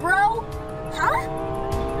pushing it, bro. Huh?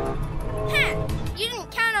 Ha! You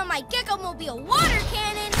didn't count on my Gekko-mobile water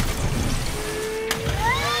cannon.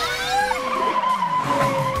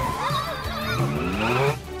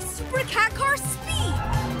 Super cat car speed!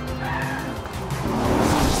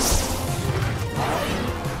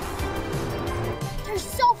 They're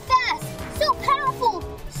so fast, so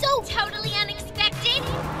powerful, so Totally unexpected.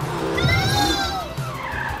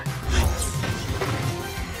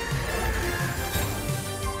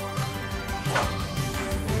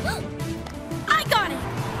 I got it!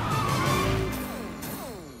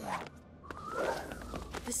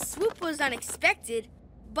 The swoop was unexpected,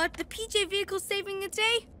 but the PJ vehicle saving the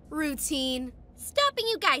day? Routine. Stopping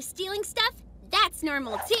you guys stealing stuff? That's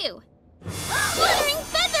normal too. Fluttering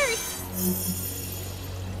feathers!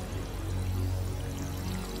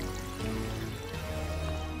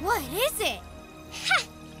 What is it? Ha!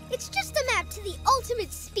 It's just a map to the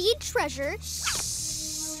ultimate speed treasure.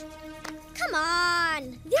 Shh! Come on!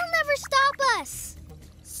 They'll never stop us!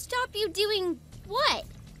 Stop you doing what?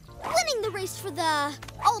 Winning the race for the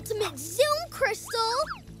ultimate Zoom Crystal!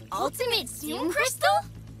 Ultimate Zoom Crystal?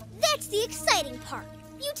 That's the exciting part.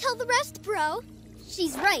 You tell the rest, bro.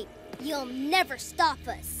 She's right. You'll never stop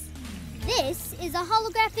us. This is a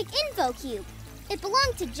holographic info cube. It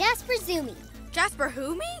belonged to Jasper Zoomy. Jasper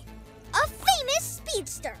who, me? A famous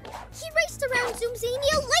speedster. He raced around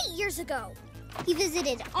Zoomzania late years ago. He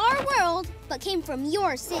visited our world, but came from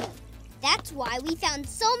your city. That's why we found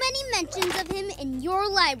so many mentions of him in your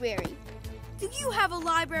library. Do you have a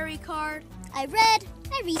library card? I read,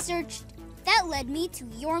 I researched. That led me to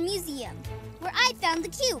your museum, where I found the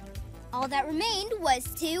cube. All that remained was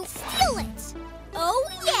to steal it. Oh,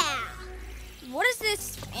 yeah! What is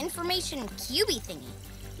this information cubey thingy?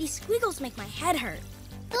 These squiggles make my head hurt.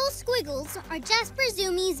 Those squiggles are Jasper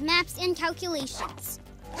Zoomy's maps and calculations.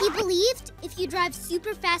 He believed if you drive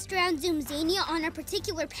super fast around Zoomzania on a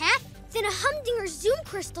particular path, then a Humdinger Zoom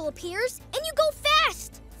Crystal appears and you go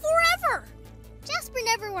fast, forever. Jasper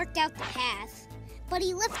never worked out the path, but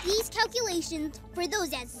he left these calculations for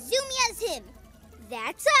those as zoomy as him.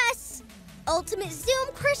 That's us. Ultimate Zoom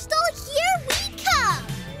Crystal, here we come.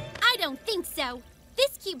 I don't think so.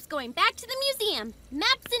 This cube's going back to the museum,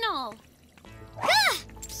 maps and all. Ah!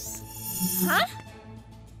 Huh?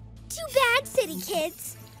 Too bad, city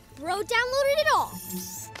kids. Bro downloaded it all.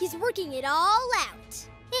 He's working it all out.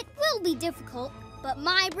 It will be difficult, but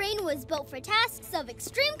my brain was built for tasks of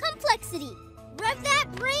extreme complexity. Rev that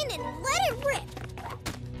brain and let it rip.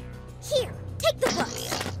 Here, take the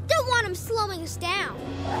bus. Don't want him slowing us down.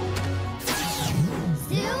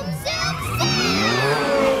 Zoom, zoom, zoom!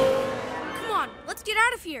 Come on, let's get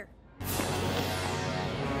out of here.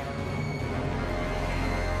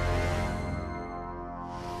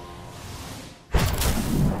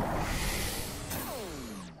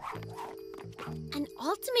 An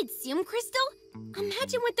ultimate Zoom Crystal?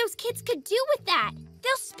 Imagine what those kids could do with that.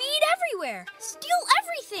 They'll speed everywhere, steal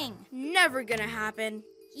everything. Never gonna happen.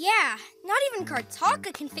 Yeah, not even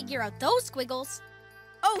Kartaka can figure out those squiggles.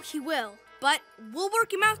 Oh, he will. But we'll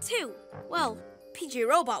work him out too. Well, PJ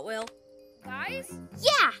Robot will. Guys?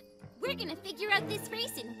 Yeah, we're gonna figure out this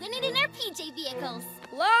race and win it in our PJ vehicles.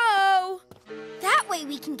 Hello? That way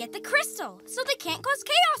we can get the crystal, so they can't cause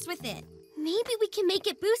chaos with it. Maybe we can make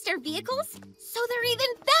it boost our vehicles so they're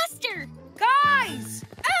even faster. Guys!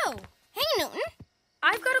 Oh, hey Newton.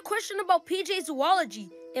 I've got a question about PJ zoology.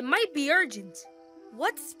 It might be urgent.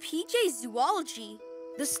 What's PJ zoology?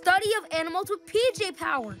 The study of animals with PJ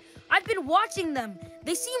power. I've been watching them.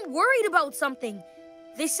 They seem worried about something.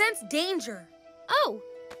 They sense danger. Oh,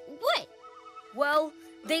 what? Well,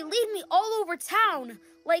 they lead me all over town,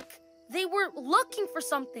 like they were looking for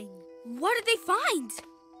something. What did they find?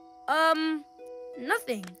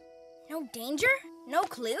 Nothing. No danger? No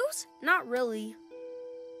clues? Not really.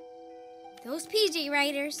 Those PJ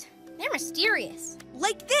Riders, they're mysterious.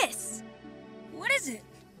 Like this. What is it?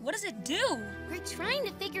 What does it do? We're trying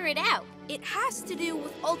to figure it out. It has to do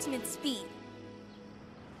with ultimate speed.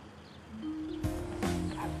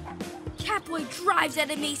 Catboy drives at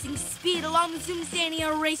amazing speed along the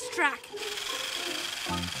Zoomzania racetrack.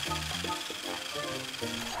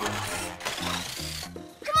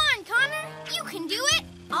 Come on, Connor. You can do it.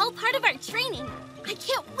 All part of our training. I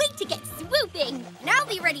can't wait to get swooping. And I'll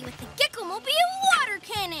be ready with the Gekko-mobile water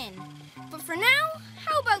cannon. But for now,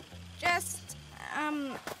 how about just,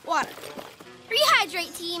 water?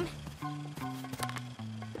 Rehydrate, team.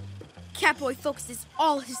 Catboy focuses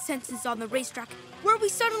all his senses on the racetrack, where we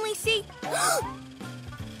suddenly see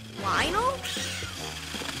Lionel?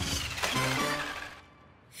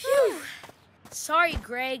 Phew. Sorry,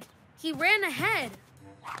 Greg. He ran ahead.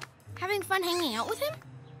 Having fun hanging out with him?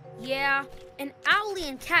 Yeah, and Owlie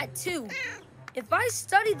and Cat too. If I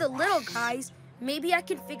study the little guys, maybe I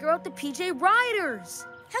can figure out the PJ Riders.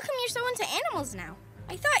 How come you're so into animals now?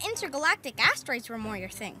 I thought intergalactic asteroids were more your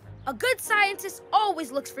thing. A good scientist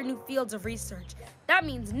always looks for new fields of research. That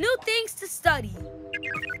means new things to study.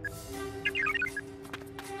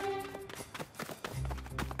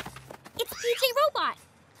 It's PJ Robot.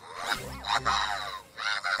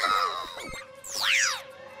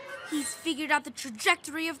 He's figured out the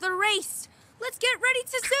trajectory of the race. Let's get ready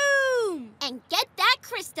to zoom! And get that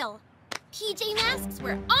crystal. PJ Masks,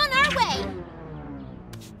 we're on our way.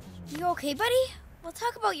 You okay, buddy? We'll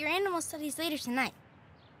talk about your animal studies later tonight.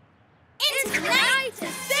 It's night to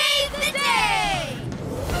save the day!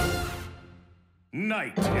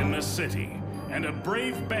 Night in the city, and a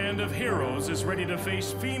brave band of heroes is ready to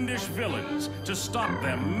face fiendish villains to stop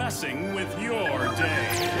them messing with your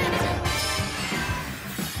day.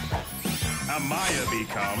 Amaya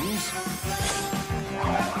becomes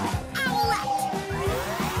Owlette!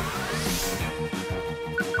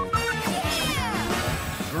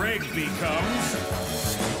 Greg becomes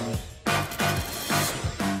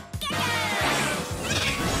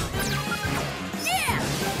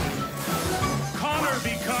Connor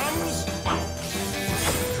becomes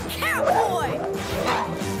Catboy!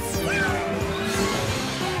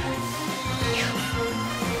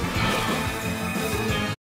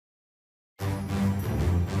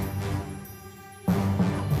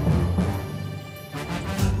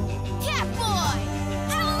 Catboy!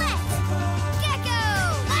 Owlette! Gekko!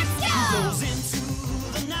 Let's go! Goes into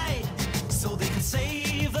the night so they can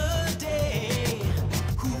save the day.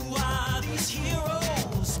 Who are these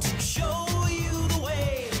heroes to show you the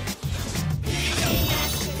way? PJ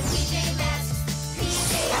Masks for the PJ Masks.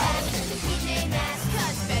 PJ Masks for the PJ Masks.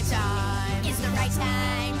 'Cause bedtime is the right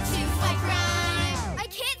time to fight crime. I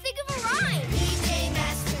can't think of a rhyme. PJ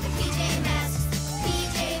Masks for the PJ Masks.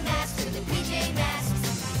 PJ Masks for the PJ Masks.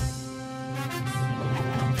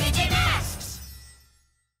 PJ Masks!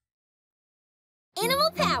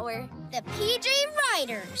 Animal power. The PJ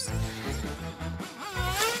Riders.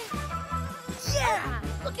 Yeah!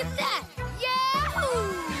 Look at that!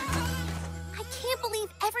 Yahoo! I can't believe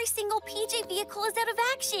every single PJ vehicle is out of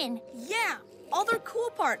action. Yeah, all their cool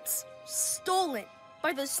parts stolen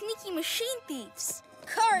by those sneaky machine thieves.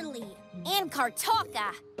 Carly and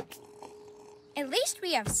Kartaka. At least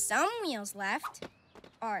we have some wheels left.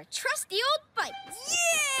 Our trusty old bike.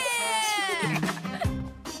 Yeah!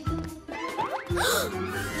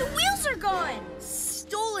 The wheels are gone!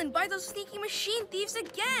 Stolen by those sneaky machine thieves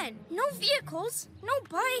again. No vehicles, no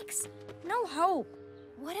bikes, no hope.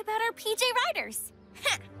 What about our PJ Riders?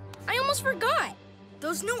 Heh, I almost forgot.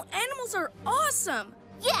 Those new animals are awesome.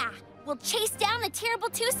 Yeah, we'll chase down the terrible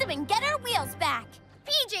twosome and get our wheels back.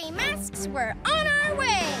 PJ Masks, we're on our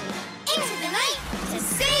way. Into the night to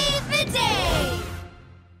save the day!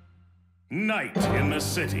 Night in the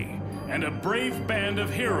city, and a brave band of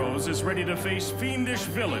heroes is ready to face fiendish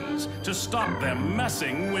villains to stop them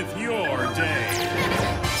messing with your day.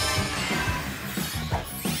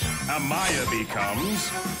 Amaya becomes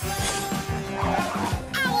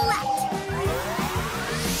Owlette!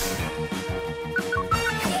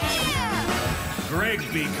 Greg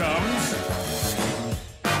becomes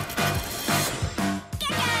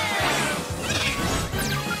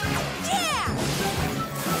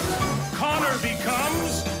Connor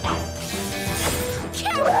becomes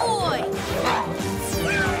Catboy!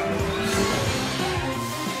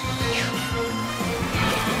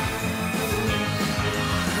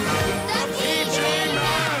 The PJ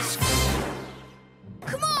Masks!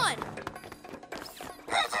 Come on!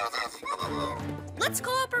 Let's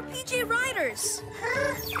call up our PJ Riders.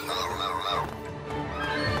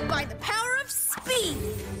 By the power of speed.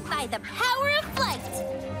 By the power of flight!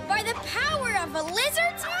 By the power of a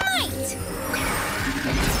lizard's might.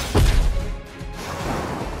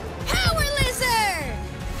 Power Lizard!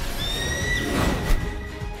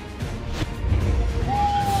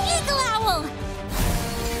 Eagle Owl!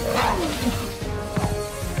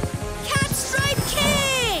 Cat Stripe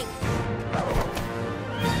King!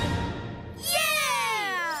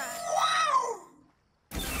 Yeah!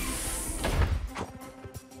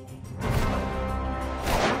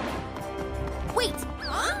 Wait!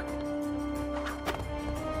 Huh?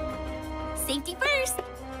 Safety first!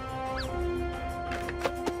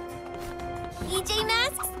 PJ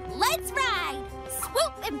Masks, let's ride!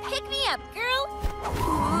 Swoop and pick me up, girl!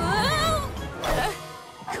 Whoa!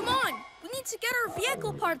 Come on, we need to get our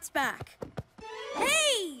vehicle parts back.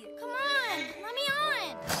 Hey! Come on, let me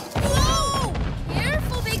on! Whoa!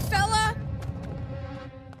 Careful, big fella!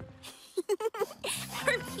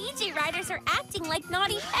 Our PJ Riders are acting like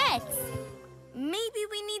naughty pets. Maybe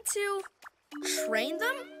we need to train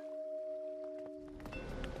them?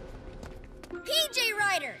 PJ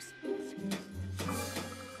Riders!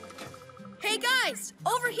 guys,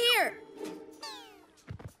 over here.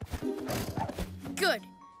 Good.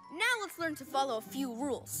 Now let's learn to follow a few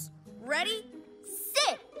rules. Ready?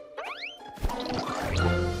 Sit.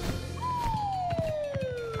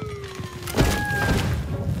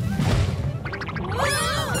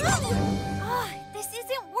 This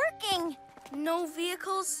isn't working. No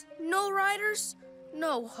vehicles, no riders,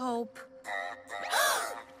 no hope.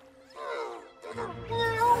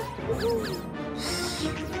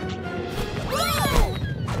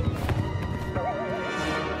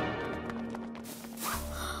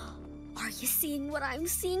 Are you seeing what I'm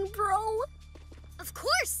seeing, bro? Of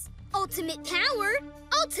course! Ultimate power,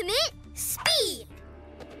 ultimate speed!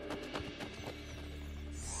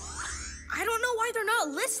 I don't know why they're not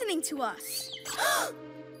listening to us.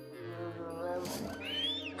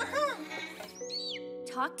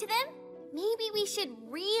 Talk to them? Maybe we should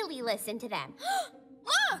really listen to them.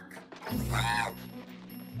 Look!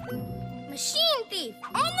 Machine thief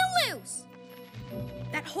on the loose!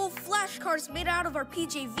 That whole flash car's made out of our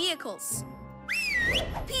PJ vehicles.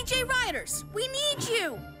 PJ Riders, we need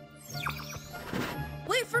you!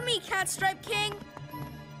 Wait for me, Catstripe King.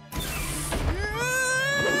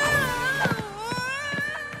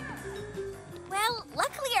 Well,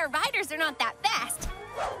 luckily our riders are not that fast.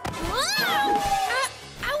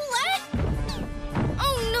 Owlette?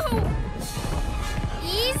 Oh no!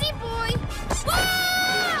 Easy, boy.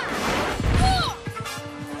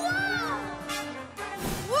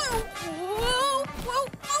 Whoa!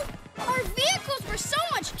 Our vehicles were so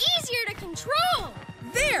much easier to control.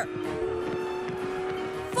 There!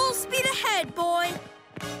 Full speed ahead, boy.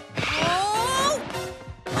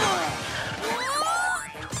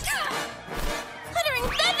 Fluttering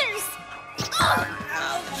feathers!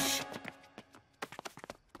 Ouch!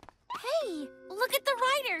 Hey, look at the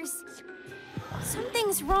riders.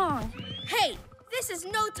 Something's wrong. Hey, this is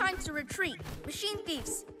no time to retreat. Machine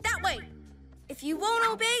thieves, that way. If you won't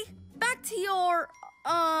obey, back to your,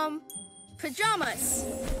 pyjamas.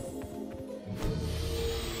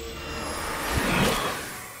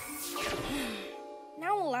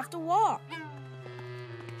 Now we'll have to walk.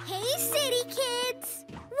 Hey, city kids!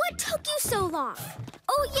 What took you so long?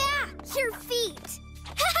 Oh yeah, your feet!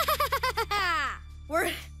 We're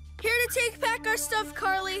here to take back our stuff,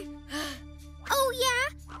 Carly. Oh yeah?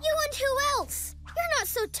 You and who else? You're not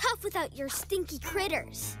so tough without your stinky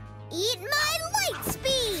critters. Eat my light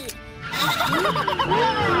speed!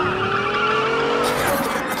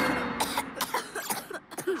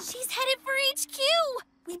 She's headed for HQ.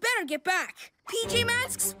 We better get back. PJ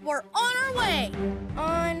Masks, we're on our way.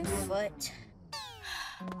 On foot.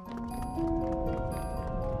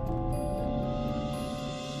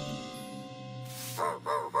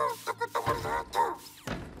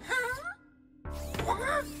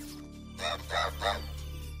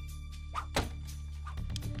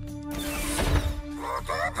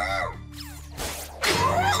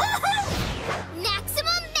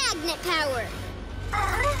 Maximum magnet power!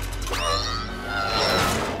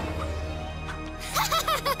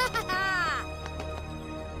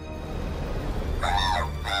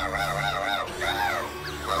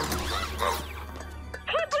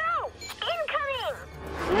 Hey, bro! Incoming!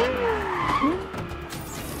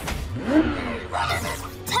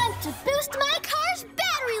 Time to boost my car's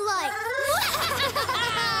battery life!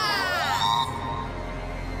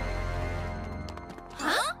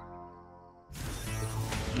 Huh?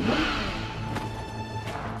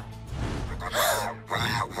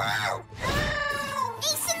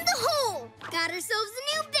 Ace in the hole! Got ourselves a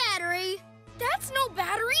new battery! That's no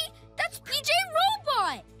battery. That's PJ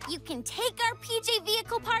Robot. You can take our PJ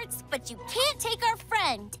vehicle parts, but you can't take our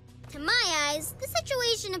friend. To my eyes, the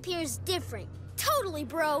situation appears different. Totally,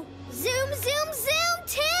 bro. Zoom, zoom, zoom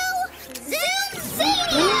to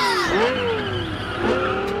Zoom-zania!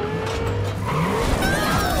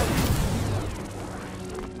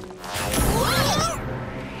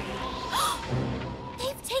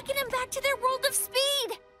 They've taken him back to their world of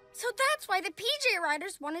speed. So that's why the PJ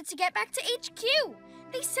Riders wanted to get back to HQ.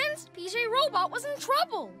 They sensed PJ Robot was in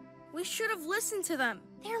trouble. We should have listened to them.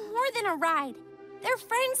 They're more than a ride. They're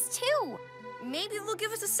friends, too. Maybe they'll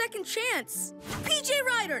give us a second chance. PJ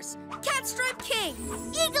Riders, Catstripe King,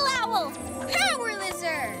 Eagle Owl! Power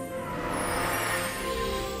Lizard!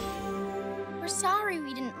 We're sorry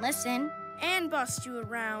we didn't listen and bust you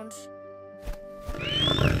around.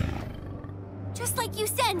 Just like you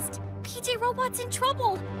sensed, PJ Robot's in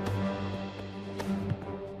trouble.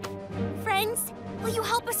 Friends, will you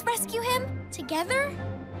help us rescue him? Together?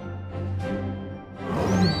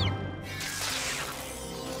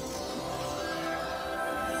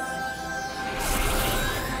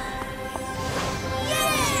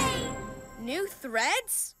 Yay! New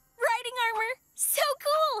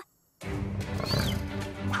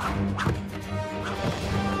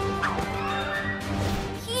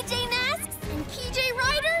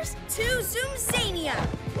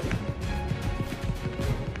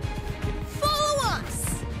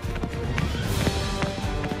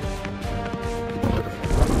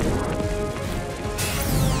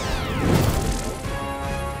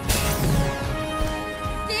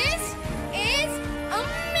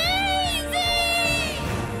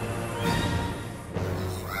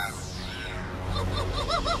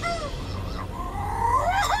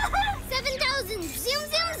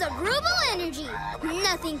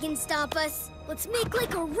Nothing can stop us. Let's make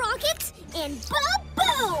like a rocket and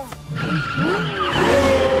ba-boom!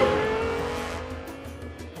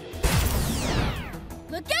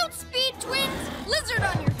 Look out, Speed Twins! Lizard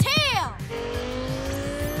on your tail!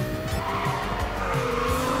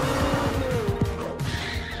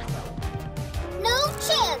 No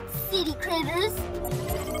chance, city critters!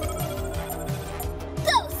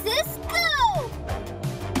 Go, sis, go!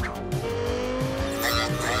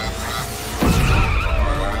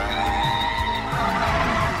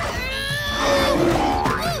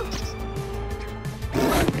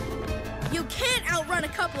 You can't outrun a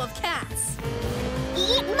couple of cats.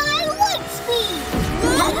 Eat my light speed!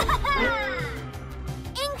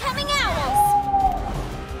 Incoming owls!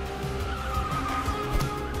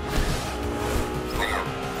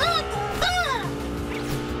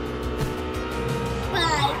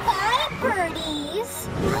 Bye-bye, birdies!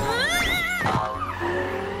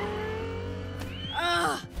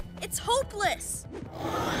 Ugh, it's hopeless.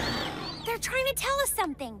 They're trying to tell us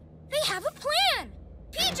something. They have a plan.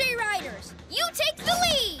 PJ Riders, you take the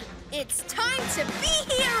lead. It's time to be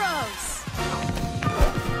heroes.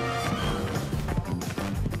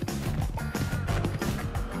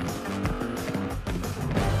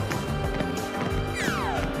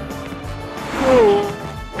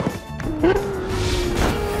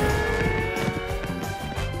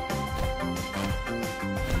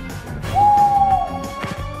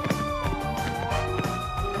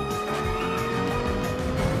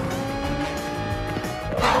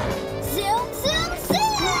 Zoom, zoom, zoom!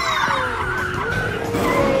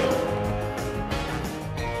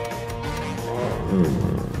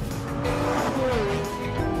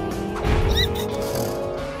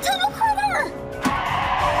 Tunnel critter!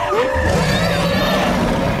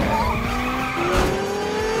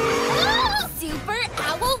 Super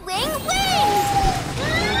Owl Wing Wings!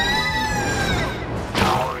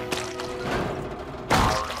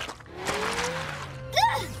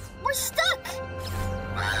 We're stuck!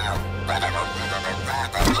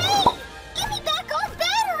 Hey! Give me back our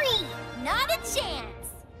battery! Not a chance.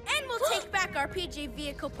 And we'll take back our PJ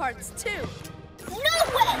vehicle parts too. No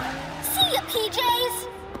way! See ya, PJs!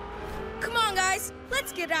 Come on, guys.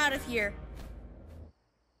 Let's get out of here.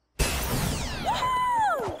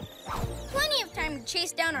 Woohoo! Plenty of time to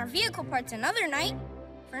chase down our vehicle parts another night.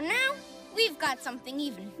 For now, we've got something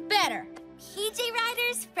even better. PJ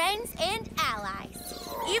Riders, friends, and allies.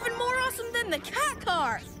 Even more awesome than the cat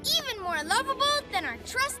car. Even more lovable than our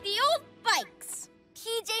trusty old bikes.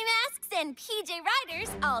 PJ Masks and PJ Riders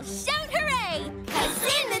all shout hooray! 'Cause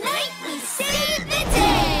in the night we save the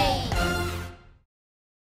day!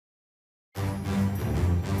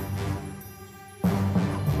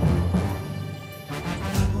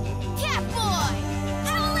 Catboy!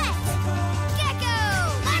 Owlette! Gekko!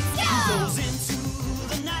 Let's go! Goes into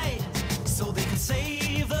the night so they can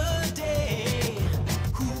save the day.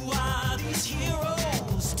 Who are these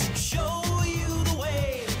heroes to show you the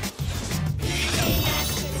way? PJ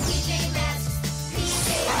Masks with the PJ Masks. PJ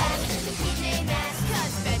Masks with the PJ Masks.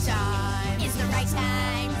 'Cause bedtime is the right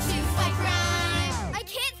time to fight crime. I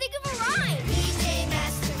can't think of a rhyme! PJ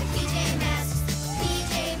Masks with the PJ Masks.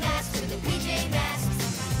 PJ Masks with the PJ Masks.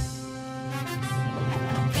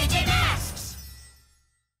 PJ Masks!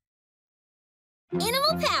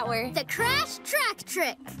 Animal power, the crash track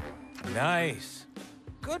trick. Nice.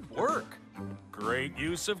 Good work. Great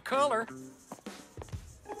use of color.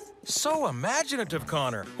 So imaginative,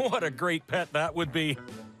 Connor. What a great pet that would be.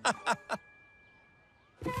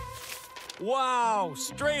 Wow,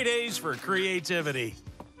 straight A's for creativity.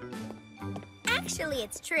 Actually,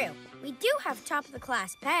 it's true. We do have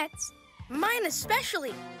top-of-the-class pets. Mine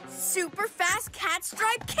especially. Super fast cat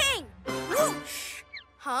stripe king. Whoosh!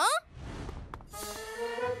 Huh?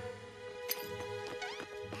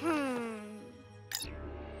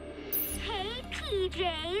 Hey,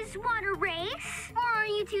 PJs, want a race? Or are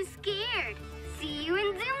you too scared? See you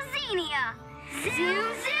in Zoomzania!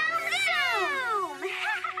 Zoom, zoom, zoom!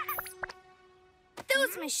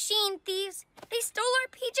 Those machine thieves, they stole our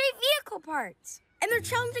PJ vehicle parts. And they're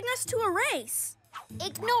challenging us to a race.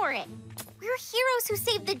 Ignore it. We're heroes who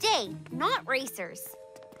save the day, not racers.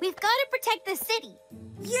 We've got to protect the city.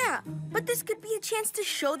 Yeah, but this could be a chance to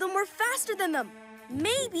show them we're faster than them.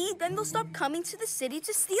 Maybe then they'll stop coming to the city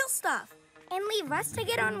to steal stuff. And leave us to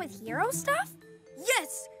get on with hero stuff?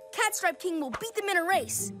 Yes, Catstripe King will beat them in a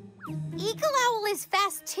race. Eagle Owl is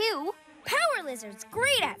fast too. Power Lizard's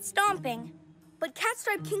great at stomping. But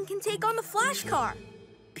Catstripe King can take on the Flash Car.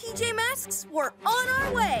 PJ Masks, we're on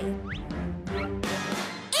our way.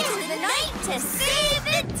 Into the night to save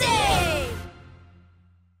the day!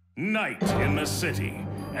 Night in the city,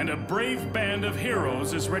 and a brave band of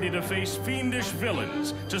heroes is ready to face fiendish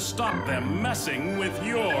villains to stop them messing with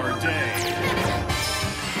your day.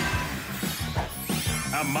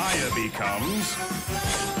 Amaya becomes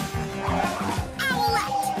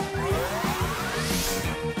Owlette!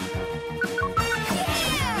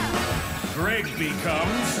 Greg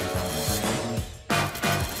becomes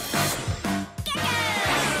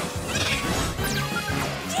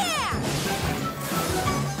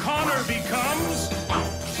Connor becomes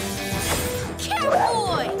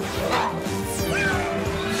Catboy!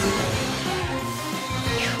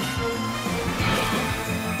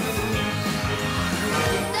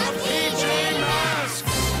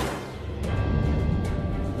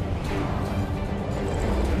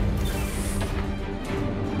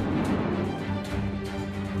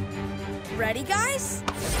 Ready, guys?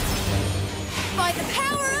 By the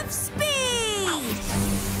power of speed!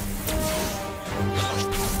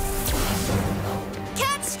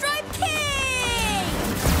 Catstripe King!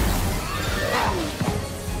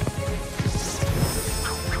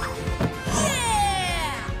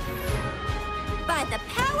 Yeah! By the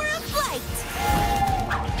power of flight!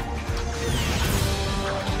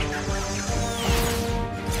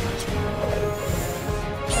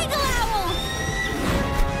 Eagle Owl!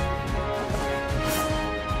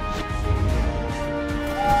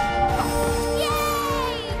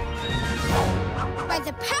 By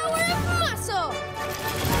the power of muscle!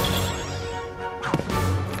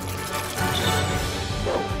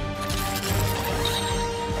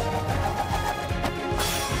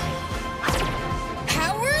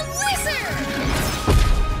 Power lizard!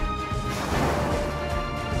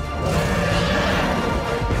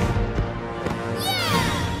 Yeah!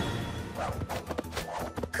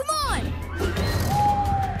 Come on!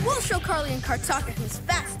 We'll show Carly and Kartaka who's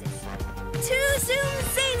fastest. To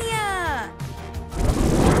Zoomzania!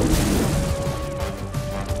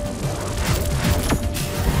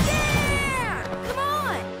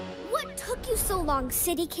 So long,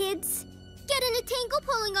 city kids. Getting a tangle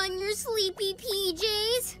pulling on your sleepy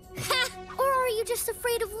PJs? Or are you just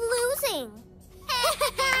afraid of losing?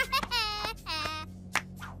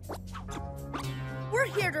 We're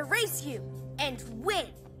here to race you and win.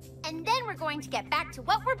 And then we're going to get back to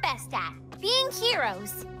what we're best at, being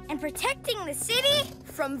heroes. And protecting the city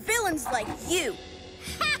from villains like you.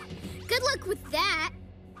 Good luck with that.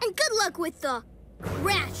 And good luck with the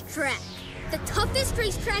Crash Track, the toughest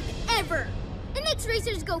racetrack ever. It makes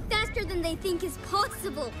racers go faster than they think is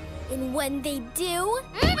possible. And when they do...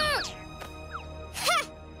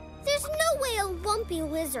 There's no way a lumpy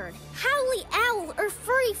lizard, howly owl, or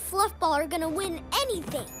furry fluffball are gonna win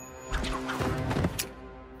anything.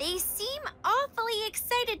 They seem awfully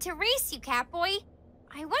excited to race you, Catboy.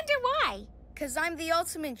 I wonder why. 'Cause I'm the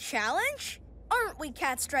ultimate challenge? Aren't we,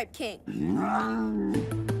 Catstripe King?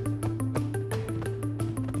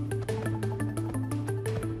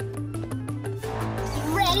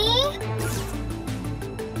 Ready?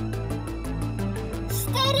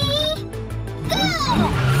 Steady? Go!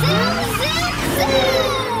 Zoom, zoom,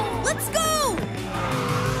 zoom! Let's go!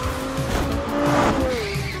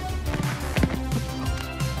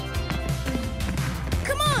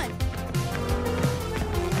 Come on!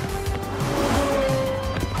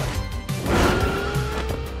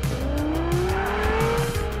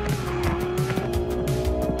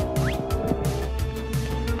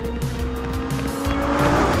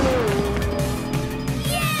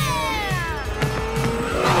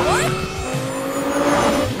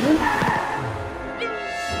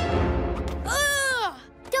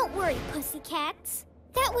 Cats.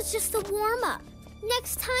 That was just the warm-up.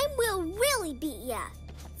 Next time, we'll really beat ya.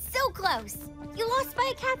 So close. You lost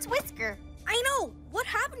by a cat's whisker. I know. What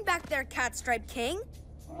happened back there, Catstripe King?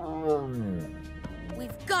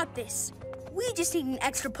 We've got this. We just need an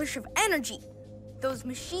extra push of energy. Those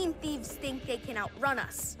machine thieves think they can outrun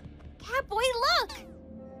us. Catboy, look!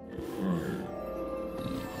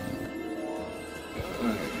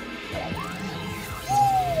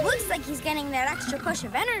 Looks like he's getting that extra push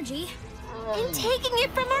of energy. And taking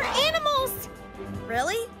it from our animals!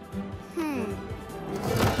 Really?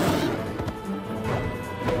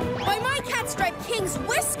 By my Catstripe King's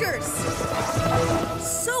whiskers!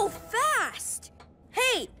 So fast!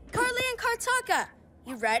 Hey, Carly and Kartaka,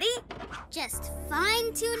 you ready? Just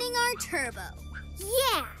fine-tuning our turbo.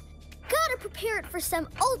 Yeah! Gotta prepare it for some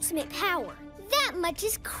ultimate power. That much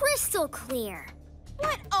is crystal clear.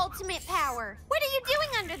 What ultimate power? What are you doing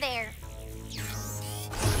under there?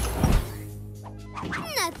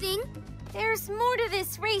 Nothing. There's more to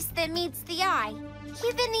this race than meets the eye.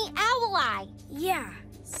 Even the owl eye. Yeah,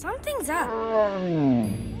 something's up.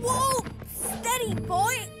 Whoa! Steady,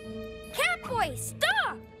 boy! Catboy,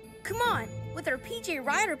 stop! Come on, with our PJ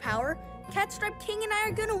Rider power, Catstripe King and I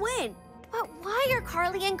are gonna win. But why are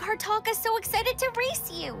Carly and Kartalka so excited to race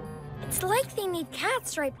you? It's like they need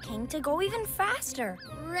Catstripe King to go even faster.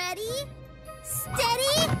 Ready,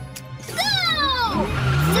 steady, go!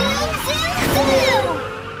 Zoom, zoom, zoom!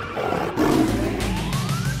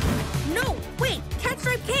 No, wait,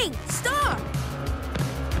 Catstripe King, stop!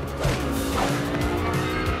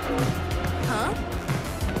 Huh?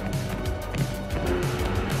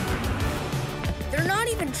 They're not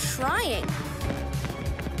even trying.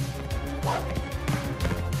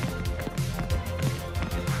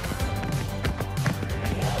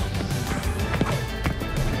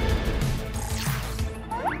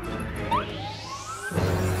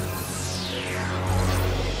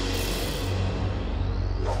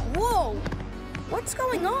 Whoa! What's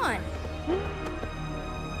going on?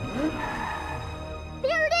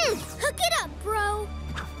 There it is! Hook it up, bro!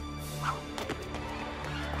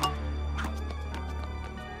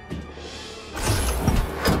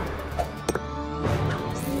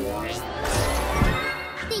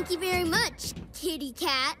 Thank you very much, kitty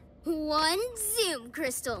cat. One Zoom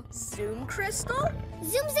Crystal. Zoom Crystal?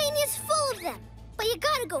 Zoomzania is full of them, but you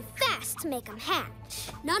gotta go fast to make them hatch.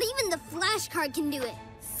 Not even the flashcard can do it.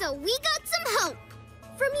 So we got some help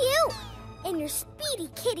from you and your speedy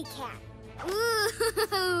kitty cat.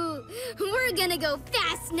 Ooh, we're gonna go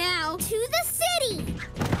fast now to the city.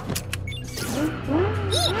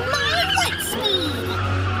 Eat my light speed.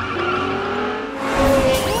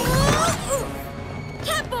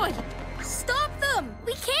 Catboy, stop them!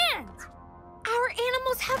 We can't! Our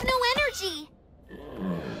animals have no energy.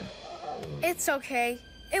 It's okay.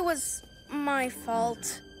 It was my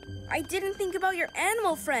fault. I didn't think about your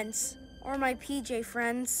animal friends or my PJ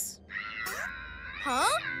friends. Huh?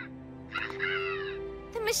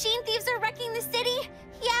 The machine thieves are wrecking the city?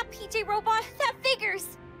 Yeah, PJ Robot, that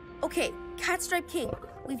figures. Okay, Catstripe King,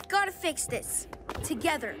 we've got to fix this.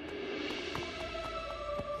 Together.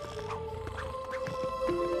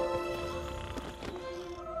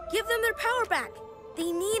 Give them their power back.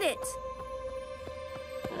 They need it.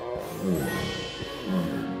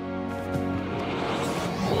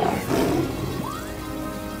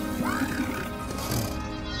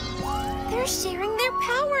 They're sharing their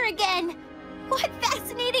power again. What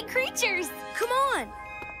fascinating creatures. Come on.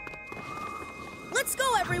 Let's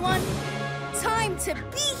go, everyone. Time to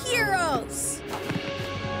be heroes.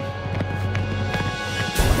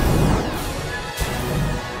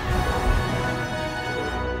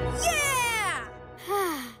 Yeah!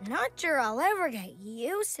 Not sure I'll ever get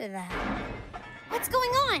used to that. What's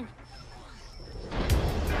going on?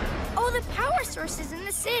 Oh, the power sources in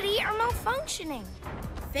the city are malfunctioning.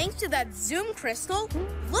 Thanks to that Zoom Crystal.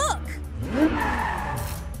 Look!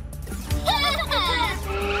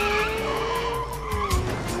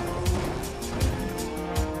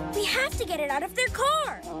 We have to get it out of their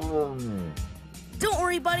car. Don't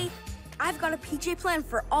worry, buddy. I've got a PJ plan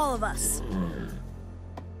for all of us.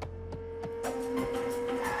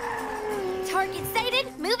 Target sighted,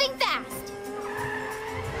 moving fast.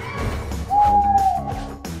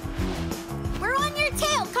 We're on your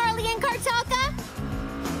tail, Carly and Kartalka.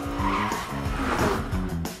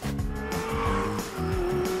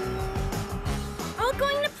 All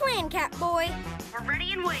going to plan, Catboy. We're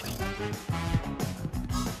ready and waiting.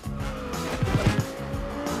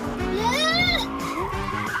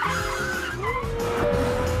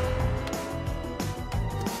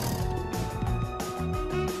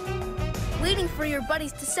 Waiting for your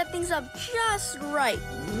buddies to set things up just right.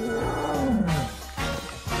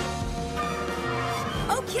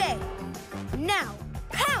 Okay, now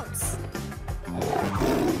pounce!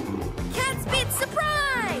 Cat Spit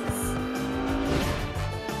surprise!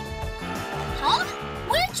 Huh?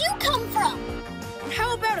 Where'd you come from?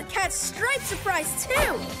 How about a cat stripe surprise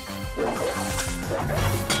too?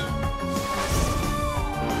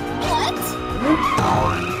 What?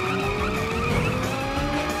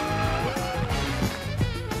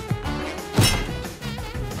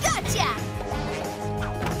 Gotcha!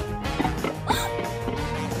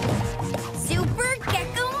 Super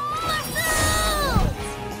Gekko muscles!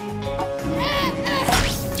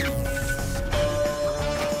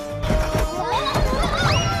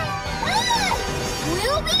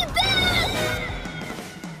 We'll be back!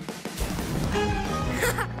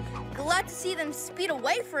 Glad to see them speed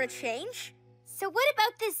away for a change. So what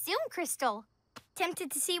about this Zoom Crystal?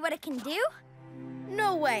 Tempted to see what it can do?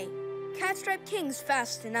 No way. Catstripe King's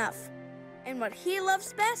fast enough. And what he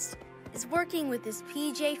loves best is working with his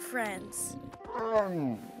PJ friends.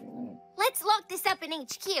 Let's lock this up in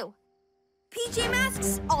HQ. PJ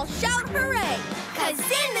Masks, all shout hooray! 'Cause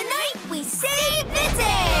in the night, we save the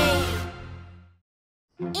day!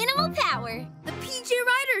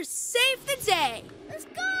 Riders save the day! Let's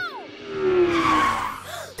go!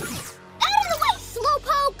 Out of the way,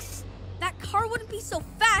 slowpokes! That car wouldn't be so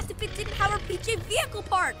fast if it didn't have our PJ vehicle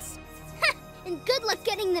parts. And good luck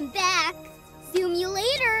getting them back. Zoom you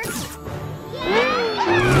later.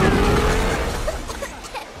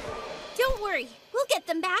 Don't worry, we'll get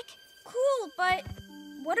them back. Cool, but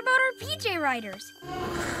what about our PJ Riders?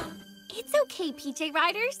 It's okay, PJ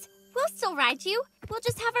Riders. We'll still ride you. We'll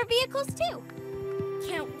just have our vehicles too.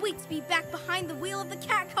 Can't wait to be back behind the wheel of the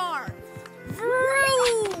cat car.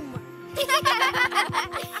 Vroom! Hey!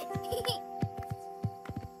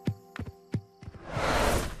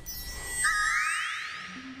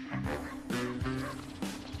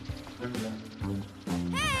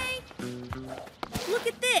 Look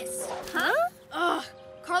at this. Huh? Ugh,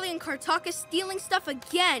 Carly and Kartaka stealing stuff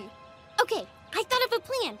again. Okay, I thought of a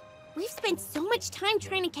plan. We've spent so much time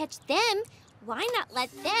trying to catch them. Why not let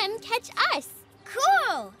them catch us?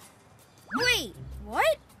 Cool! Wait,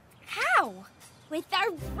 what? How? With our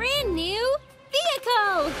brand new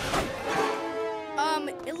vehicle!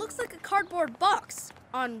 It looks like a cardboard box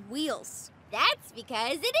on wheels. That's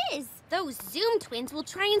because it is. Those Zoom twins will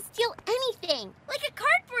try and steal anything. Like a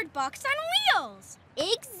cardboard box on wheels.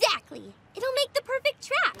 Exactly. It'll make the perfect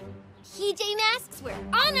trap. PJ Masks, we're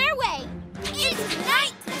on our way. It's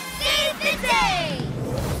night to save the day!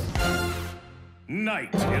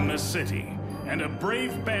 Night in the city, and a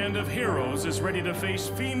brave band of heroes is ready to face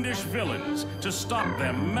fiendish villains to stop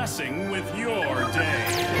them messing with your day.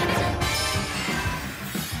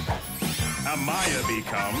 Amaya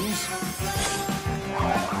becomes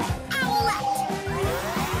Owlette!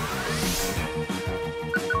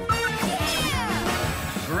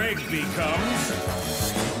 Greg becomes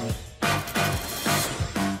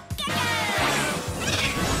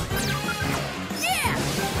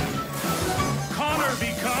Connor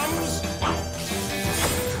becomes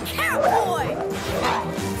Catboy!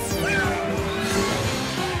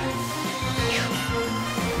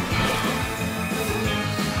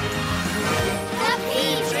 The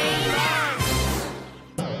PJ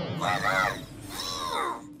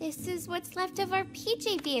This is what's left of our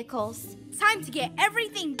PJ vehicles. Time to get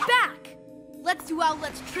everything back. Let's do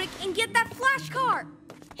Owlette's trick and get that flash car.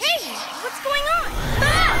 Hey, what's going on?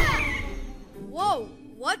 Ah! Whoa,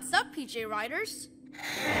 what's up, PJ Riders?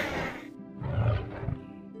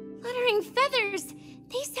 Fluttering feathers.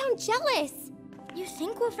 They sound jealous. You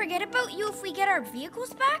think we'll forget about you if we get our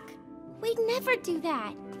vehicles back? We'd never do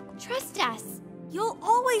that. Trust us. You'll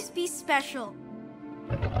always be special.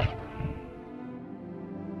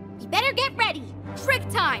 You better get ready. Trick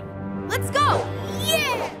time. Let's go.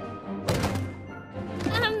 Yeah!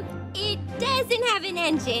 It doesn't have an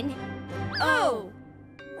engine. Oh,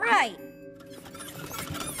 right.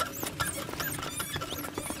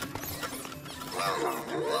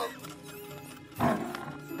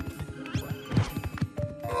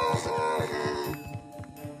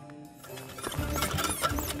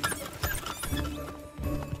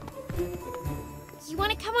 You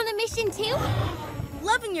want to come on the mission too?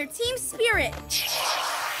 Loving your team spirit.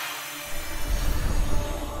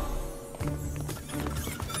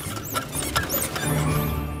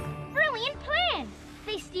 Brilliant plan!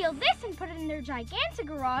 They steal this and put it in their gigantic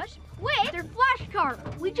garage with their flash car.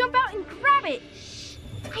 We jump out and grab it.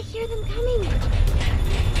 I hear them coming.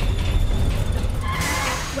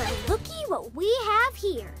 Well, looky what we have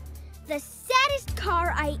here. The saddest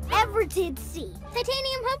car I ever did see.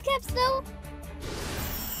 Titanium hubcaps, though.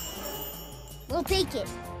 We'll take it.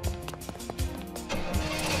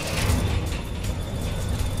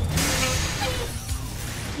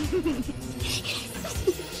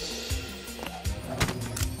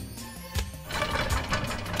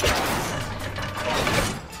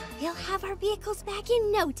 We'll have our vehicles back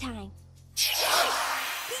in no time.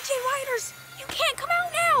 PJ Riders, you can't come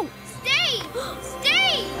out now. Stay!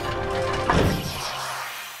 Stay!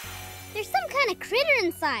 There's some kind of critter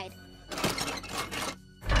inside.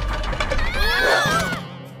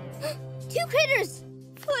 Two critters!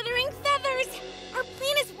 Fluttering feathers! Our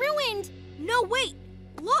plan is ruined! No, wait.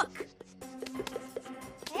 Look.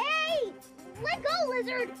 Hey! Let go,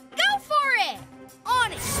 lizard! Go for it.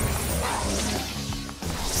 On it.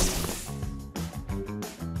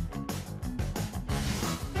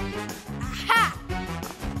 Aha!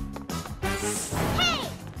 Hey!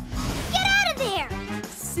 Get out of there!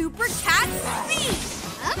 Super cat speed.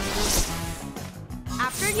 Huh?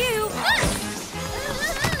 After you.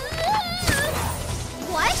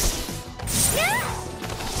 What? Yeah!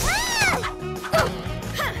 Ah! Oh.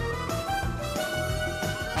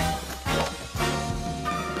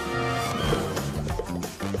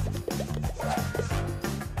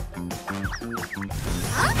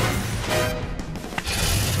 Huh?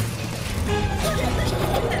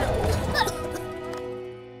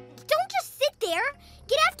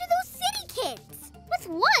 With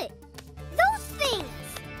what? Those things!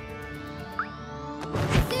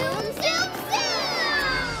 Zoom, zoom, zoom!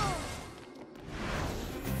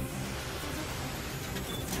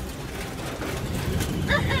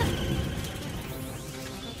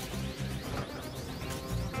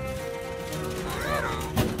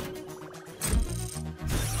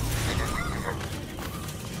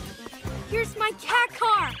 Here's my cat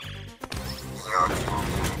car.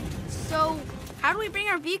 So, how do we bring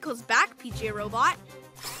our vehicles back, PJ Robot?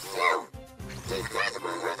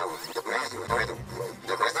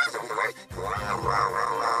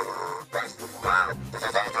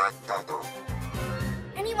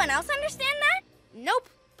 Anyone else understand that? Nope.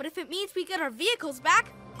 But if it means we get our vehicles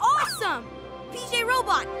back, awesome! PJ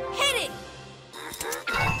Robot, hit it!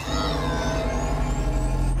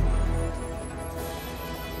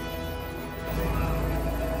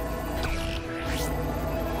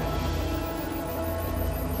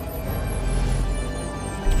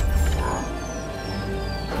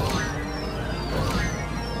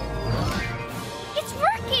 It's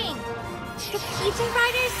working! The PJ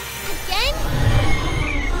Riders again?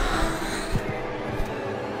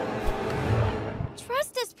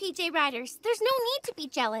 Trust us, PJ Riders. There's no need to be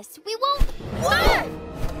jealous. We won't. Whoa!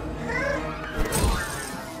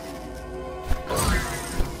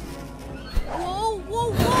 Whoa,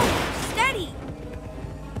 whoa, whoa! Steady!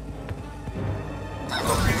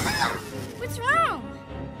 What's wrong?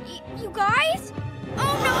 You guys?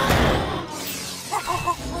 Oh no!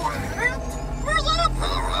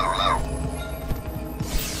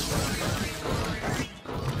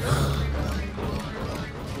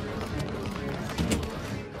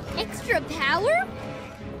 Extra power?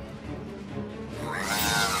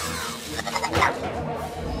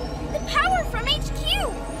 The power from HQ!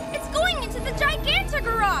 It's going into the Giganta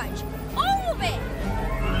garage! All of it!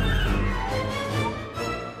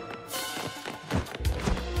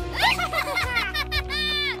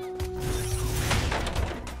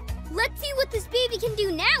 Let's see what this baby can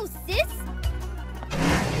do now, sis.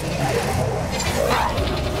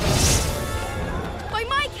 By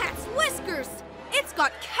my cat's whiskers! It's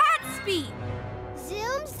got cat speed!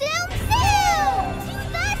 Zoom, zoom, zoom! To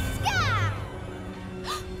the sky!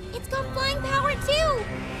 It's got flying power too!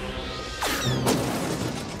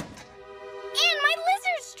 And my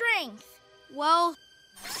lizard strength! Well,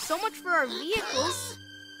 so much for our vehicles.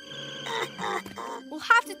 We'll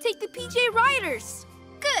have to take the PJ Riders.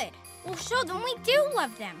 Good. We'll show them we do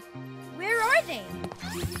love them. Where are they?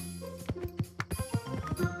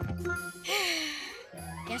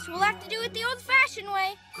 Guess we'll have to do it the old-fashioned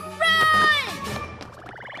way. Run!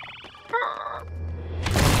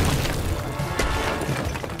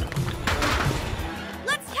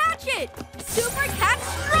 Let's catch it! Super Cat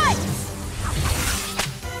Strikes!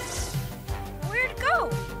 Where'd it go?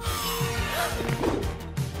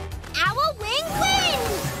 Owl Wing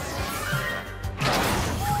wins!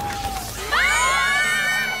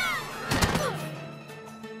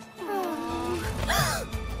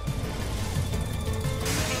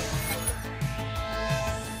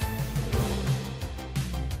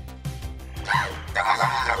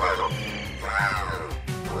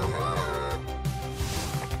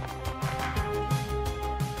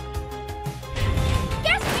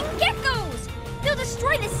 Gasping geckos! They'll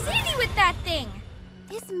destroy the city with that thing!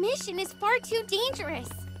 This mission is far too dangerous.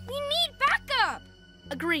 We need backup!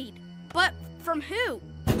 Agreed. But from who?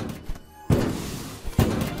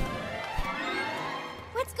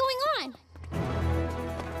 What's going on?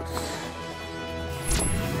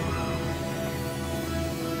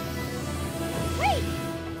 Wait!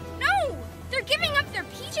 No! They're giving up their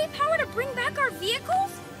PJ power to bring back our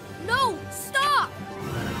vehicles? No! Stop!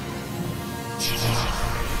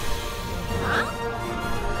 Huh?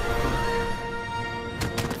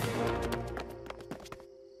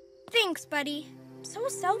 Thanks, buddy. So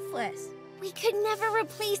selfless. We could never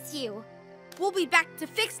replace you. We'll be back to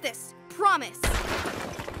fix this. Promise.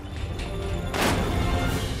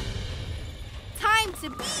 Time to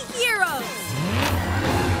be heroes!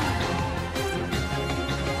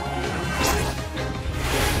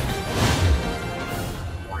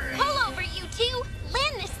 Pull over, you two!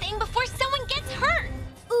 Land this thing before someone gets hurt!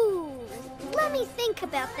 Ooh, let me think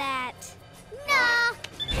about that. Nah.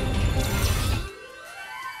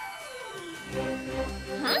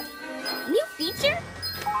 Huh? New feature?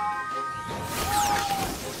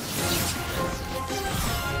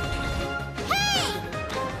 Hey!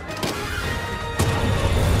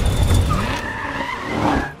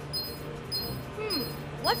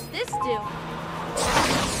 What's this do?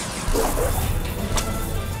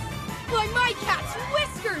 By my cat's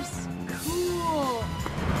whiskers! Cool!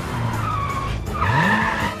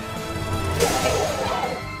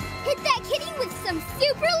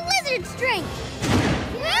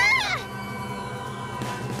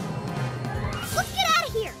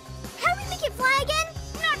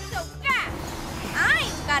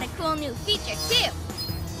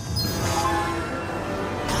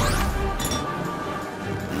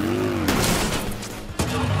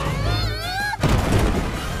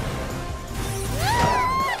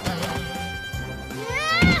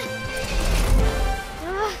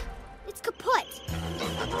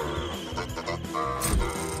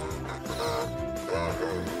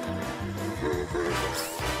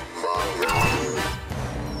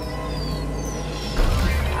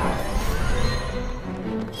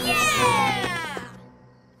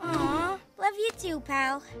 too,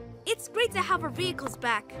 pal. It's great to have our vehicles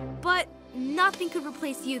back, but nothing could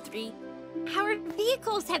replace you three. Our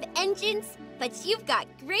vehicles have engines, but you've got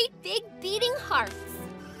great big beating hearts.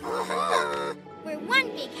 We're one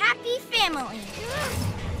big happy family.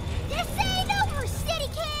 This ain't over, city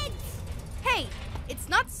kids! Hey, it's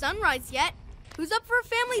not sunrise yet. Who's up for a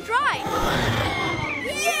family drive?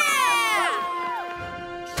 Yeah!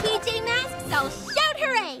 PJ Masks, I'll shout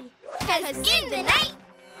hooray! 'Cause in the night,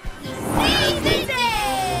 We save the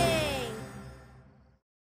day!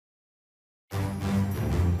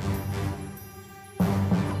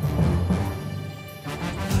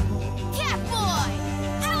 Catboy!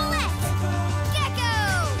 Owlette! Gekko!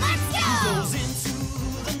 Let's go! Goes into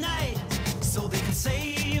the night so they can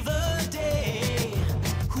save the day.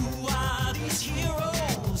 Who are these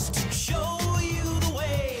heroes to show you the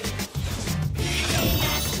way? PJ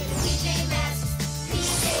Masks for the PJ Masks.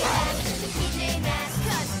 PJ Masks for the PJ Masks.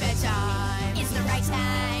 'Cause bedtime is the right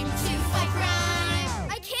time to fight crime.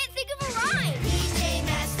 I can't think of a rhyme. PJ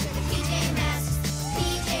Masks for the PJ Masks.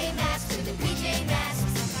 PJ Masks for the PJ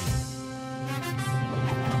Masks.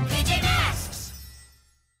 PJ Masks!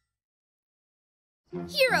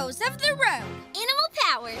 Heroes of the road, animal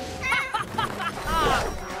power.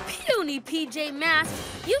 Puny PJ Masks,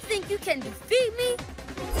 you think you can defeat me?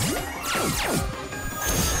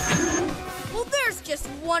 Well, there's just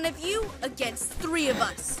one of you against three of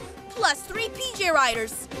us, plus 3 PJ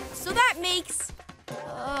Riders. So that makes,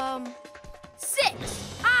 6.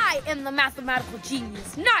 I am the mathematical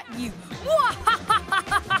genius, not you.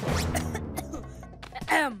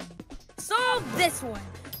 Solve this one.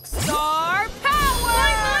 Star power!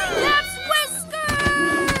 That's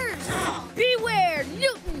whiskers! Beware,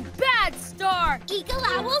 Newton, bad star! Eagle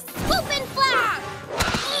owl, swoop and fly.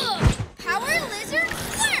 Ugh. Power lizard,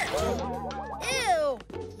 flirt. Ew!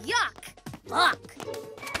 Yuck! Luck!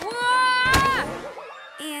 Wah!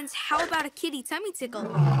 and how about a kitty tummy tickle?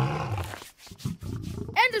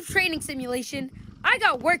 End of training simulation. I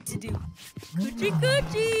got work to do. Coochie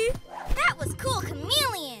coochie! That was cool,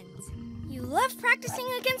 chameleons. You love practicing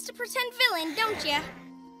against a pretend villain, don't you?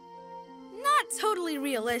 Not totally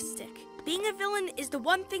realistic. Being a villain is the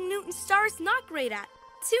one thing Newton Star is not great at.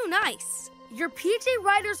 Too nice. Your PJ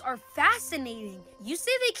Riders are fascinating. You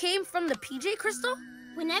say they came from the PJ Crystal?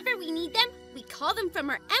 Whenever we need them, we call them from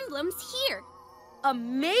our emblems here.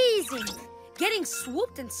 Amazing! Getting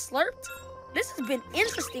swooped and slurped? This has been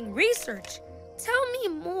interesting research. Tell me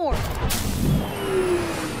more.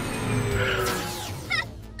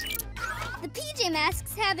 The PJ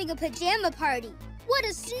Masks having a pajama party. What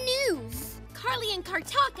a snooze. Carly and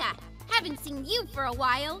Kartaka, haven't seen you for a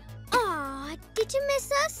while. Aw, did you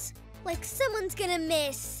miss us? Like someone's gonna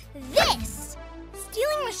miss this.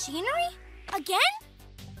 Stealing machinery? Again?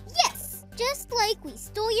 Yes, just like we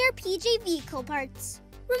stole your PJ vehicle parts.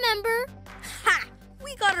 Remember? Ha!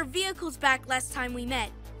 We got our vehicles back last time we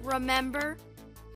met. Remember?